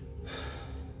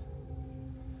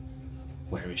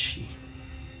 Where is she?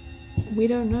 We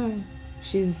don't know.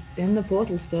 She's in the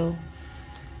portal still.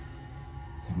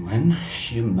 And when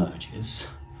she emerges,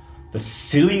 the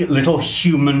silly little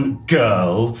human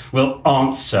girl will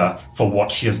answer for what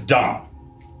she has done.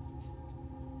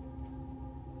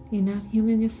 You're not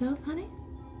human yourself, honey?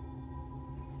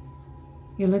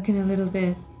 You're looking a little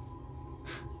bit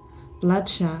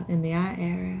bloodshot in the eye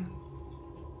area.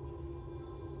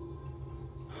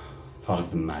 Part of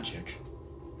the magic.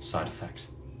 Side effect.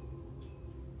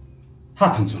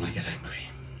 Happens when I get angry.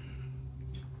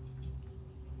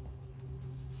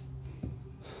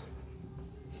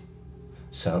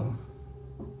 So,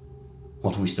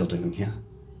 what are we still doing here?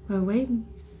 We're waiting.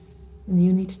 And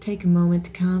you need to take a moment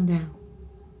to calm down.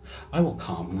 I will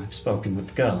calm when I've spoken with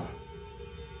the girl.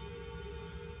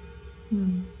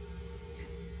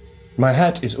 My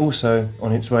hat is also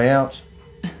on its way out.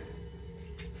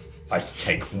 I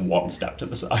take one step to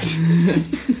the side.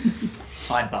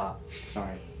 Sidebar.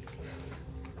 Sorry.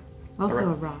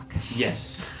 Also a rock.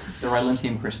 Yes. The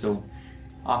Rylinthium crystal,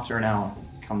 after an hour,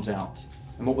 comes out.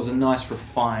 And what was a nice,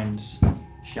 refined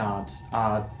shard.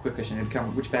 Quick question.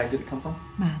 Which bag did it come from?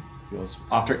 Mine. Yours.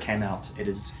 After it came out, it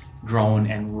is grown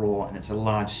and raw, and it's a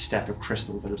large stack of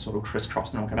crystals that have sort of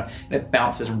crisscrossed and all come out. And it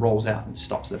bounces and rolls out and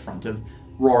stops at the front of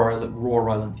raw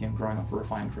Rylinthium growing off a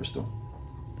refined crystal.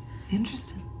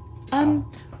 Interesting.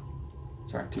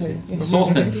 Sorry, two seconds. The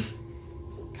saucepan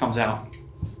comes out,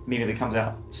 immediately comes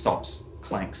out, stops,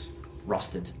 clanks,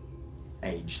 rusted,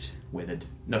 aged, withered,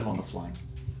 no longer flying.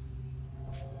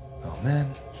 Oh man.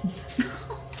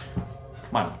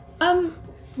 Myla.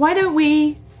 Why don't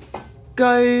we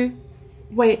go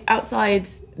wait outside?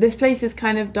 This place is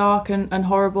kind of dark and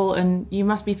horrible, and you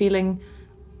must be feeling...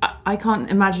 I can't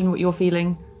imagine what you're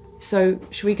feeling. So,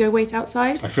 should we go wait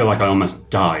outside? I feel like I almost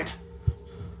died.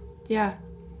 Yeah.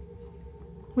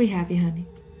 We have you, honey.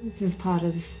 This is part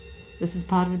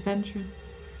of adventure.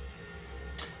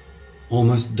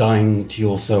 Almost dying to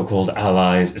your so-called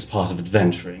allies is part of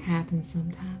adventuring. Happens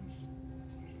sometimes.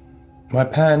 My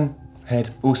pan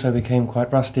head also became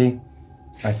quite rusty.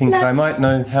 I think I might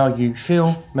know how you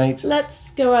feel, mate.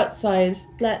 Let's go outside.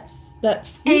 Let's.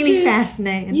 Ain't You two-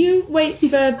 fascinating. You wait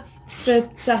for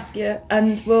Saskia,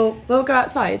 and we'll go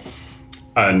outside.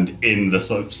 And in the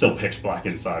still pitch black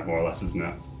inside, more or less, isn't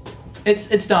it?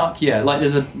 It's dark, yeah. Like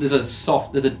there's a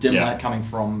dim Yeah. light coming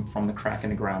from the crack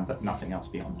in the ground, but nothing else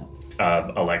beyond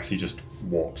that. Alexei just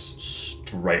walks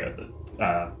straight at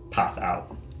the path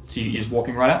out. So you're just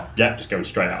walking right out? Yeah, just going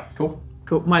straight out. Cool.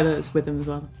 Cool. Myla is with him as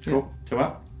well. Cool. Two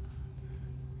out.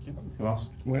 Who else?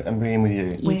 I'm being with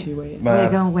you. You two wait. We're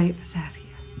gonna wait for Saskia.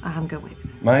 I'm gonna wait for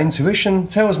Saskia. My intuition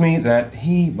tells me that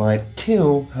he might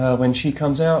kill her when she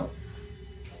comes out.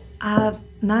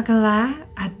 Not gonna lie,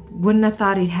 I wouldn't have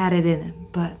thought he'd had it in him,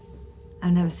 but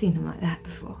I've never seen him like that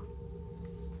before.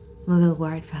 I'm a little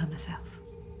worried for her myself.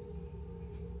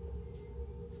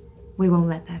 We won't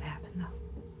let that happen, though.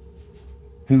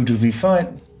 Who do we fight?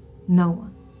 No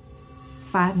one.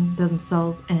 Fighting doesn't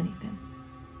solve anything.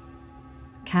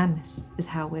 Kindness is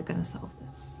how we're gonna solve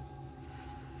this.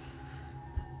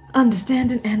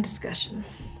 Understanding and discussion.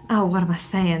 Oh, what am I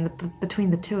saying?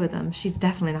 Between the two of them, she's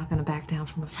definitely not gonna back down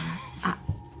from a fight.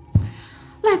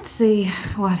 Let's see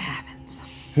what happens.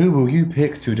 Who will you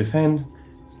pick to defend?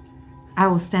 I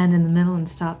will stand in the middle and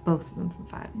stop both of them from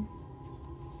fighting.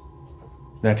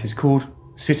 That is called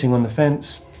sitting on the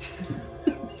fence.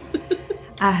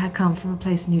 I have come from a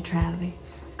place of neutrality.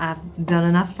 I've done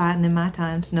enough fighting in my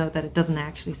time to know that it doesn't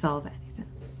actually solve anything.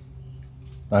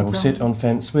 I will So- sit on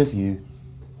fence with you.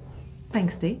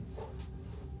 Thanks, Dee.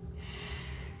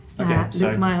 Okay, I so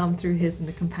loop my arm through his in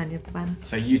the companion plan,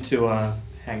 so you two are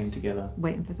hanging together,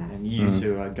 waiting for and Saskia. you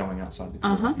two are going outside the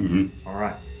door. Uh-huh. All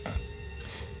right.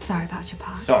 Sorry about your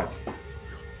part. So,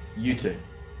 you two.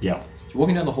 Yeah. You're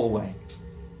walking down the hallway.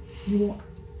 You walk.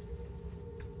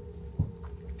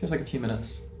 Feels like a few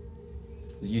minutes.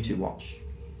 As you two watch.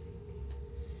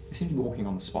 You seem to be walking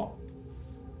on the spot.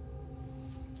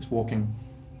 Just walking,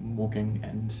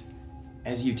 and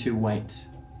as you two wait,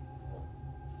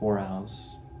 4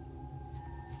 hours,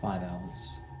 5 hours,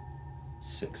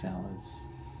 6 hours,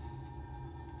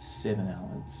 7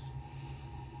 hours,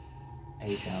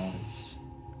 8 hours.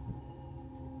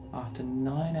 After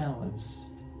 9 hours,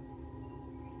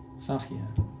 Saskia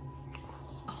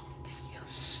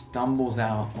stumbles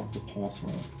out of the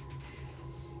portal.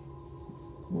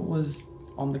 What was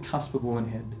on the cusp of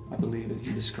womanhood, I believe, as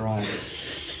you described.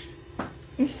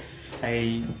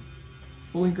 A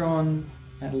fully grown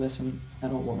adolescent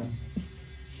adult woman,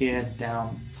 hair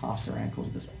down past her ankles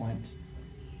at this point.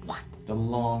 What? The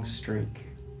long streak,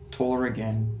 taller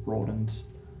again, broadened.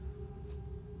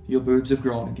 Your boobs have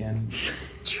grown again.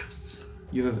 Yes.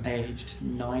 You have aged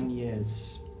 9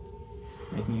 years,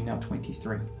 making you now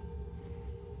 23.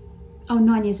 Oh,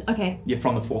 9 years. Okay. You're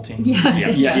from the 14.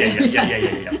 Yes,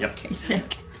 Yeah. Okay,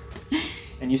 sick.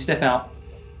 And you step out,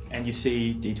 and you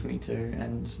see D22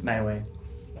 and Meue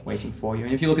waiting for you.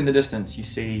 And if you look in the distance, you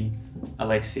see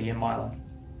Alexei and Myla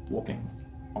walking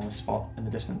on the spot in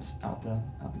the distance out the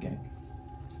gate.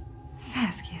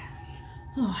 Saskia.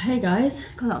 Oh, hey guys.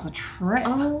 God, that was a trip.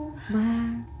 Oh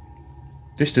my.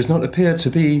 This does not appear to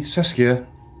be Saskia.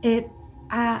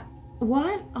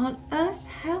 What on earth?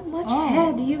 How much Oh.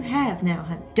 hair do you have now,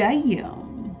 honey?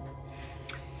 Damn.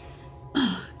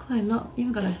 Glad Quite a lot. You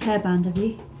haven't got a hairband, have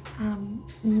you? I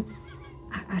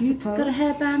You've suppose. got a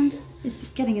hairband? It's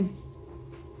getting in...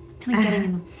 Kind of getting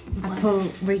in the way.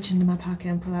 Reach into my pocket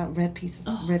and pull out red pieces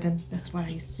of ribbon. That's what I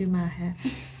used to do my hair.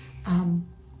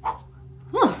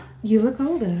 You look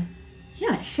older.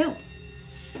 Yeah, I feel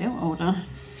older.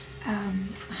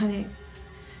 Honey,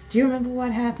 do you remember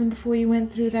what happened before you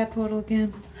went through that portal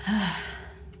again?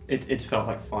 It's felt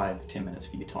like 5-10 minutes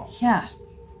for you tops. Yeah.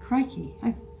 Crikey.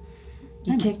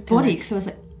 You kicked body, Alex. so I was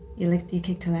like... You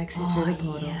kicked Alexei through the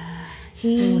portal. Yeah.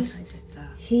 He I did that.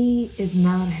 He is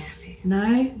not happy.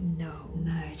 No? No.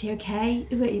 No. Is he okay?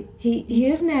 Wait, He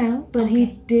is now, but he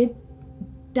did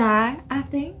die, I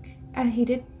think. He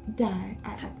did die,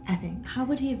 I think. how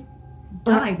would he have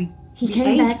died? He We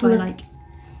came aged back by look- like...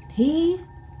 He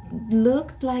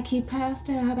looked like he passed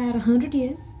out about 100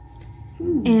 years.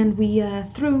 And we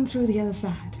threw him through the other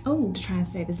side to try and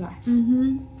save his life.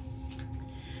 Mm-hmm.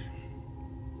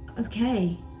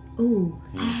 Okay. Oh,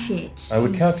 shit. I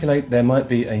would calculate there might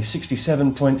be a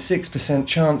 67.6%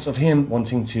 chance of him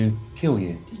wanting to kill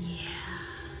you.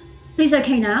 But he's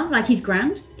okay now? Like, he's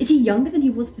grand? Is he younger than he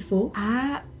was before?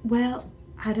 Well,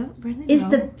 I don't really know. Is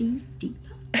the V deeper?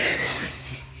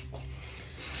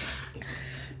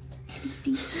 Any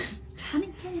deeper? Can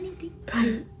it get any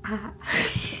deeper?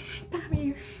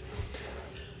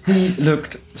 He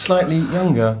looked slightly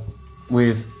younger,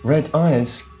 with red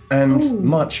eyes and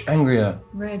much angrier.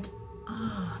 Red.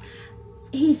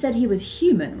 He said he was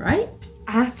human, right?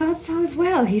 I thought so as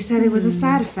well. He said it was a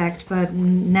side effect, but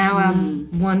now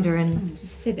I'm wondering. Someone's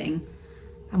fibbing.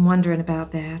 I'm wondering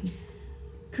about that.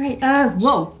 Great.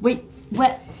 Whoa. Wait.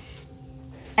 Where?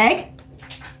 Egg?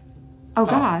 Oh,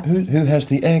 God. Who has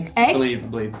the egg? I Egg?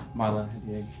 believe Myla had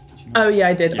the egg. Oh yeah,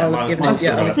 I did. Yeah, I'll mine's- give mine's it.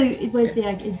 still Yeah. got So, where's the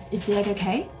egg? Is the egg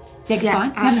okay? The egg's Yeah, fine?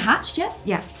 You haven't hatched yet?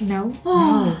 Yeah, no.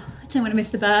 Oh, I don't want to miss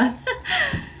the birth.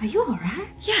 Are you alright?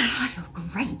 Yeah, I feel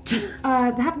great.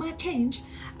 That might change.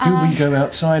 Do we go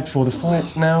outside for the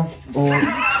fight now, or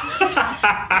Yeah,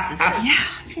 I'm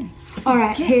feeling...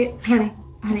 Alright, here,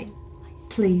 honey,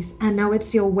 please. I know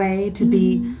it's your way to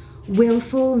be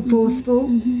willful and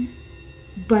forceful,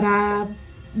 but I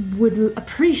would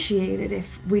appreciate it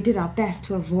if we did our best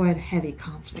to avoid heavy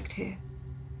conflict here.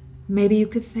 Maybe you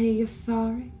could say you're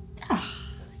sorry?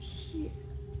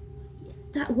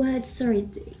 That word, sorry.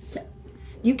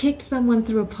 You kicked someone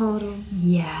through a portal.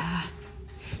 Yeah.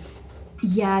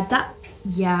 Yeah, that...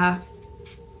 Yeah.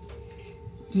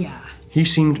 Yeah. he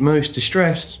seemed most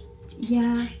distressed?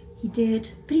 Yeah, he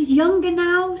did. But he's younger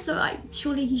now, so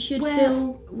surely he should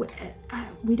feel...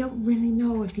 We don't really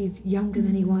know if he's younger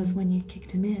than he was when you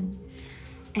kicked him in.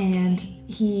 And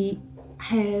he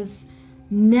has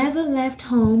never left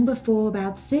home before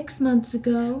about 6 months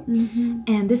ago.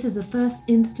 And this is the first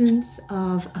instance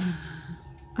of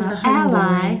an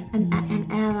ally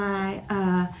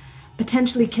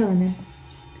potentially killing him.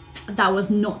 That was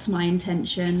not my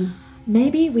intention.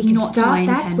 Maybe we can Not my start.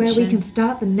 That's where we intention. can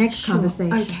start the next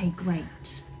conversation. Okay,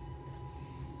 great.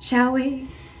 Shall we?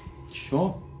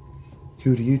 Sure.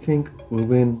 Who do you think will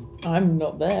win? I'm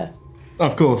not there.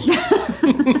 Of course.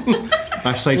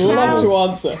 I say to Love all. to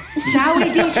answer. Shall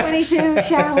we do 22?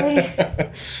 Shall we?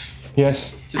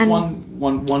 Yes. Just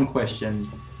one question.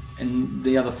 In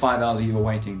the other 5 hours you were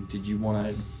waiting, did you want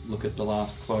to look at the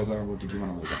last clover, or did you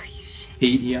want to leave it?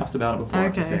 He asked about it before.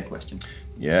 It's a fair question.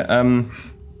 Yeah.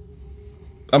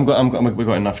 We've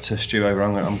got enough to stew over.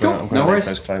 I'm going to No worries.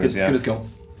 those clovers. Good as gold.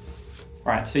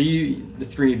 Right. So the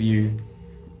three of you,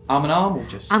 arm in arm, or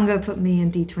just I'm going to put me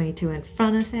and D22 in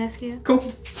front of Saskia. cool.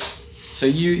 So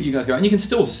you guys go, and you can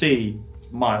still see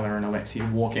Myla and Alexei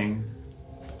walking.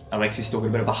 Alexei's still got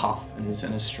a bit of a huff in his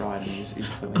stride, and he's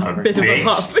clearly not very Bit of a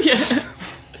confident.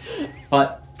 huff. Yeah.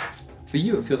 But for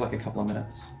you, it feels like a couple of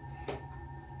minutes.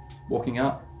 Walking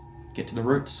up, get to the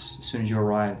roots. As soon as you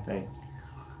arrive, they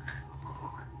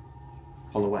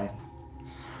pull away.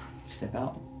 Step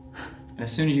out. And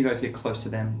as soon as you guys get close to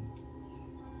them,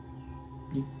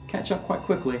 you catch up quite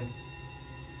quickly.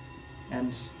 And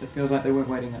it feels like they weren't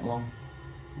waiting that long.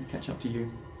 They catch up to you.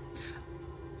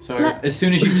 So as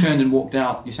soon as you turned and walked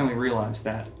out, you suddenly realised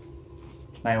that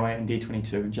Meue and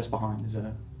D22, and just behind is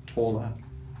a taller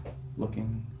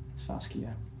looking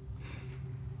Saskia.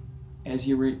 As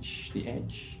you reach the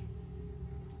edge,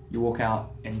 you walk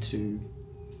out into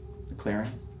the clearing.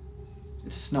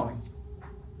 It's snowing.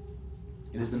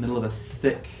 It is the middle of a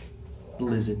thick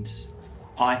blizzard.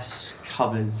 Ice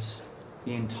covers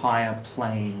the entire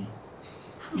plain.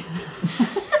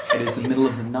 It is the middle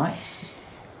of the night.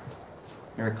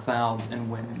 There are clouds and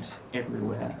wind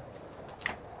everywhere.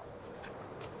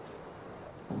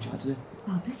 What would you like to do?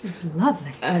 Oh, this is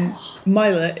lovely.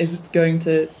 Myla is going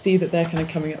to see that they're kind of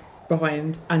coming up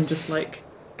behind and just like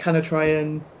kind of try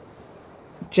and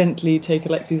gently take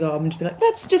Alexei's arm and just be like,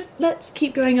 let's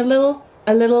keep going a little,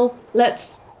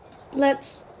 let's.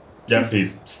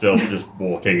 Ghelfi's still just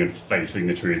walking and facing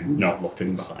the trees, not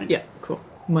looking behind. Yeah, cool.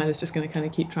 Myla's just going to kind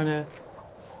of keep trying to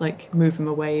like move him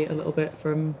away a little bit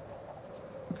from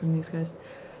these guys.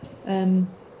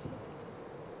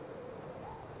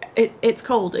 It's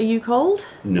cold. Are you cold?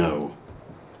 No.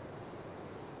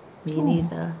 Me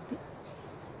neither.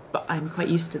 But I'm quite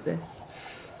used to this.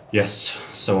 Yes,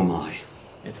 so am I.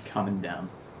 It's coming down.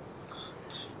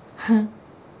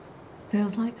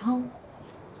 Feels like home.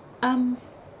 Do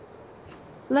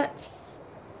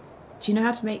you know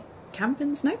how to make camp in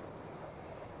the snow?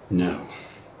 No.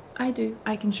 I do.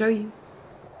 I can show you.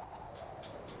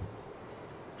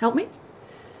 Help me?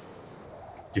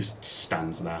 Just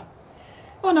stands there.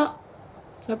 Or not.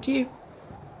 It's up to you.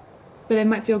 But it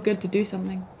might feel good to do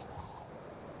something.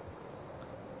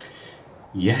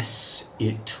 Yes,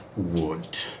 it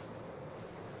would.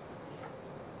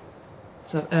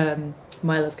 So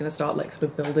Myla's going to start like sort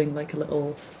of building like a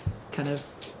little kind of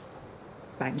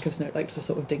bank of snow, like to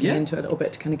sort of digging into it a little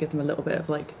bit to kind of give them a little bit of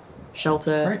like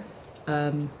shelter.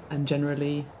 And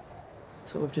generally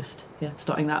sort of just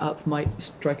starting that up might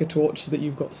strike a torch so that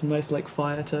you've got some nice like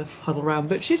fire to huddle around.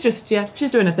 But she's just she's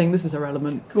doing her thing. This is her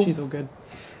element. Cool. She's all good.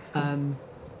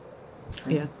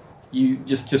 Yeah. You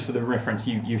just for the reference,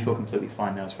 you feel completely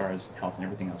fine now as far as health and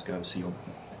everything else goes. So you're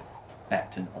back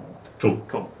to normal.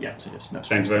 Cool. Yeah. So just no stress.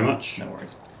 Thanks very much. No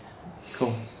worries.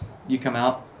 Cool. You come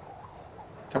out.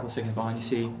 A couple of seconds behind, you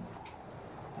see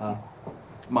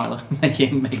Myla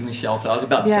making the shelter. I was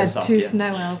about to say Saskia. 2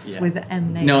 snow elves with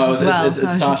M names. No, as well, it's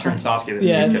Sasha and Saskia.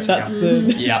 That that's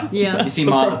the yeah. You see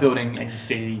Myla building, and you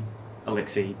see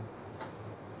Alexei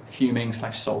fuming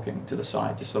 / sulking to the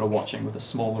side, just sort of watching with a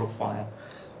small little fire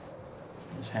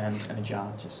in his hand and a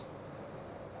jar, just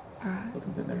looking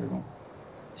a bit miserable.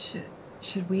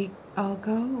 Should we all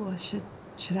go, or should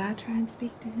I try and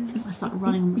speak to him? I start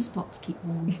running on the spot to keep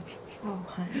warm. Oh,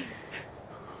 honey.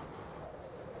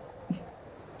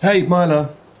 Hey, Myla.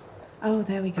 Oh,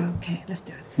 there we go. Okay, let's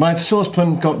do it. My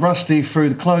saucepan got rusty through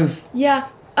the clove. Yeah.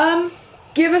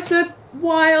 Give us a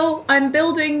while. I'm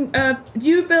building.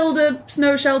 You build a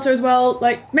snow shelter as well.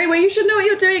 Like, Meue, you should know what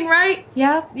you're doing, right?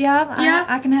 Yeah.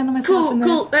 I can handle myself in this.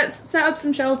 Cool. Let's set up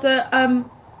some shelter.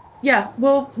 Yeah.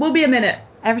 We'll be a minute.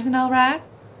 Everything all right?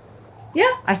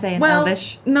 Yeah. I say in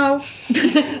Elvish. No.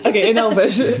 Okay, in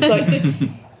Elvish. It's like,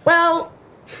 well,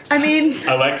 I mean...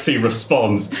 Alexei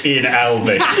responds in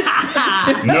Elvish.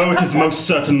 No, it is most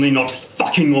certainly not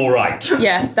fucking alright.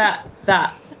 Yeah,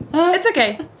 that. It's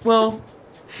okay. Well...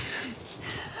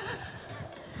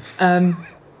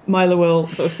 Myla will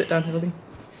sort of sit down and everything.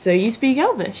 So you speak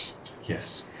Elvish?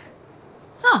 Yes.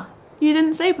 Huh. You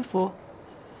didn't say before.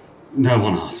 No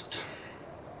one asked.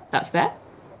 That's fair.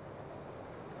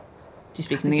 Do you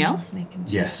speak anything else?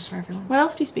 Yes. For everyone. What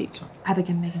else do you speak? I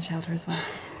begin making shelter as well.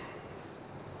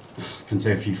 I can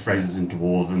say a few phrases in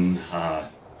Dwarven. I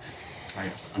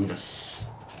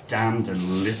understand a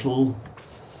little.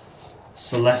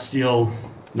 Celestial,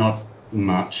 not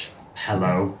much.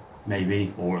 Hello,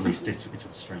 maybe, or at least it's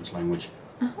a strange language.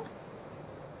 Uh-huh.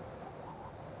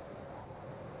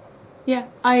 Yeah,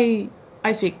 I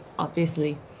speak,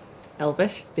 obviously,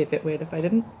 Elvish. Be a bit weird if I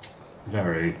didn't.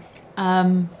 Very.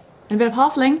 And a bit of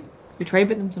Halfling. We trade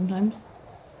with them sometimes.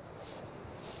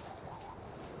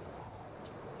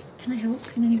 Can I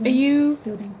help in any way? Are you...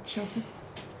 building shelter?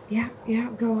 Yeah,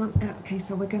 go on. Okay,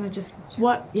 so we're gonna just...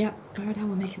 What? Yeah, go down,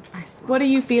 we'll make it ice. What are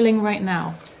you feeling right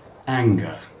now?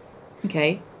 Anger.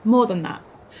 Okay, more than that.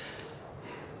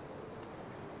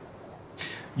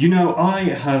 You know,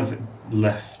 I've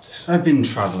been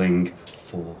travelling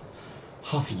for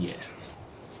half a year.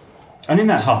 And in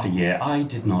that half a year, I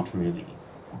did not really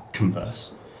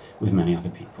converse with many other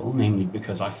people, namely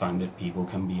because I find that people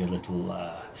can be a little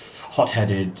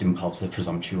hot-headed, impulsive,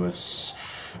 presumptuous,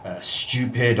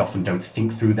 stupid, often don't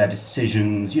think through their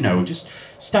decisions, you know, just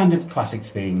standard classic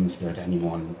things that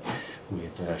anyone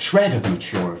with a shred of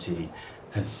maturity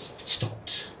has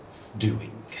stopped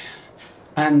doing.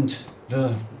 And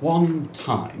the one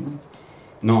time,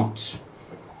 not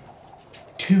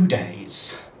 2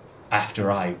 days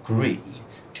after I agree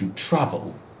to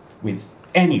travel with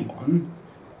anyone,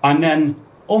 I'm then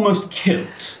almost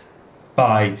killed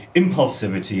by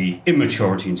impulsivity,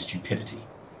 immaturity, and stupidity.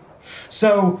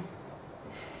 So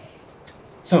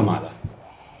Myla,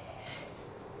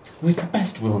 with the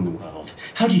best will in the world,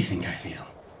 how do you think I feel?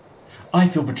 I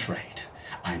feel betrayed.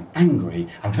 I'm angry.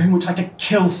 I would very much like to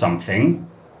kill something.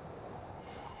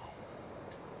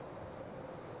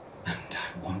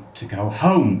 go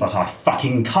home, but I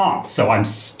fucking can't, so I'm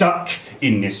stuck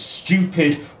in this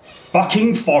stupid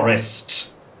fucking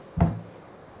forest. And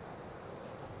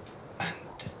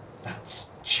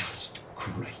that's just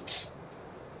great.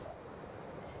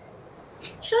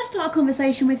 Should I start a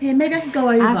conversation with him? Maybe I could go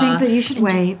over. I think that you should and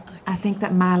wait. I think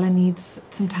that Myla needs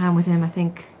some time with him. I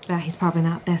think that he's probably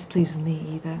not best pleased with me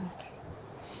either.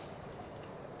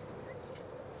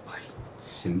 I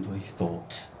simply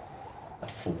thought that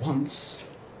for once,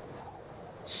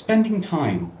 spending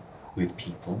time with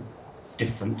people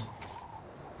different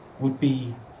would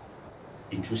be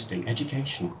interesting,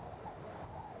 educational.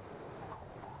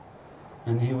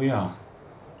 And here we are.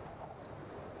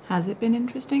 Has it been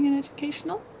interesting and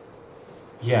educational?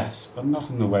 Yes, but not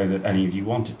in the way that any of you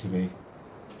want it to be.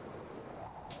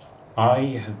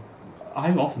 I've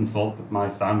often thought that my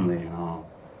family and our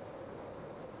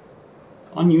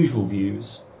unusual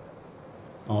views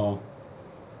are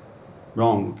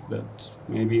wrong, that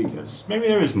maybe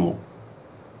there is more.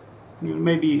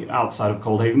 Maybe outside of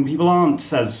Coldhaven, people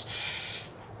aren't as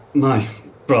my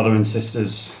brother and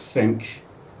sisters think.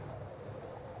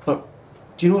 But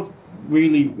do you know what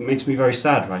really makes me very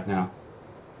sad right now?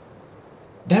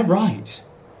 They're right.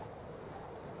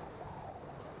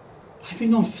 I've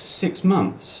been gone for 6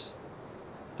 months,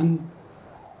 and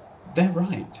they're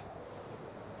right.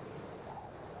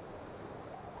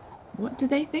 What do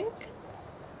they think?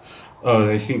 Oh,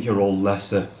 they think you're all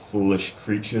lesser, foolish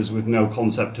creatures with no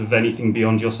concept of anything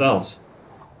beyond yourselves.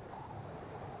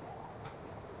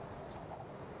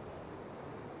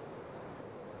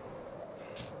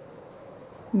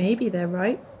 Maybe they're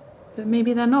right, but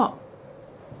maybe they're not.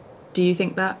 Do you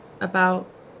think that about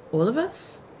all of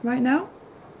us right now?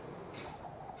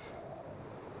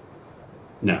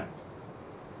 No.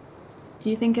 Do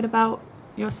you think it about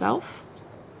yourself?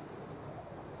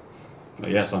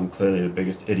 But yes, I'm clearly the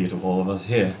biggest idiot of all of us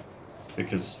here.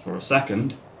 Because for a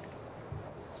second,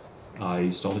 I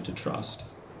started to trust.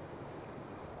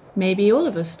 Maybe all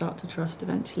of us start to trust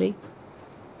eventually.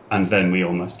 And then we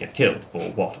almost get killed for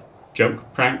what?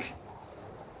 Joke? Prank?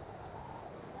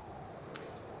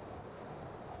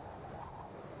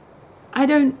 I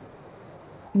don't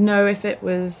know if it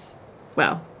was,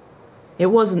 well, it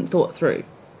wasn't thought through.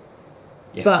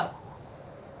 Yes. But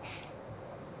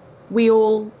we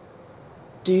all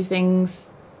do things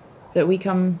that we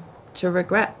come to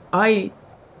regret. I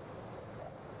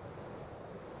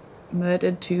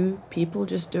murdered 2 people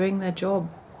just doing their job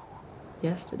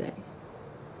yesterday.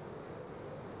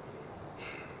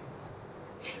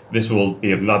 This will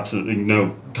be of absolutely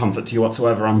no comfort to you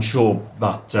whatsoever, I'm sure,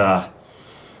 but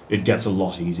it gets a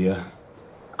lot easier.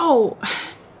 Oh,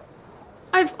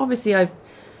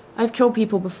 I've killed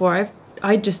people before.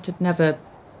 I just had never.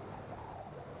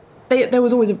 There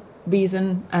was always a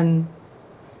reason, and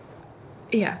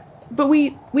yeah. But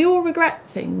we all regret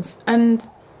things, and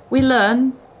we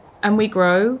learn, and we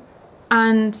grow,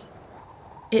 and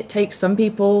it takes some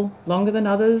people longer than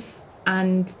others,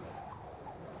 and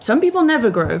some people never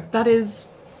grow. That is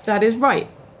right.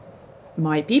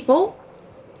 My people,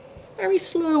 very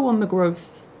slow on the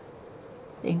growth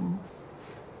thing.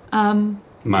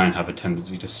 Mine have a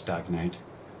tendency to stagnate.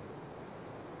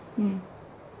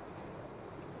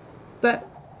 But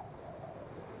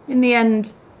in the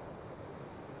end,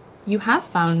 you have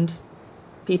found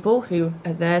people who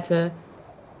are there to,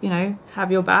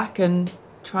 have your back and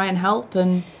try and help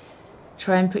and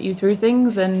try and put you through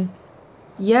things. And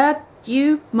yeah,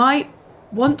 you might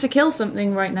want to kill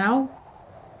something right now,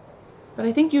 but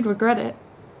I think you'd regret it.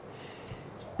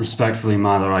 Respectfully,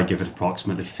 Myla, I give it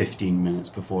approximately 15 minutes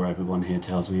before everyone here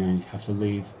tells me I have to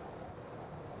leave.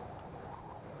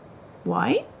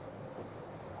 Why?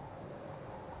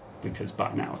 Because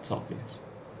by now it's obvious.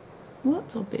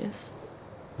 What's obvious?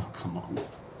 Oh, come on.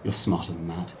 You're smarter than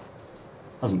that.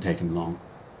 Hasn't taken long.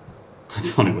 I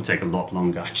thought it would take a lot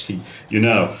longer, actually.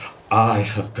 I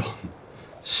have gone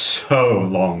so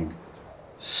long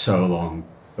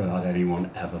without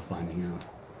anyone ever finding out.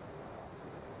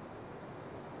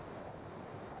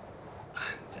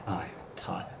 And I'm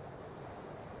tired.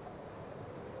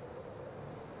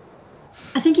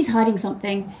 I think he's hiding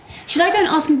something. Should I go and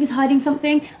ask him if he's hiding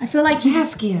something? I feel like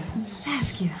Saskia,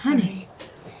 honey.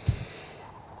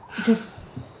 Just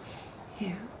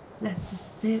here. Let's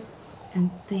just sit and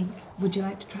think. Would you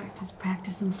like to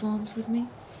practice some forms with me?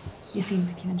 You seem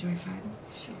like you enjoy fighting.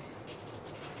 Sure.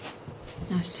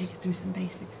 Now I should take you through some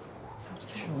basic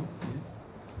self-defense. Sure.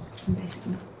 Some basic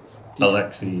notes.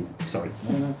 Alexei, sorry.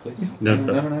 No, please. No.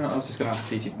 I was just going to ask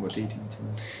DT what DT needs to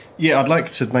know. Yeah, I'd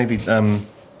like to maybe.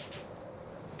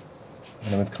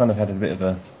 We've kind of had a bit of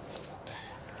a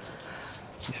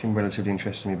You seem relatively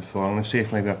interested in me before. I'm going to see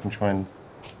if maybe I can try and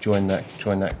join that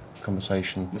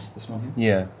conversation. This one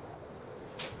here?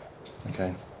 Yeah.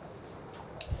 Okay.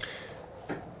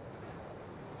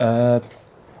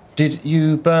 Did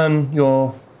you burn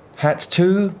your hat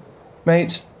too,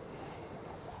 mate?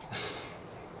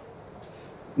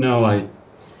 No,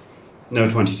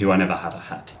 22, I never had a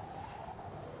hat.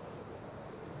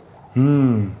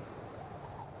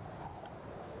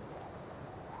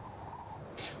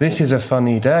 This is a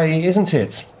funny day, isn't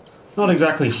it? Not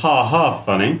exactly ha-ha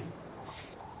funny.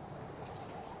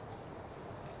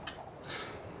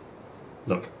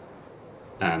 Look,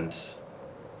 and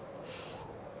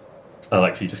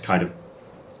Alexei just kind of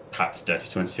pats Dirty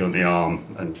 22 on the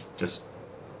arm and just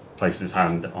places his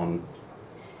hand on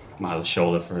Myla's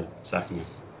shoulder for a second.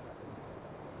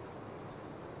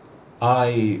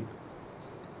 I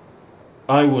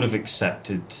would have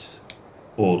accepted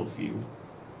all of you.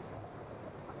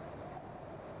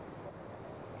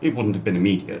 It wouldn't have been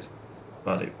immediate,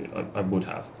 but I would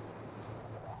have.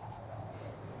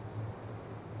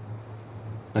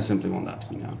 I simply want that to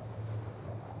be known.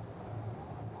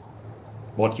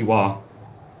 What you are,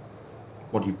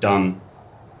 what you've done,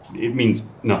 it means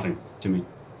nothing to me.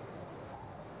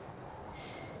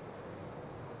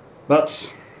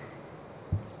 But,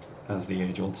 as the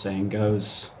age-old saying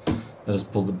goes, let us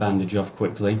pull the bandage off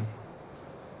quickly.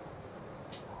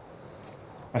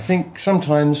 I think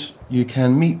sometimes you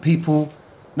can meet people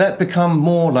that become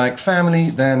more like family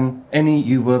than any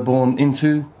you were born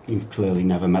into. You've clearly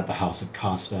never met the House of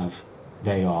Karstav.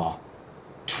 They are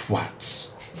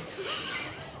twats.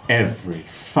 Every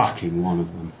fucking one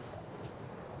of them.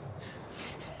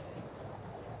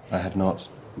 I have not.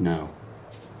 No.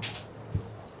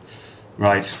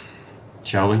 Right.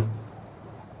 Shall we?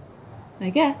 I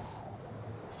guess.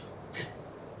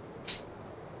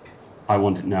 I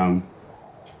want it known.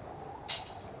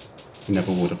 I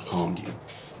never would have harmed you.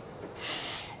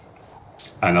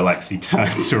 And Alexei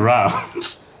turns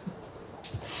around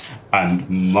and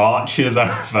marches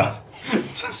over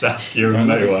to Saskia and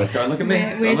Meue. Don't look at me.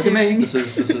 We're Don't look at me. doing- This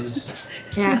is.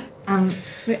 Yeah.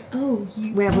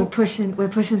 We're We're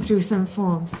pushing through some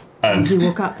forms. And- As you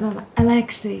walk up, and I'm like,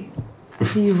 Alexei. I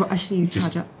see you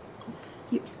Just- charge up.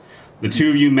 The two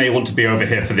of you may want to be over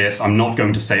here for this. I'm not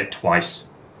going to say it twice.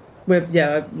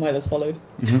 Myla's followed.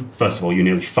 First of all, you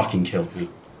nearly fucking killed me.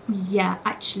 Yeah,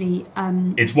 actually,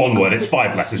 It's one word, it's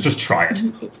 5 letters, just try it.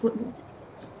 it's what was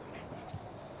it?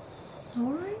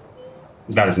 Sorry?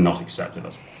 That is not accepted,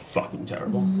 that's fucking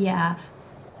terrible. Yeah.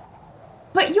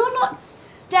 But you're not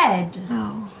dead.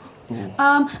 Oh.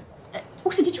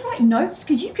 Also, did you write notes?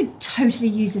 Because you could totally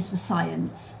use this for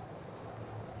science.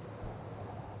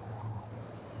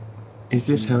 Is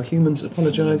this how humans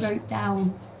apologise? You wrote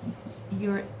down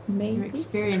your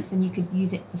experience, then you could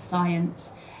use it for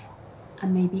science.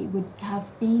 And maybe it would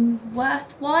have been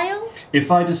worthwhile.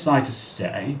 If I decide to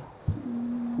stay,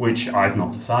 which I've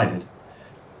not decided,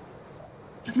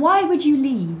 Why would you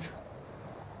leave?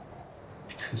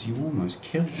 because you almost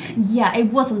killed me. Yeah,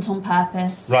 it wasn't on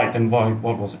purpose. Right, then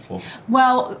what was it for?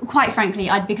 Well, quite frankly,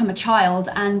 I'd become a child,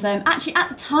 and actually, at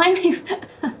the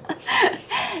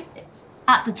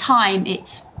time,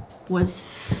 it was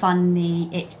funny.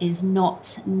 It is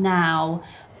not now.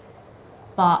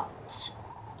 But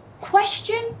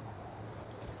question: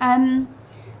 why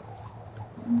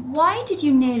did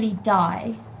you nearly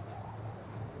die?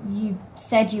 You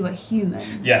said you were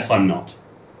human. Yes, I'm not.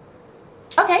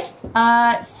 Okay.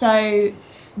 So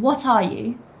what are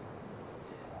you?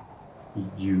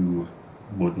 You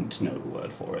wouldn't know the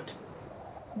word for it.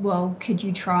 Well, could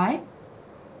you try?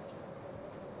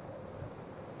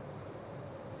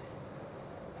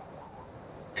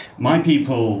 My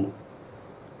people...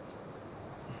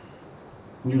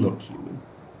 You look human.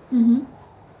 Mm-hmm.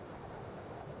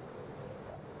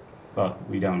 But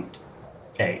we don't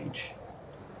age.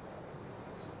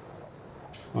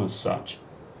 As such.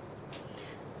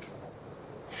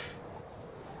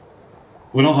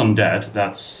 We're not undead,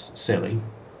 that's silly.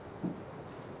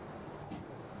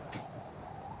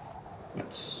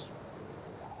 That's,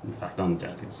 in fact,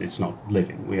 undead. It's not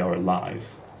living, we are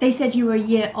alive. They said you were a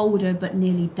year older but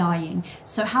nearly dying.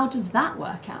 So how does that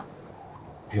work out?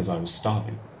 Because I was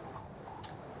starving.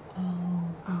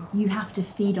 You have to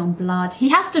feed on blood. He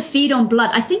has to feed on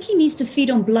blood. I think he needs to feed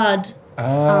on blood.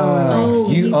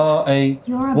 You are a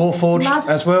You're a Warforged blood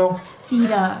as well?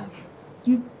 feeder.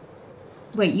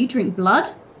 Wait, you drink blood?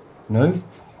 No?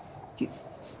 Okay.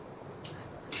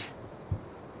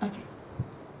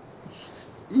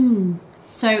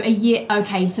 So a year.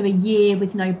 Okay, so a year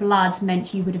with no blood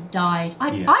meant you would have died.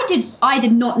 Yes. I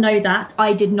did not know that.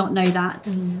 I did not know that.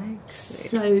 Mm-hmm.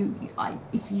 So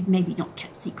if you maybe not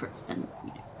kept secrets, then you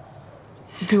know.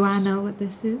 Do I know what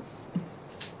this is?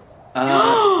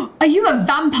 Are you a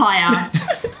vampire?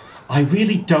 I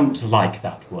really don't like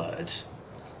that word.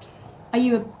 Are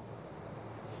you a?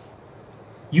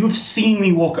 You have seen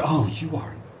me walk... Oh, you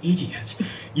are an idiot.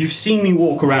 You've seen me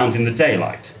walk around in the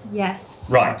daylight. Yes.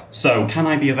 Right, so can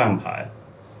I be a vampire?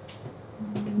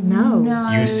 No.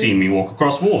 No. You've seen me walk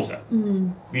across water.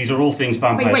 These are all things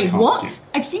vampires Wait, can't what? do.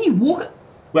 I've seen you walk.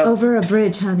 Well, Over a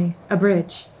bridge, honey. A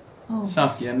bridge. Oh,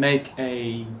 Saskia, make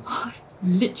a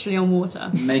literally on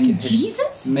water.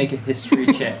 Jesus. Make a history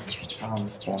check. History check,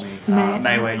 For me.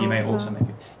 May Meue, you may also- also make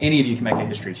it. Any of you can make a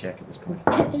history check at this point.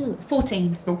 Ooh,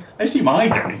 14. I assume I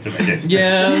don't need to make it.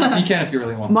 Yeah, you can if you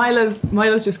really want.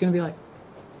 Myla's just going to be like,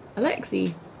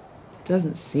 Alexei,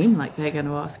 doesn't seem like they're going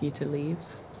to ask you to leave.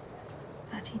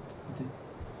 13.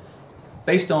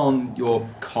 Based on your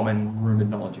common rumoured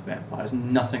knowledge of vampires,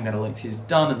 nothing that Alexei has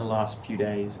done in the last few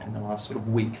days and the last sort of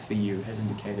week for you has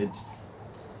indicated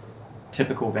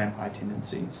typical vampire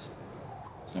tendencies.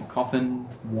 There's no coffin,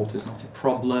 water's not a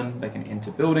problem, they can enter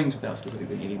buildings without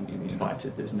specifically needing to be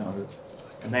invited, there's no...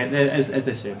 And as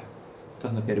they said,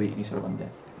 doesn't appear to be any sort of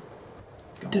undeath.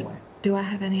 Go away. Do I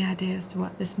have any idea as to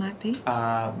what this might be?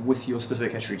 With your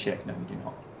specific history check, no, you do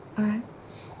not. Alright.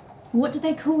 What do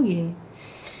they call you?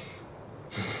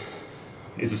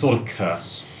 It's a sort of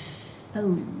curse.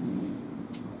 Oh.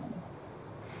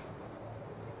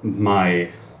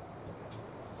 My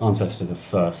ancestor, the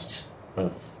first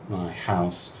of my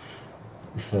house,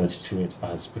 referred to it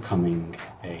as becoming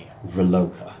a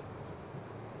reloker.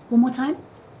 One more time?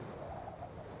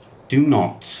 Do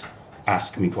not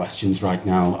ask me questions right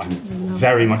now. I'm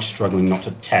very much struggling not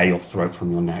to tear your throat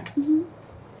from your neck.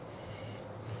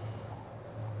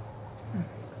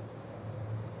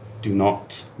 Do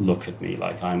not look at me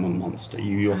like I'm a monster.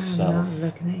 You yourself... I'm not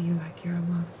looking at you like you're a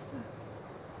monster.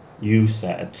 You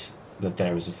said that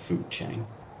there is a food chain.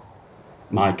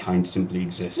 My kind simply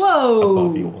exist Whoa.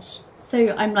 above yours. So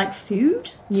I'm like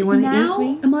food? You wanna now?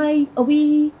 eat me? Are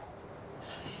we...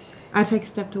 I take a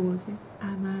step towards you.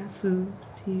 Am I food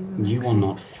to you? You are Alexei?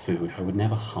 not food. I would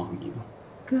never harm you.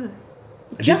 Good.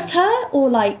 Just her? Or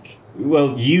like...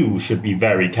 Well, you should be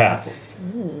very careful.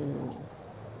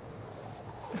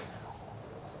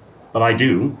 But I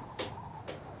do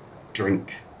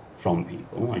drink from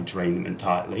people. I drain them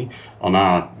entirely. On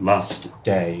our last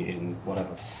day in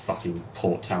whatever fucking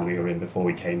port town we were in before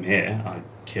we came here, I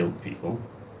killed people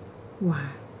Why?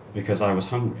 because I was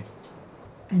hungry.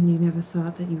 And you never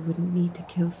thought that you wouldn't need to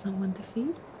kill someone to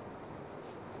feed?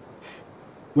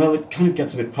 Well, it kind of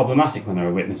gets a bit problematic when there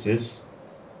are witnesses.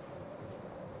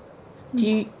 Do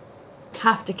you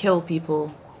have to kill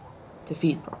people to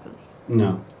feed properly?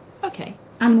 No. Okay.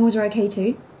 Animals are okay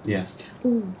too? Yes.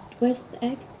 Ooh, where's the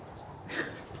egg?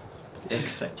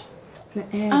 Except. The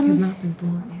egg has not been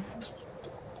born yet.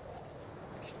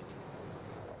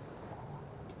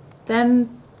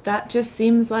 Then that just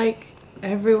seems like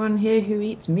everyone here who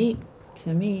eats meat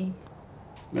to me.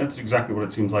 That's exactly what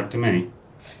it seems like to me.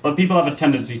 But people have a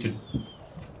tendency to...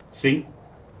 See?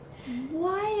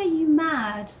 Why are you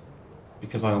mad?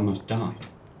 Because I almost died.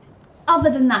 Other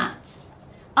than that.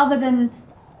 Other than...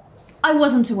 I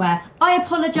wasn't aware. I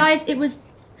apologise. It was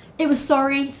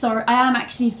sorry. I am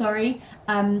actually sorry.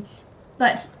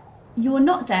 But you're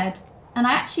not dead. And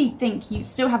I actually think you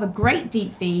still have a great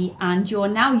deep V and you're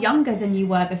now younger than you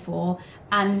were before.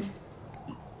 And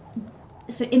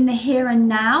so in the here and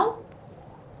now,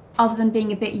 other than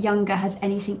being a bit younger, has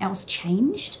anything else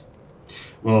changed?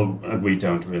 Well, we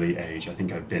don't really age. I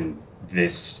think I've been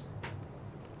this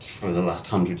for the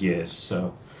last 100 years,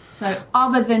 so... So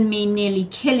other than me nearly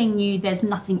killing you, there's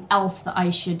nothing else that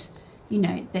I should,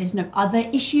 there's no other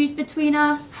issues between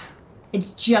us.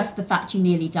 It's just the fact you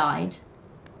nearly died.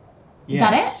 Is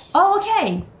that it? Oh,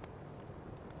 okay.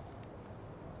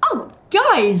 Oh,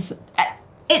 guys,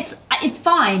 it's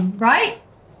fine, right?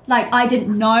 Like, I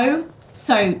didn't know,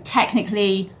 so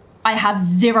technically I have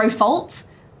zero fault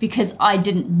because I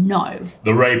didn't know.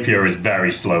 The rapier is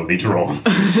very slowly drawn.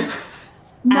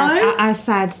 No? I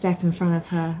sidestep in front of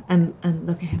her and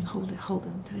look at him, hold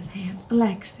him to his hands.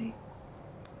 Alexei.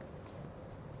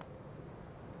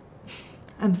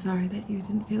 I'm sorry that you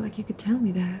didn't feel like you could tell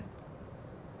me that.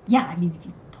 Yeah, I mean, if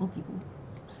you told people.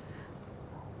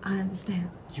 I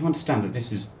understand. You understand that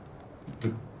this is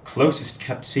the closest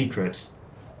kept secret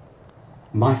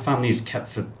my family has kept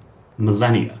for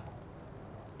millennia.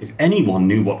 If anyone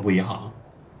knew what we are...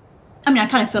 I mean, I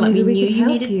kind of feel like Maybe we we knew could you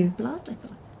help needed you. blood. I feel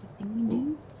like that's the thing we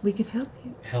knew. We could help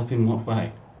you. Help in what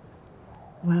way?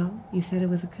 Well, you said it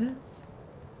was a curse.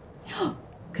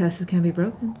 Curses can be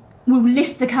broken. We'll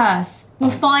lift the curse.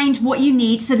 We'll find what you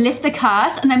need to lift the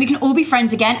curse, and then we can all be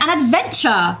friends again and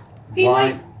adventure.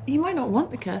 Why? He might not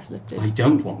want the curse lifted. I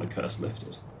don't want the curse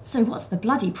lifted. So what's the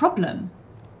bloody problem?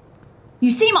 You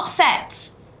seem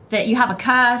upset that you have a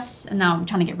curse, and now I'm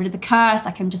trying to get rid of the curse.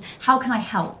 How can I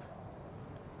help?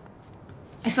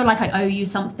 I feel like I owe you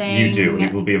something. You do, and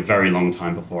it will be a very long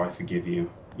time before I forgive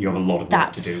you. You have a lot of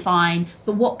work to do. That's fine.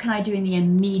 But what can I do in the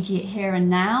immediate here and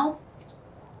now?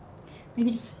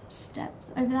 Maybe just step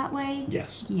over that way?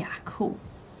 Yes. Yeah, cool.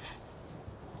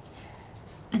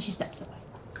 And she steps away.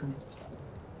 Cool.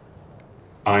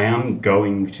 I am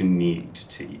going to need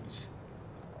to eat.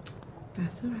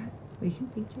 That's alright. We can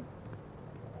feed you.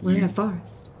 We're in a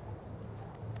forest.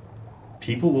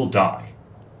 People will die.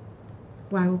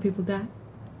 Why will people die?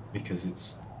 Because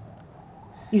it's...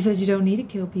 You said you don't need to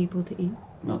kill people to eat.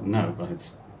 Well, no, but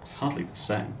it's hardly the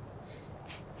same.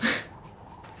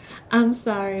 I'm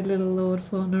sorry, little Lord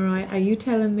Fauntleroy. Are you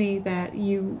telling me that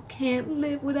you can't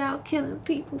live without killing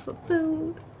people for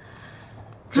food?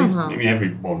 Come on. I mean,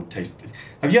 everyone tasted...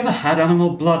 Have you ever had animal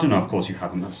blood? No, of course you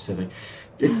haven't. That's silly.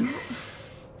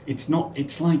 It's not...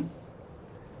 It's like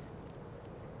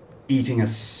eating a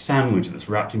sandwich that's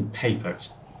wrapped in paper.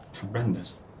 It's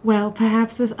horrendous. Well,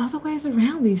 perhaps there's other ways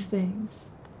around these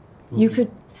things. You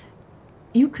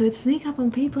could sneak up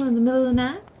on people in the middle of the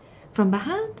night from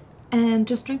behind and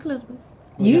just drink a little bit.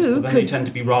 Well, yes, but then they tend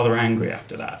to be rather angry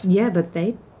after that. Yeah, but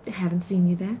they haven't seen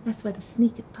you there. That's why the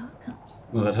sneaking part comes.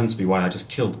 Well, that tends to be why I just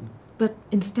killed them. But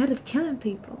instead of killing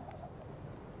people,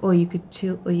 or you could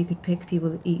pick people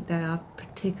to eat that are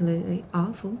particularly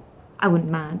awful. I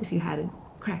wouldn't mind if you had a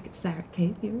crack at Sarah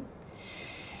Cave here.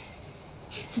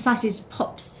 Society just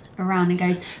pops around and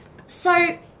goes,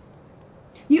 so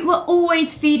you were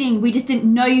always feeding, we just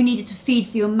didn't know you needed to feed,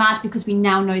 so you're mad because we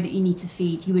now know that you need to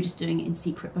feed. You were just doing it in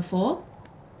secret before.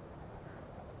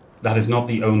 That is not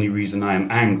the only reason I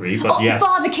am angry, but yes.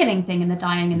 Bar the killing thing and the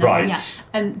dying and the... Right.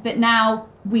 Yeah. But now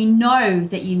we know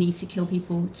that you need to kill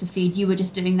people to feed. You were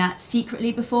just doing that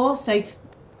secretly before, so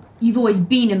you've always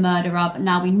been a murderer, but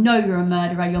now we know you're a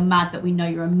murderer. You're mad that we know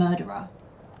you're a murderer.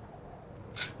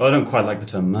 Well, I don't quite like the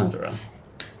term murderer.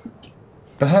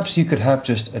 Perhaps you could have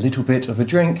just a little bit of a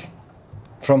drink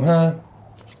from her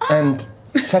and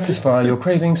satisfy your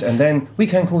cravings, and then we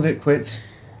can call it quits.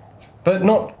 But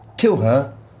not kill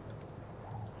her.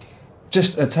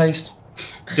 Just a taste.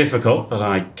 Difficult, but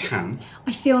I can.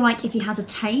 I feel like if he has a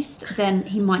taste, then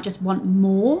he might just want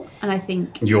more, and I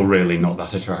think... You're really not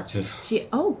that attractive.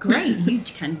 Oh, great. You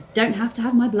don't have to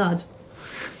have my blood.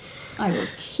 I will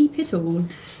keep it all.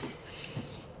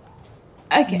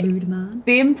 Okay. Rude man.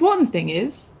 The important thing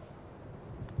is,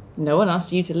 no one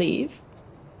asked you to leave.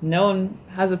 No one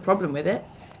has a problem with it.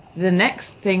 The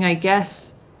next thing, I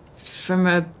guess, from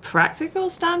a practical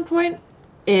standpoint,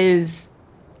 is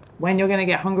when you're going to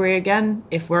get hungry again,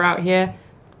 if we're out here,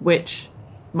 which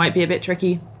might be a bit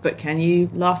tricky, but can you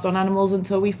last on animals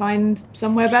until we find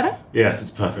somewhere better? Yes,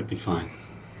 it's perfectly fine.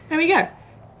 There we go.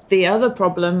 The other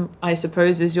problem, I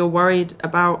suppose, is you're worried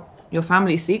about your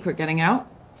family's secret getting out.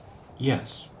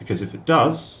 Yes, because if it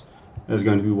does, there's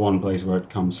going to be one place where it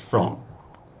comes from,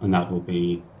 and that will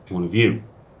be one of you,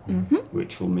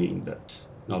 which will mean that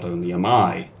not only am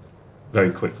I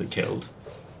very quickly killed,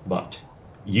 but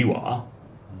you are,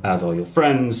 as are your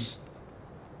friends,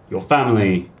 your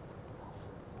family,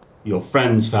 your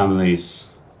friends' families.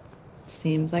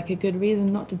 Seems like a good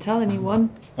reason not to tell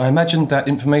anyone. I imagine that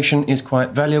information is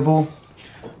quite valuable.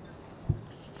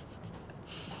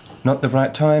 Not the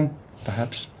right time,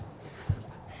 perhaps.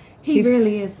 He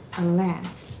really is a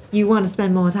laugh. You want to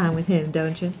spend more time with him,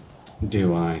 don't you?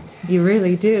 Do I? You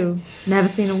really do. Never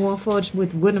seen a warforged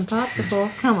with wooden parts before?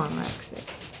 Come on, Alexei.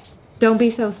 Don't be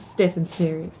so stiff and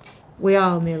serious. We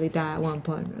all nearly die at one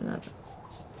point or another.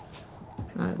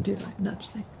 I don't do that nudge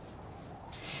thing.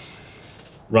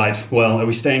 Right, well, are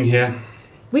we staying here?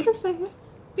 We can stay here.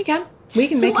 We can. We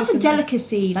can So make what's it a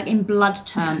delicacy, like in blood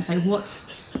terms? Like what's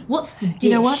the dish? You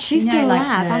know what? She's still like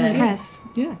alive. I'm impressed.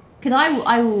 Yeah. Because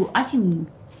I will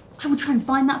try and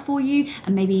find that for you,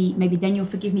 and maybe then you'll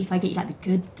forgive me if I get you like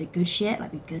the good shit, like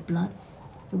the good blood.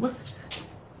 So what's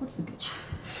the good shit?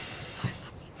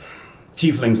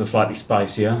 Tieflings are slightly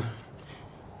spicier.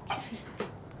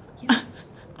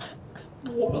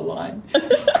 What a line.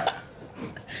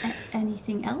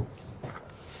 Anything else?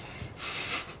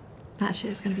 That shit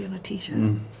is going to be on a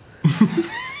t-shirt.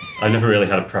 I never really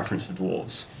had a preference for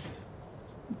dwarves.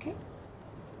 Okay.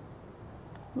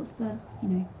 What's the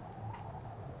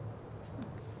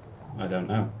I don't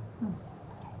know.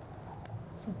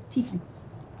 or tieflings.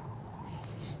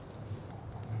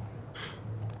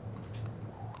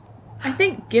 I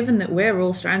think given that we're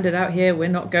all stranded out here, we're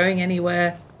not going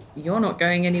anywhere, you're not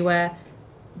going anywhere,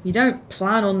 you don't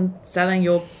plan on selling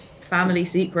your family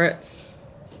secrets.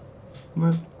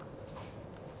 Well,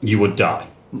 You would die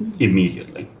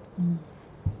immediately.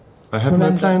 I have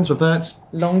Remember. no plans of that.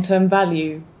 Long-term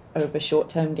value over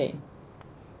short-term gain.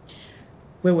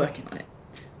 We're working on it.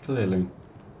 Clearly.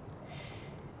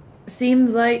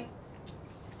 Seems like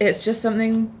it's just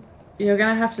something you're going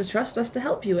to have to trust us to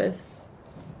help you with.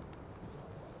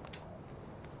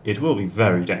 It will be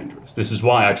very dangerous. This is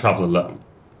why I travel alone.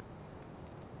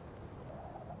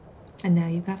 And now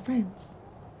you've got friends.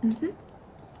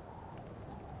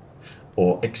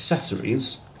 Or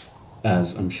accessories,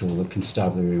 as I'm sure the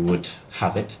constabulary would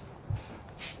have it.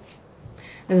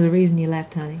 There's a reason you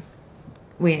left, honey.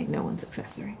 We ain't no one's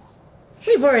accessories.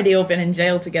 We've already all been in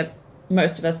jail together.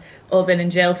 Most of us all been in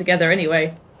jail together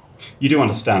anyway. You do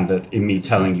understand that in me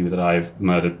telling you that I've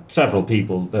murdered several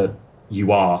people, that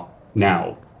you are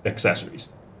now accessories.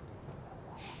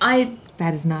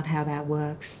 That is not how that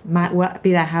works. Might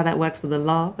be that how that works with the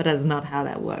law, but that is not how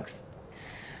that works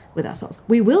with ourselves.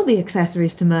 We will be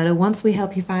accessories to murder once we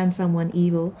help you find someone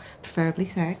evil, preferably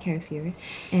Sarah Carefuri,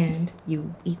 and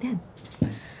you eat them.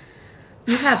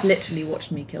 You have literally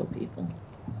watched me kill people.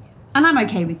 And I'm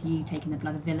okay with you taking the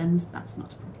blood of villains. That's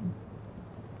not a problem.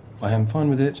 I am fine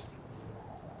with it.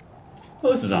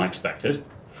 Well, this is unexpected.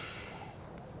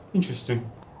 Interesting.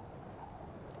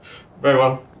 Very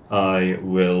well. I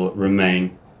will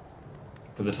remain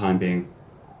for the time being.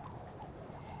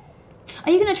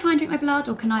 Are you going to try and drink my blood,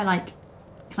 or can I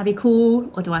be cool,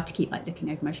 or do I have to keep looking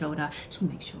over my shoulder? Just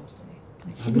want to make sure. So, do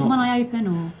I sleep with one eye open,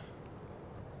 or?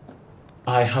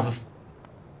 I have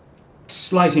a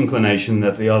slight inclination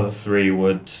that the other three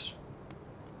would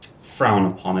frown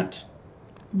upon it,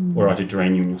 were I to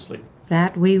drain you in your sleep.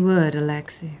 That we would,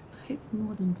 Alexei. I hope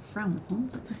more than frown upon.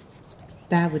 But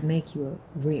That would make you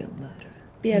a real murderer.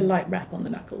 Be a light rap on the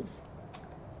knuckles.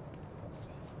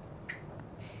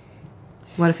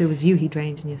 What if it was you he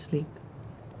drained in your sleep?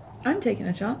 I'm taking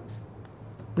a chance.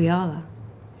 We all are.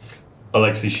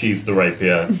 Alexei sheathes the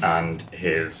rapier and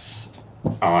his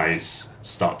eyes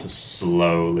start to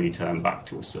slowly turn back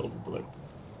to a silver blue.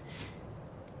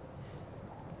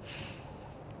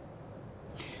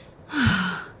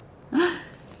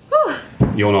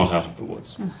 You're not out of the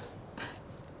woods.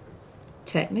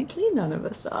 Technically, none of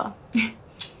us are.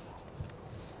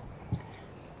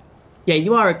 Yeah,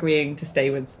 you are agreeing to stay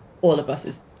with all of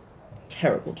us'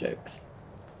 terrible jokes.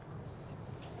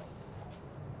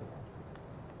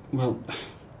 Well,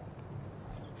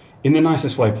 in the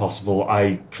nicest way possible,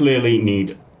 I clearly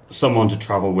need someone to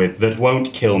travel with that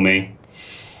won't kill me.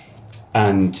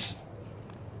 And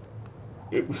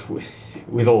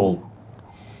with all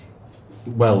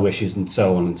well wishes and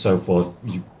so on and so forth,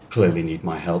 you clearly need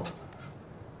my help.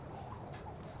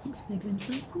 thanks for making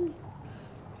himself.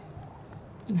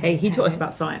 Hey, he taught us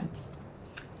about science.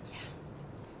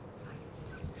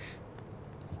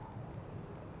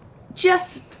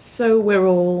 Just so we're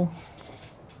all...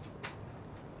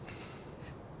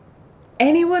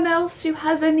 Anyone else who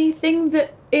has anything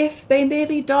that if they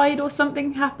nearly died or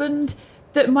something happened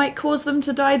that might cause them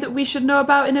to die that we should know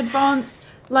about in advance?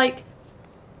 Like,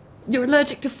 you're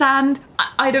allergic to sand?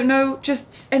 I don't know,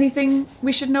 just anything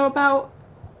we should know about?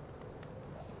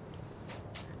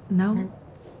 No?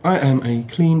 I am a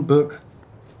clean book.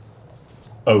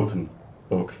 Open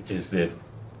book is the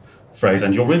phrase,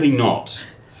 and you're really not.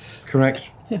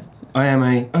 Correct. I am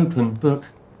a open book.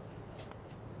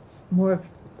 More of,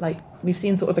 like, we've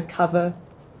seen sort of a cover,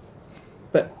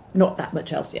 but not that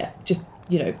much else yet. Just,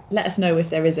 let us know if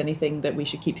there is anything that we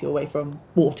should keep you away from.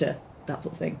 Water, that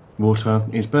sort of thing. Water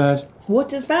is bad.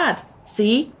 Water's bad.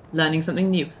 See? Learning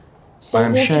something new. I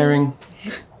am sharing.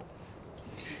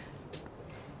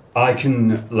 I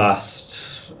can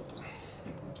last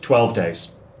 12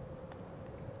 days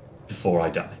before I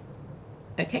die.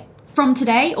 Okay. From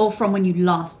today, or from when you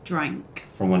last drank?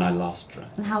 From when I last drank.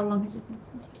 And how long has it been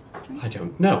since you last drank? I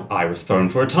don't know. I was thrown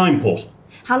for a time portal.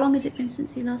 How long has it been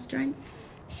since you last drank?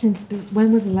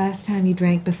 When was the last time you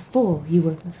drank before you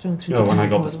were thrown through the No, when I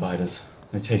time got the portal? spiders.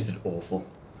 They tasted awful.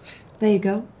 There you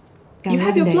go. Got You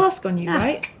have your 11 days. flask on you,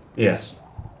 right? Yes.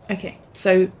 Okay,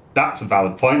 so That's a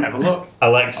valid point. Have a look.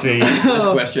 Alexei This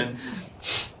question.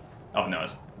 Oh no,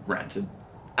 it's rancid.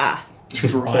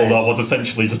 pulled up what's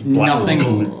essentially just black. Nothing.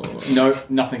 No,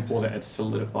 nothing pours out. It's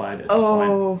solidified. It's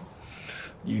fine.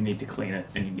 You need to clean it,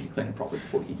 and you need to clean it properly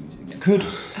before you can use it again. Could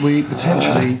we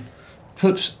potentially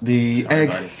put the Sorry, egg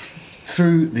buddy.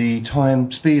 through the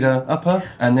time speeder upper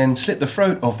and then slit the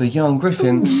throat of the young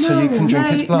griffin so you can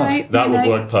drink its blood. That would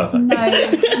work perfect.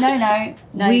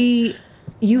 No.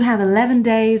 You have 11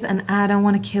 days and I don't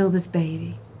want to kill this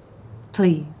baby.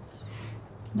 Please.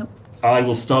 Nope. I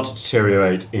will start to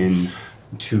deteriorate in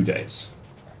 2 days.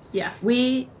 Yeah,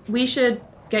 we should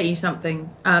get you something.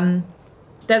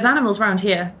 There's animals around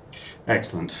here.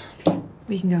 Excellent.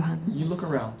 We can go hunt. You look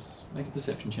around. Make a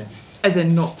perception check. As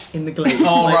in not in the glade.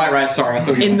 Oh, right. Sorry, I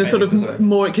thought you in the were sort of specific.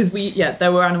 more, because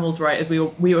there were animals right as we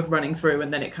were running through,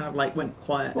 and then it kind of like went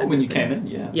quiet. Well, when you came in,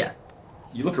 yeah. Yeah.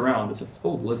 You look around, it's a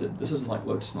full blizzard. This isn't like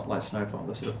Loki, it's not like snowfall.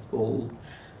 This is a full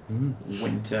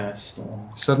winter storm.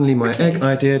 Suddenly my egg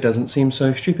idea doesn't seem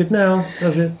so stupid now,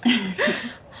 does it?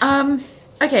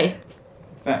 Okay.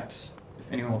 In fact, if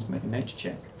anyone wants to make a nature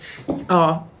check.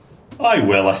 Oh. I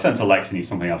will. I sense Alexei needs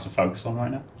something else to focus on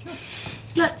right now.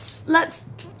 Let's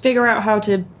figure out how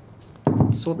to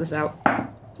sort this out.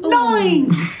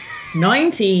 9!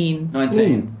 19.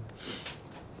 19.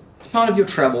 It's part of your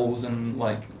travels and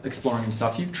like exploring and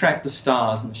stuff. You've tracked the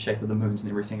stars and the shape of the moons and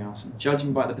everything else, and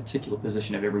judging by the particular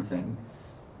position of everything,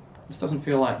 this doesn't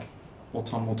feel like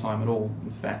autumnal time at all.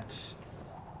 In fact,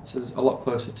 this is a lot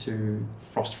closer to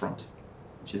frost front,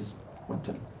 which is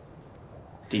winter.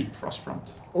 Deep frost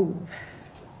front. Oh.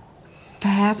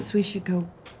 Perhaps we should go...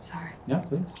 Sorry. Yeah,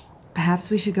 please. Perhaps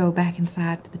we should go back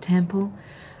inside to the temple.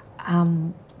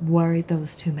 I'm worried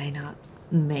those two may not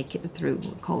make it through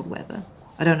cold weather.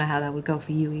 I don't know how that would go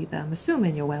for you either. I'm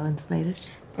assuming you're well insulated.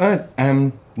 I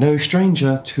am no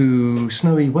stranger to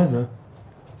snowy weather.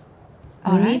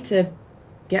 We need to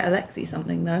get Alexei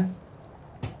something though.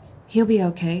 He'll be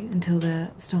okay until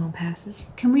the storm passes.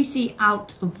 Can we see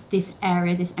out of this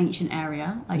area, this ancient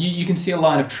area? Like, You can see a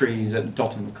line of trees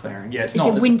dotting the clearing. Yeah, it's is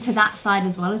not. it winter that side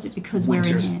as well? Is it because we're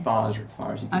winter in as here? far as you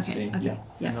can Okay, see. okay,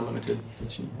 yeah. In the limited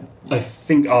position you have. I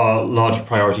think our larger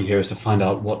priority here is to find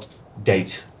out what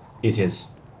date it is.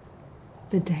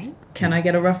 The date? Can I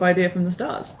get a rough idea from the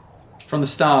stars? From the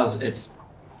stars, it's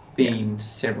been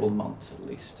several months at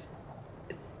least.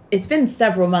 It's been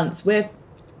several months. We're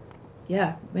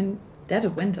dead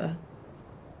of winter.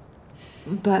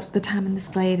 But the time in this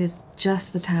glade is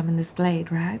just the time in this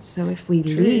glade, right? So if we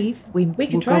True. leave, We we'll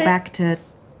can go try it. back to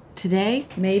today.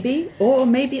 Maybe. Or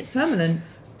maybe it's permanent.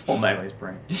 Poor Meile's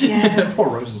brain. Yeah. Poor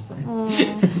Rose's brain.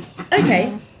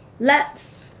 Okay,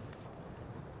 let's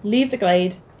leave the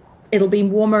glade. It'll be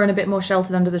warmer and a bit more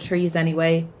sheltered under the trees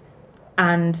anyway.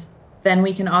 And then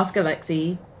we can ask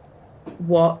Alexei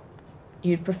what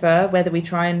you'd prefer, whether we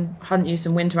try and hunt you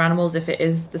some winter animals if it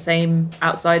is the same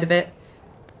outside of it,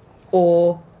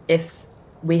 or if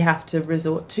we have to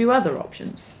resort to other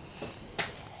options.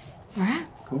 All right.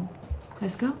 Cool.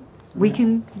 Let's go. We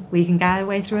can guide our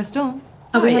way through a storm.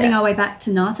 Are we Oh, heading yeah. our way back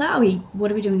to Nata?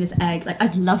 What are we doing with this egg? Like,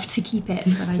 I'd love to keep it,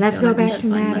 but I Let's feel go like we back should to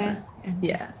find Nata. leather.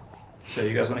 Yeah. So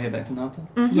you guys want to head back to Nata?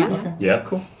 Yeah. Okay. Yeah.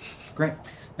 Cool. Great.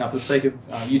 Now, for the sake of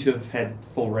you two have had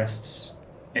full rests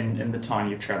in the time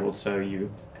you've travelled, so you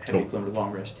have Cool. implemented a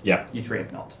long rest. Yeah. You three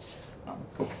have not.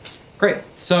 Cool. Great.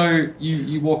 So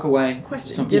you walk away.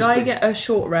 Question: Did I get a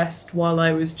short rest while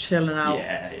I was chilling out?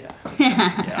 Yeah.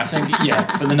 I think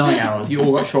for the 9 hours you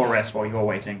all got short rest while you were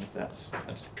waiting. That's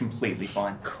completely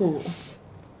fine. Cool.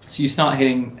 So you start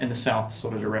heading in the south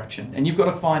sort of direction, and you've got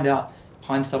to find out.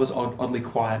 Pine Stub is oddly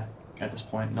quiet at this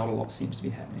point. Not a lot seems to be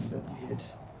happening, but you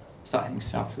start heading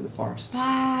south through the forests.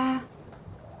 Ah.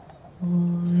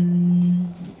 You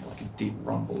get like a deep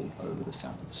rumble over the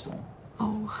sound of the storm.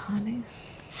 Oh, honey.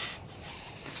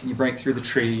 And you break through the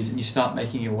trees and you start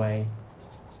making your way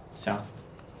south.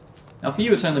 Now for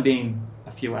you it's only been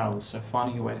a few hours, so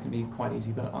finding your way is going to be quite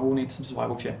easy, but I will need some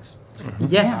survival checks.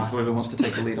 Yes. Whoever wants to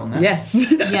take the lead on that. Yes.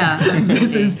 Yeah.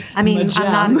 This is. I mean, my I'm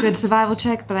jam. not a good survival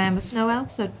check, but I am a snow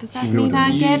elf, so does that You'll mean do.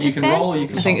 I get You can advantage? roll or you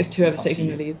can I think roll. it's whoever's up to taking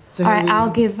you. the lead. So All right, who-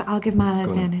 I'll give my Go on.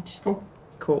 advantage.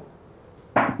 Cool.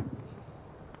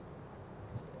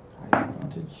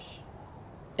 Advantage.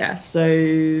 Yeah.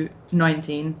 So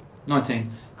 19.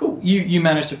 19. Cool. You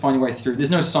managed to find your way through.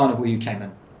 There's no sign of where you came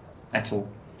in at all.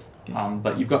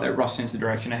 But you've got that rough sense of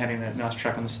direction of having that nice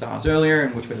track on the stars earlier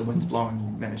and which way the wind's blowing.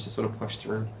 You managed to sort of push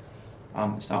through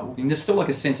and start walking. There's still like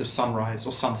a sense of sunrise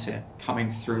or sunset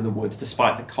coming through the woods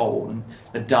despite the cold and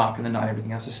the dark and the night and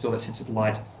everything else. There's still that sense of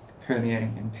light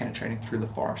permeating and penetrating through the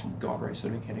forest and the god rays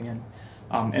sort of heading in.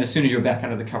 And as soon as you're back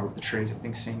under the cover of the trees,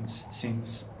 everything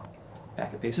seems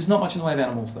back at peace. There's not much in the way of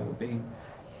animals though, being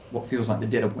what feels like the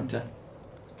dead of winter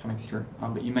coming through.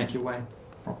 But you make your way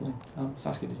properly.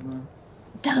 Saskia, did you want to?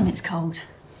 Damn, it's cold.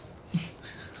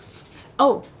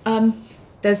 Oh,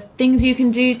 there's things you can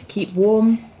do to keep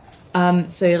warm.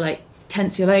 So like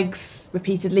tense your legs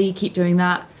repeatedly. Keep doing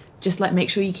that. Just like make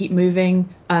sure you keep moving.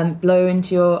 Blow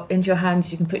into your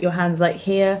hands. You can put your hands like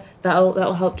here.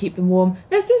 That'll help keep them warm.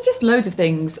 There's just loads of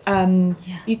things.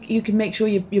 You can make sure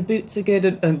your boots are good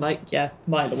and like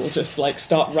Myla will just like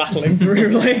start rattling through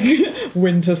like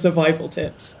winter survival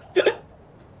tips.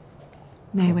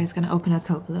 Maywe's going to open her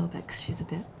coat a little bit because she's a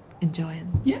bit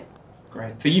enjoying. Yeah.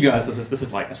 Great. For you guys, this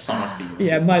is like a summer for you.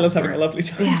 Yeah, Myla's having a lovely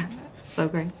time. Yeah, so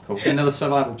great. Cool. Another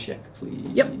survival check, please.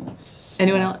 Yep.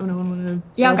 Anyone else want to?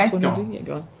 Yeah, okay. Go on. Yeah,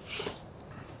 go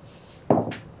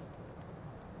on.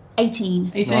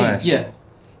 18. 18. Nice. Yeah.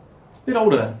 Bit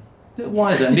older, bit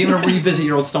wiser, and being able to revisit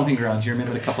your old stomping grounds, you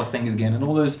remembered a couple of things again, and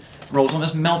all those rolls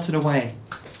almost melted away.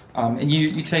 And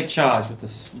you take charge with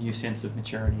this new sense of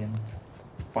maturity and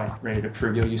quite ready to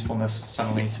prove your usefulness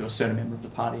suddenly to a certain member of the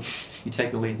party. You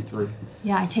take the lead through.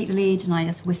 Yeah, I take the lead and I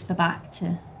just whisper back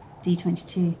to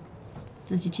D22.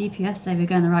 Does your GPS say we're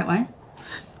going the right way?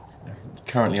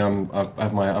 Currently, I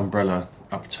have my umbrella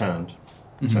upturned,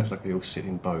 so it's like we all sit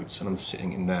in boats, and I'm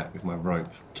sitting in that with my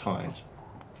rope tied.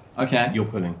 Okay. You're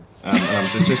pulling. And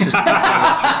I'm just and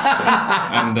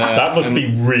That must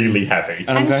be really heavy.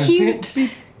 and I'm going, cute.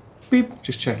 Beep, beep, beep,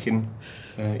 just checking.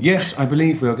 Yes, I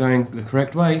believe we are going the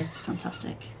correct way.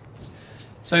 Fantastic.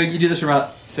 So you do this for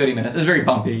about 30 minutes. It's very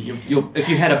bumpy. If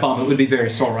you had a bump, it would be very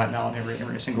sore right now on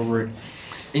every single route.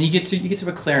 And you get to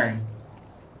a clearing.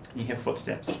 And you hear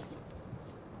footsteps.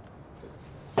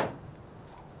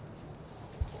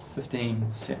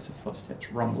 15 sets of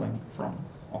footsteps rumbling from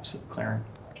opposite the clearing.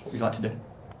 What would you like to do?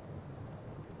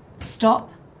 Stop.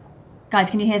 Guys,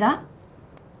 can you hear that?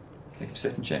 Make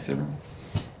perception checks, everyone.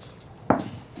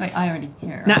 Wait, I already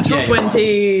hear it. Natural Yeah,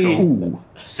 20. Cool.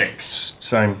 6.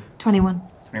 Same. 21.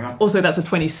 21? Also, that's a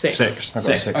 26. 6. I've got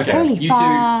 6. 6. Okay. Holy You two.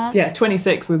 fuck. Yeah,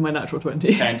 26 with my natural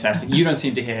 20. Fantastic. You don't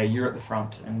seem to hear. You're at the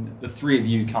front, and the three of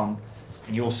you come,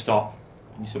 and you all stop,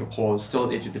 and you sort of pause, still at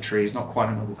the edge of the trees, not quite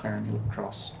under the clearing. You look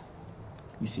across.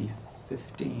 You see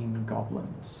 15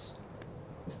 goblins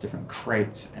with different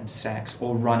crates and sacks,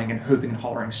 all running and whooping and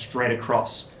hollering straight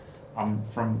across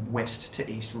from west to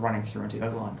east, running through into the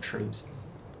other line of trees.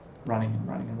 Running and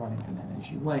running and running, and then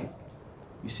as you wait,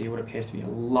 you see what appears to be a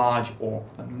large orc,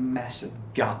 a massive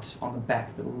gut on the back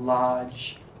of a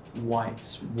large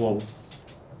white wolf,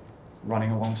 running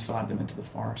alongside them into the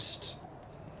forest.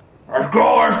 Let's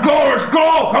go, let's go, let's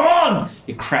go, come on!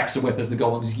 He cracks a whip as the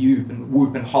golems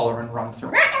whoop and holler and run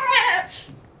through.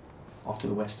 Off to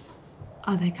the west.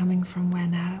 Are they coming from where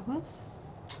Nara was?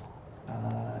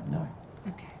 No.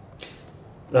 Okay.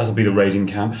 That'll be the raiding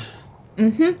camp.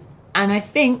 Mm-hmm. And I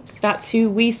think that's who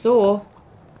we saw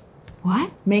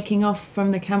What? making off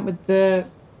from the camp with the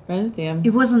Renithium. It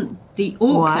wasn't the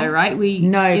orc Why? though, right?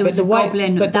 No, it but was the a white-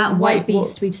 goblin. but That the white white wa-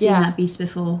 beast, we've seen yeah. that beast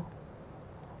before.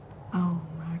 Oh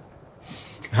my.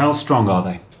 How strong are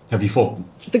they? Have you fought them?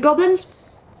 The goblins,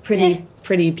 pretty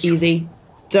easy.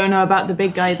 Don't know about the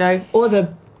big guy though, or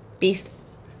the beast.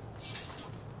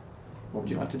 What would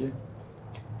you like to do?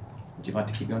 Would you like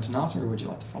to keep going to Nata, or would you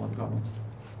like to follow the goblins?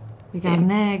 We got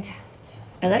an egg.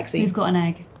 Alexei, We've got an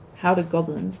egg. how do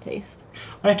goblins taste?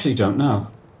 I actually don't know.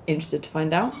 Interested to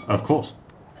find out. Of course.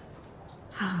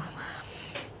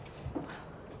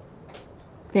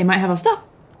 They might have our stuff.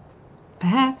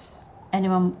 Perhaps.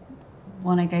 Anyone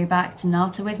want to go back to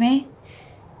Nata with me?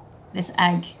 This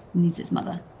egg needs its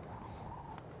mother.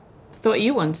 Thought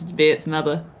you wanted to be its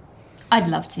mother. I'd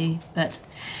love to, but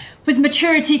with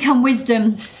maturity come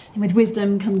wisdom, and with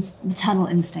wisdom comes maternal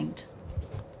instinct.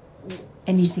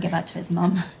 It needs to get back to its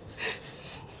mum.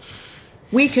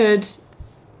 We could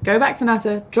go back to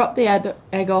Nata, drop the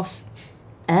egg off,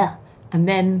 and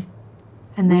then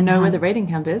And we then know where the raiding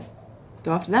camp is.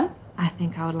 Go after them. I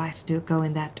think I would like to go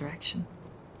in that direction.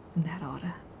 In that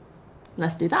order.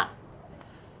 Let's do that.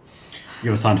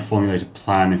 Give us time to formulate a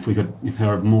plan. If there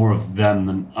are more of them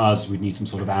than us, we'd need some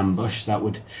sort of ambush that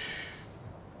would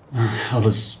help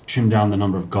us trim down the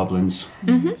number of goblins.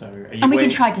 So are you And we can waiting-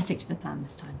 try to stick to the plan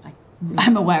this time.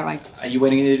 I'm aware Are you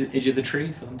waiting at the edge of the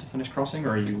tree for them to finish crossing,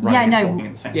 or are you running Yeah, and no. talking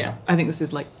at the same Yeah, time? I think this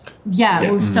is like Yeah,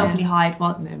 Yeah. we'll stealthily hide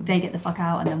while Yeah. they get the fuck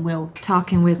out, and then we'll.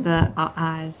 Talking with our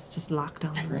eyes just locked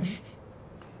on. Great.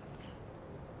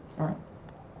 Alright.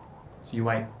 So you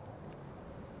wait.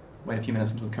 Wait a few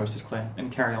minutes until the coast is clear,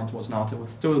 and carry on towards Nata with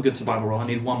still a good survival roll. I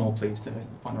need one more, please, to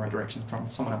find the right direction from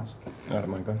someone else. I don't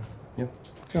mind going.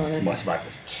 go on then. My survival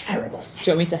is terrible.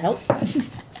 Do you want me to help?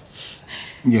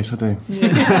 Yes, I do. You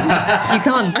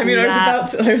can't. I mean, I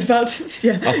was about to.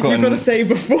 Yeah, I've got you've got to say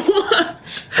before.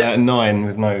 9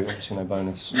 with obviously no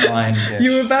bonus. 9. Yeah.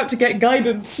 You were about to get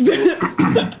guidance.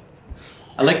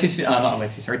 Alexei's, not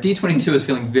Alexei, sorry. D22 is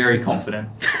feeling very confident.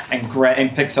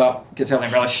 and picks up, gets out of the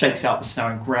umbrella, shakes out the snow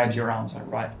and grabs your arms like,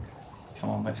 right, come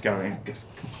on, let's go, and just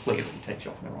completely takes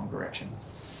you off in the wrong direction.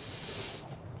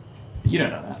 You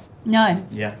don't know that. No.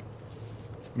 Yeah.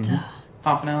 Mm-hmm.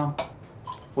 Half an hour,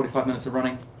 45 minutes of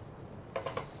running.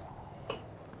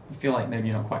 You feel like maybe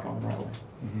you're not quite going the right way.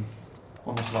 Mm-hmm.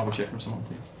 One more survival check from someone,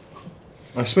 please.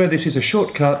 I swear this is a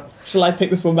shortcut. Shall I pick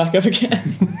this one back up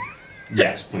again?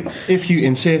 Yes, please. If you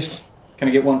insist. Can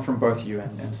I get one from both you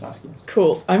and Saskia?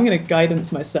 Cool. I'm going to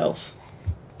guidance myself.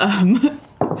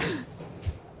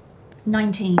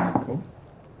 19. Cool.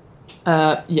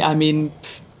 Yeah, I mean,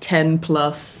 10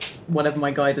 plus whatever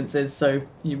my guidance is, so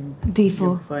you... D4.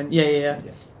 you're fine. Yeah.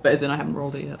 But as in, I haven't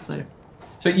rolled it yet, so...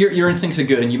 So your instincts are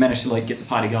good, and you manage to like get the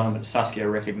party going, but Saskia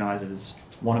recognises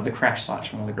one of the crash sites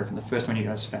from the griffin, the first one you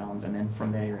guys found, and then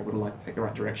from there you're able to like pick the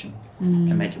right direction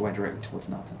and make your way directly towards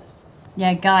Nathan.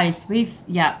 Yeah, guys,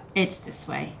 it's this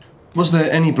way. Was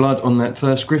there any blood on that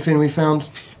first griffin we found?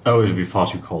 Oh, it would be far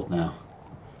too cold now.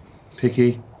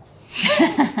 Picky.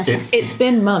 It's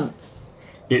been months.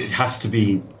 It has to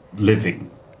be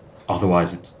living,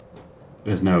 otherwise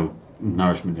there's no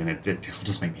nourishment in it. It'll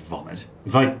just make me vomit.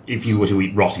 It's like if you were to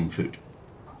eat rotting food.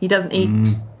 He doesn't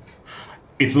eat.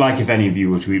 It's like if any of you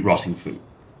were to eat rotting food.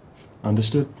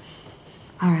 Understood.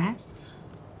 All right.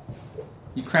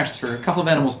 You crash through. A couple of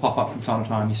animals pop up from time to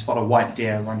time. You spot a white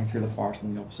deer running through the forest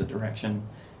in the opposite direction,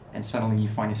 and suddenly you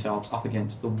find yourselves up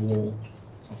against the wall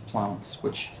of plants,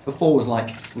 which before was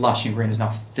like lush and green, is now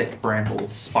thick bramble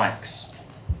with spikes.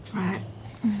 Right.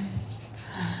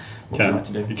 What would you like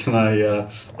to do? Can I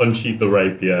unsheath the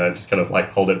rapier and just kind of like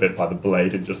hold it a bit by the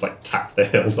blade and just like tap the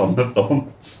hilt on the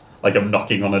thorns, like I'm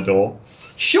knocking on a door?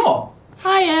 Sure.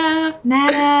 Hiya!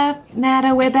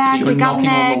 Nada, we're back. So you're We got an knocking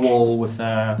on egg. the wall with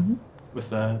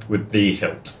the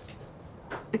hilt,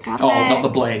 We got an oh, egg. not the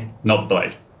blade. not the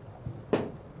blade.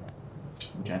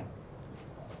 Okay.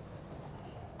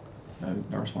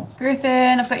 No response.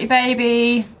 Griffin, I've got your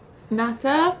baby.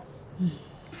 Nata?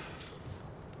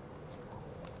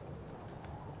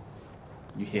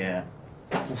 You hear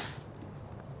woof,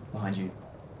 behind you.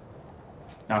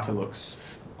 Nata looks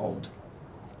old,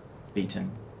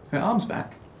 beaten. Her arm's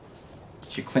back.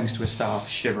 She clings to her staff,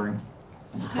 shivering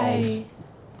in the cold.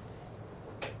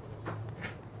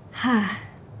 Hi.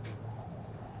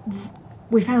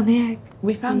 We found the egg.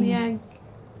 We found the egg.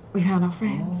 We found our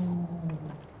friends.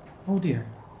 Oh dear.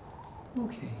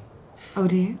 Okay. Oh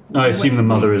dear. I assume the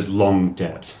mother is long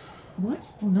dead.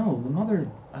 What? Oh no, the mother,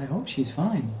 I hope she's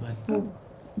fine, but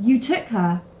You took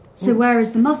her. So where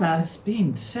is the mother? it's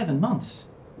been 7 months.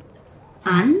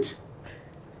 And?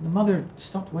 The mother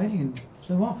stopped waiting and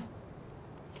flew off.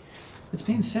 It's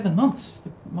been 7 months.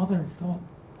 The mother thought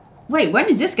Wait, when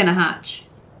is this going to hatch?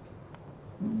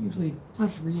 usually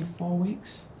 3 or 4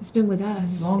 weeks. It's been with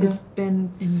us. Longer? It's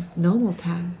been in normal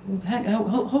time.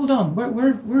 Hold on.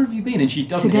 Where have you been? And she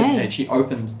doesn't Today. hesitate. She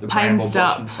opens the Pine bramble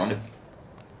stop. bush in front of.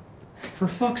 For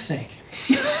fuck's sake!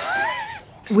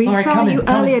 We All right, saw come you in,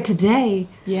 come earlier in. today.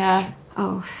 Yeah.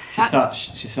 Oh.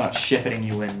 She starts shepherding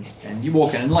you in, and you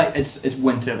walk in, and like it's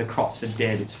winter. The crops are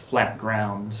dead. It's flat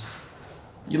ground.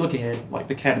 You look ahead, like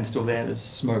the cabin's still there. There's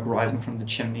smoke rising from the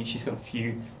chimney. She's got a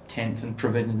few tents and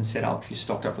provisions set up. She's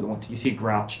stocked up for the winter. You see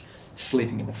Grouch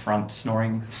sleeping in the front,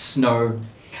 snoring. Snow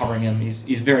covering him.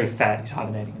 He's very fat. He's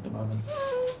hibernating at the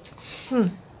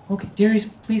moment. Okay, dearies,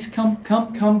 please come.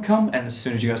 And as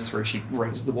soon as you guys through, she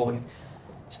raises the wall again.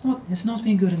 It's not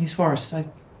been good in these forests. I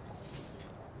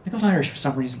got Irish for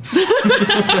some reason.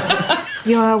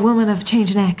 You're a woman of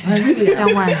changing accents.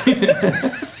 Don't worry.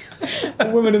 A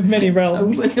woman of many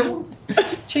realms.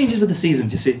 Changes with the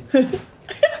seasons, you see.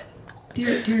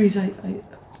 Dearies,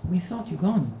 we thought you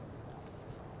gone.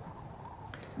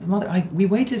 The mother, we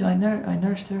waited. I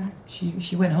nursed her.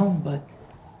 She went home, but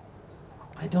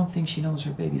I don't think she knows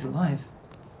her baby's alive.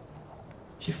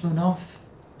 She flew north,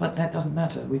 but that doesn't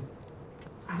matter.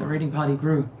 The raiding party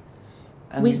grew,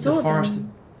 and We saw the forest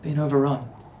them. had been overrun.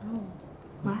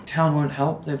 What? Town won't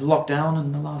help. They've locked down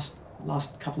in the last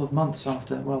couple of months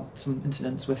after some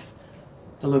incidents with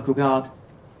the local guard.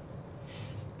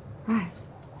 Right.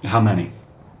 How many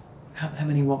How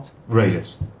many what?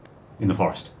 raiders in the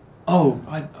forest? Oh,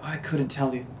 I couldn't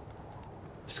tell you.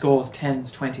 Scores,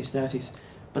 10s, 20s, 30s.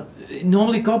 But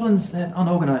normally goblins, they're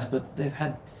unorganized, but they've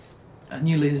had a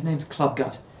new leader. His name's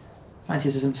Clubgut.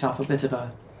 Fancies himself a bit of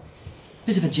a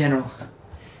general.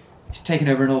 He's taken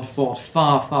over an old fort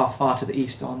far, far, far to the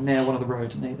east on near one of the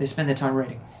roads, and they spend their time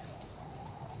raiding.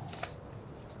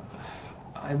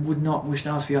 I would not wish to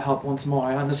ask for your help once more.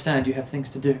 I understand you have things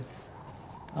to do.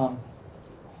 And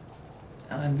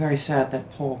I'm very sad that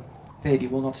poor baby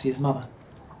will not see his mother.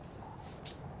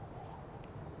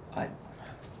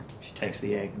 takes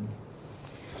the egg. And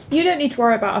You don't need to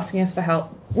worry about asking us for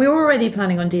help. We were already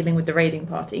planning on dealing with the raiding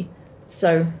party,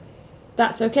 so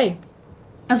that's okay.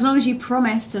 As long as you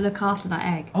promise to look after that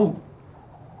egg. oh,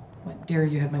 my dear,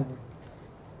 you have my word.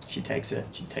 She takes it.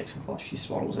 She takes some cloth. She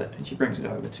swaddles it, and she brings it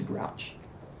over to Grouch.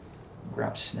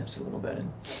 Grouch sniffs a little bit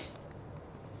and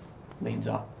leans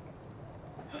up.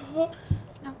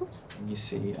 And you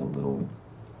see a little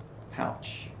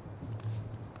pouch.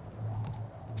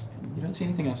 And you don't see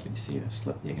anything else, but you see her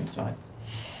slip the egg inside.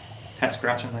 Pats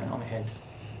Grouch on the head.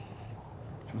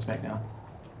 Comes back down.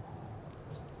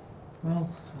 Well,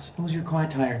 I suppose you're quite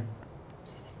tired.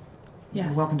 Yeah.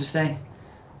 You're welcome to stay.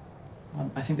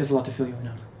 I think there's a lot to fill you in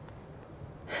on.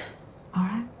 All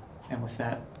right. And with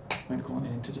that, I'm going to call it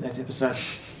into today's episode.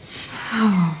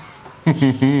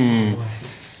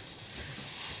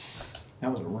 That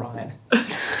was a ride.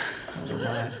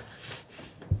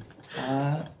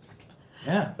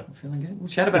 Yeah, I'm feeling good. We'll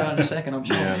chat about it in a second, I'm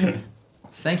sure. Yeah.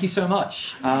 Thank you so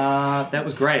much. That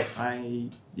was great.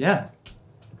 Yeah.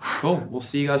 Cool. We'll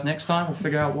see you guys next time. We'll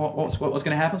figure out what's going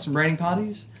to happen. Some raiding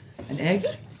parties, an egg.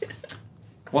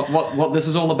 What this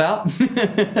is all about.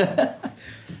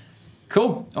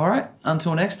 Cool. All right.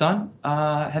 Until next time.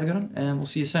 Have a good one, and we'll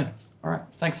see you soon. All right.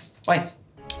 Thanks. Bye.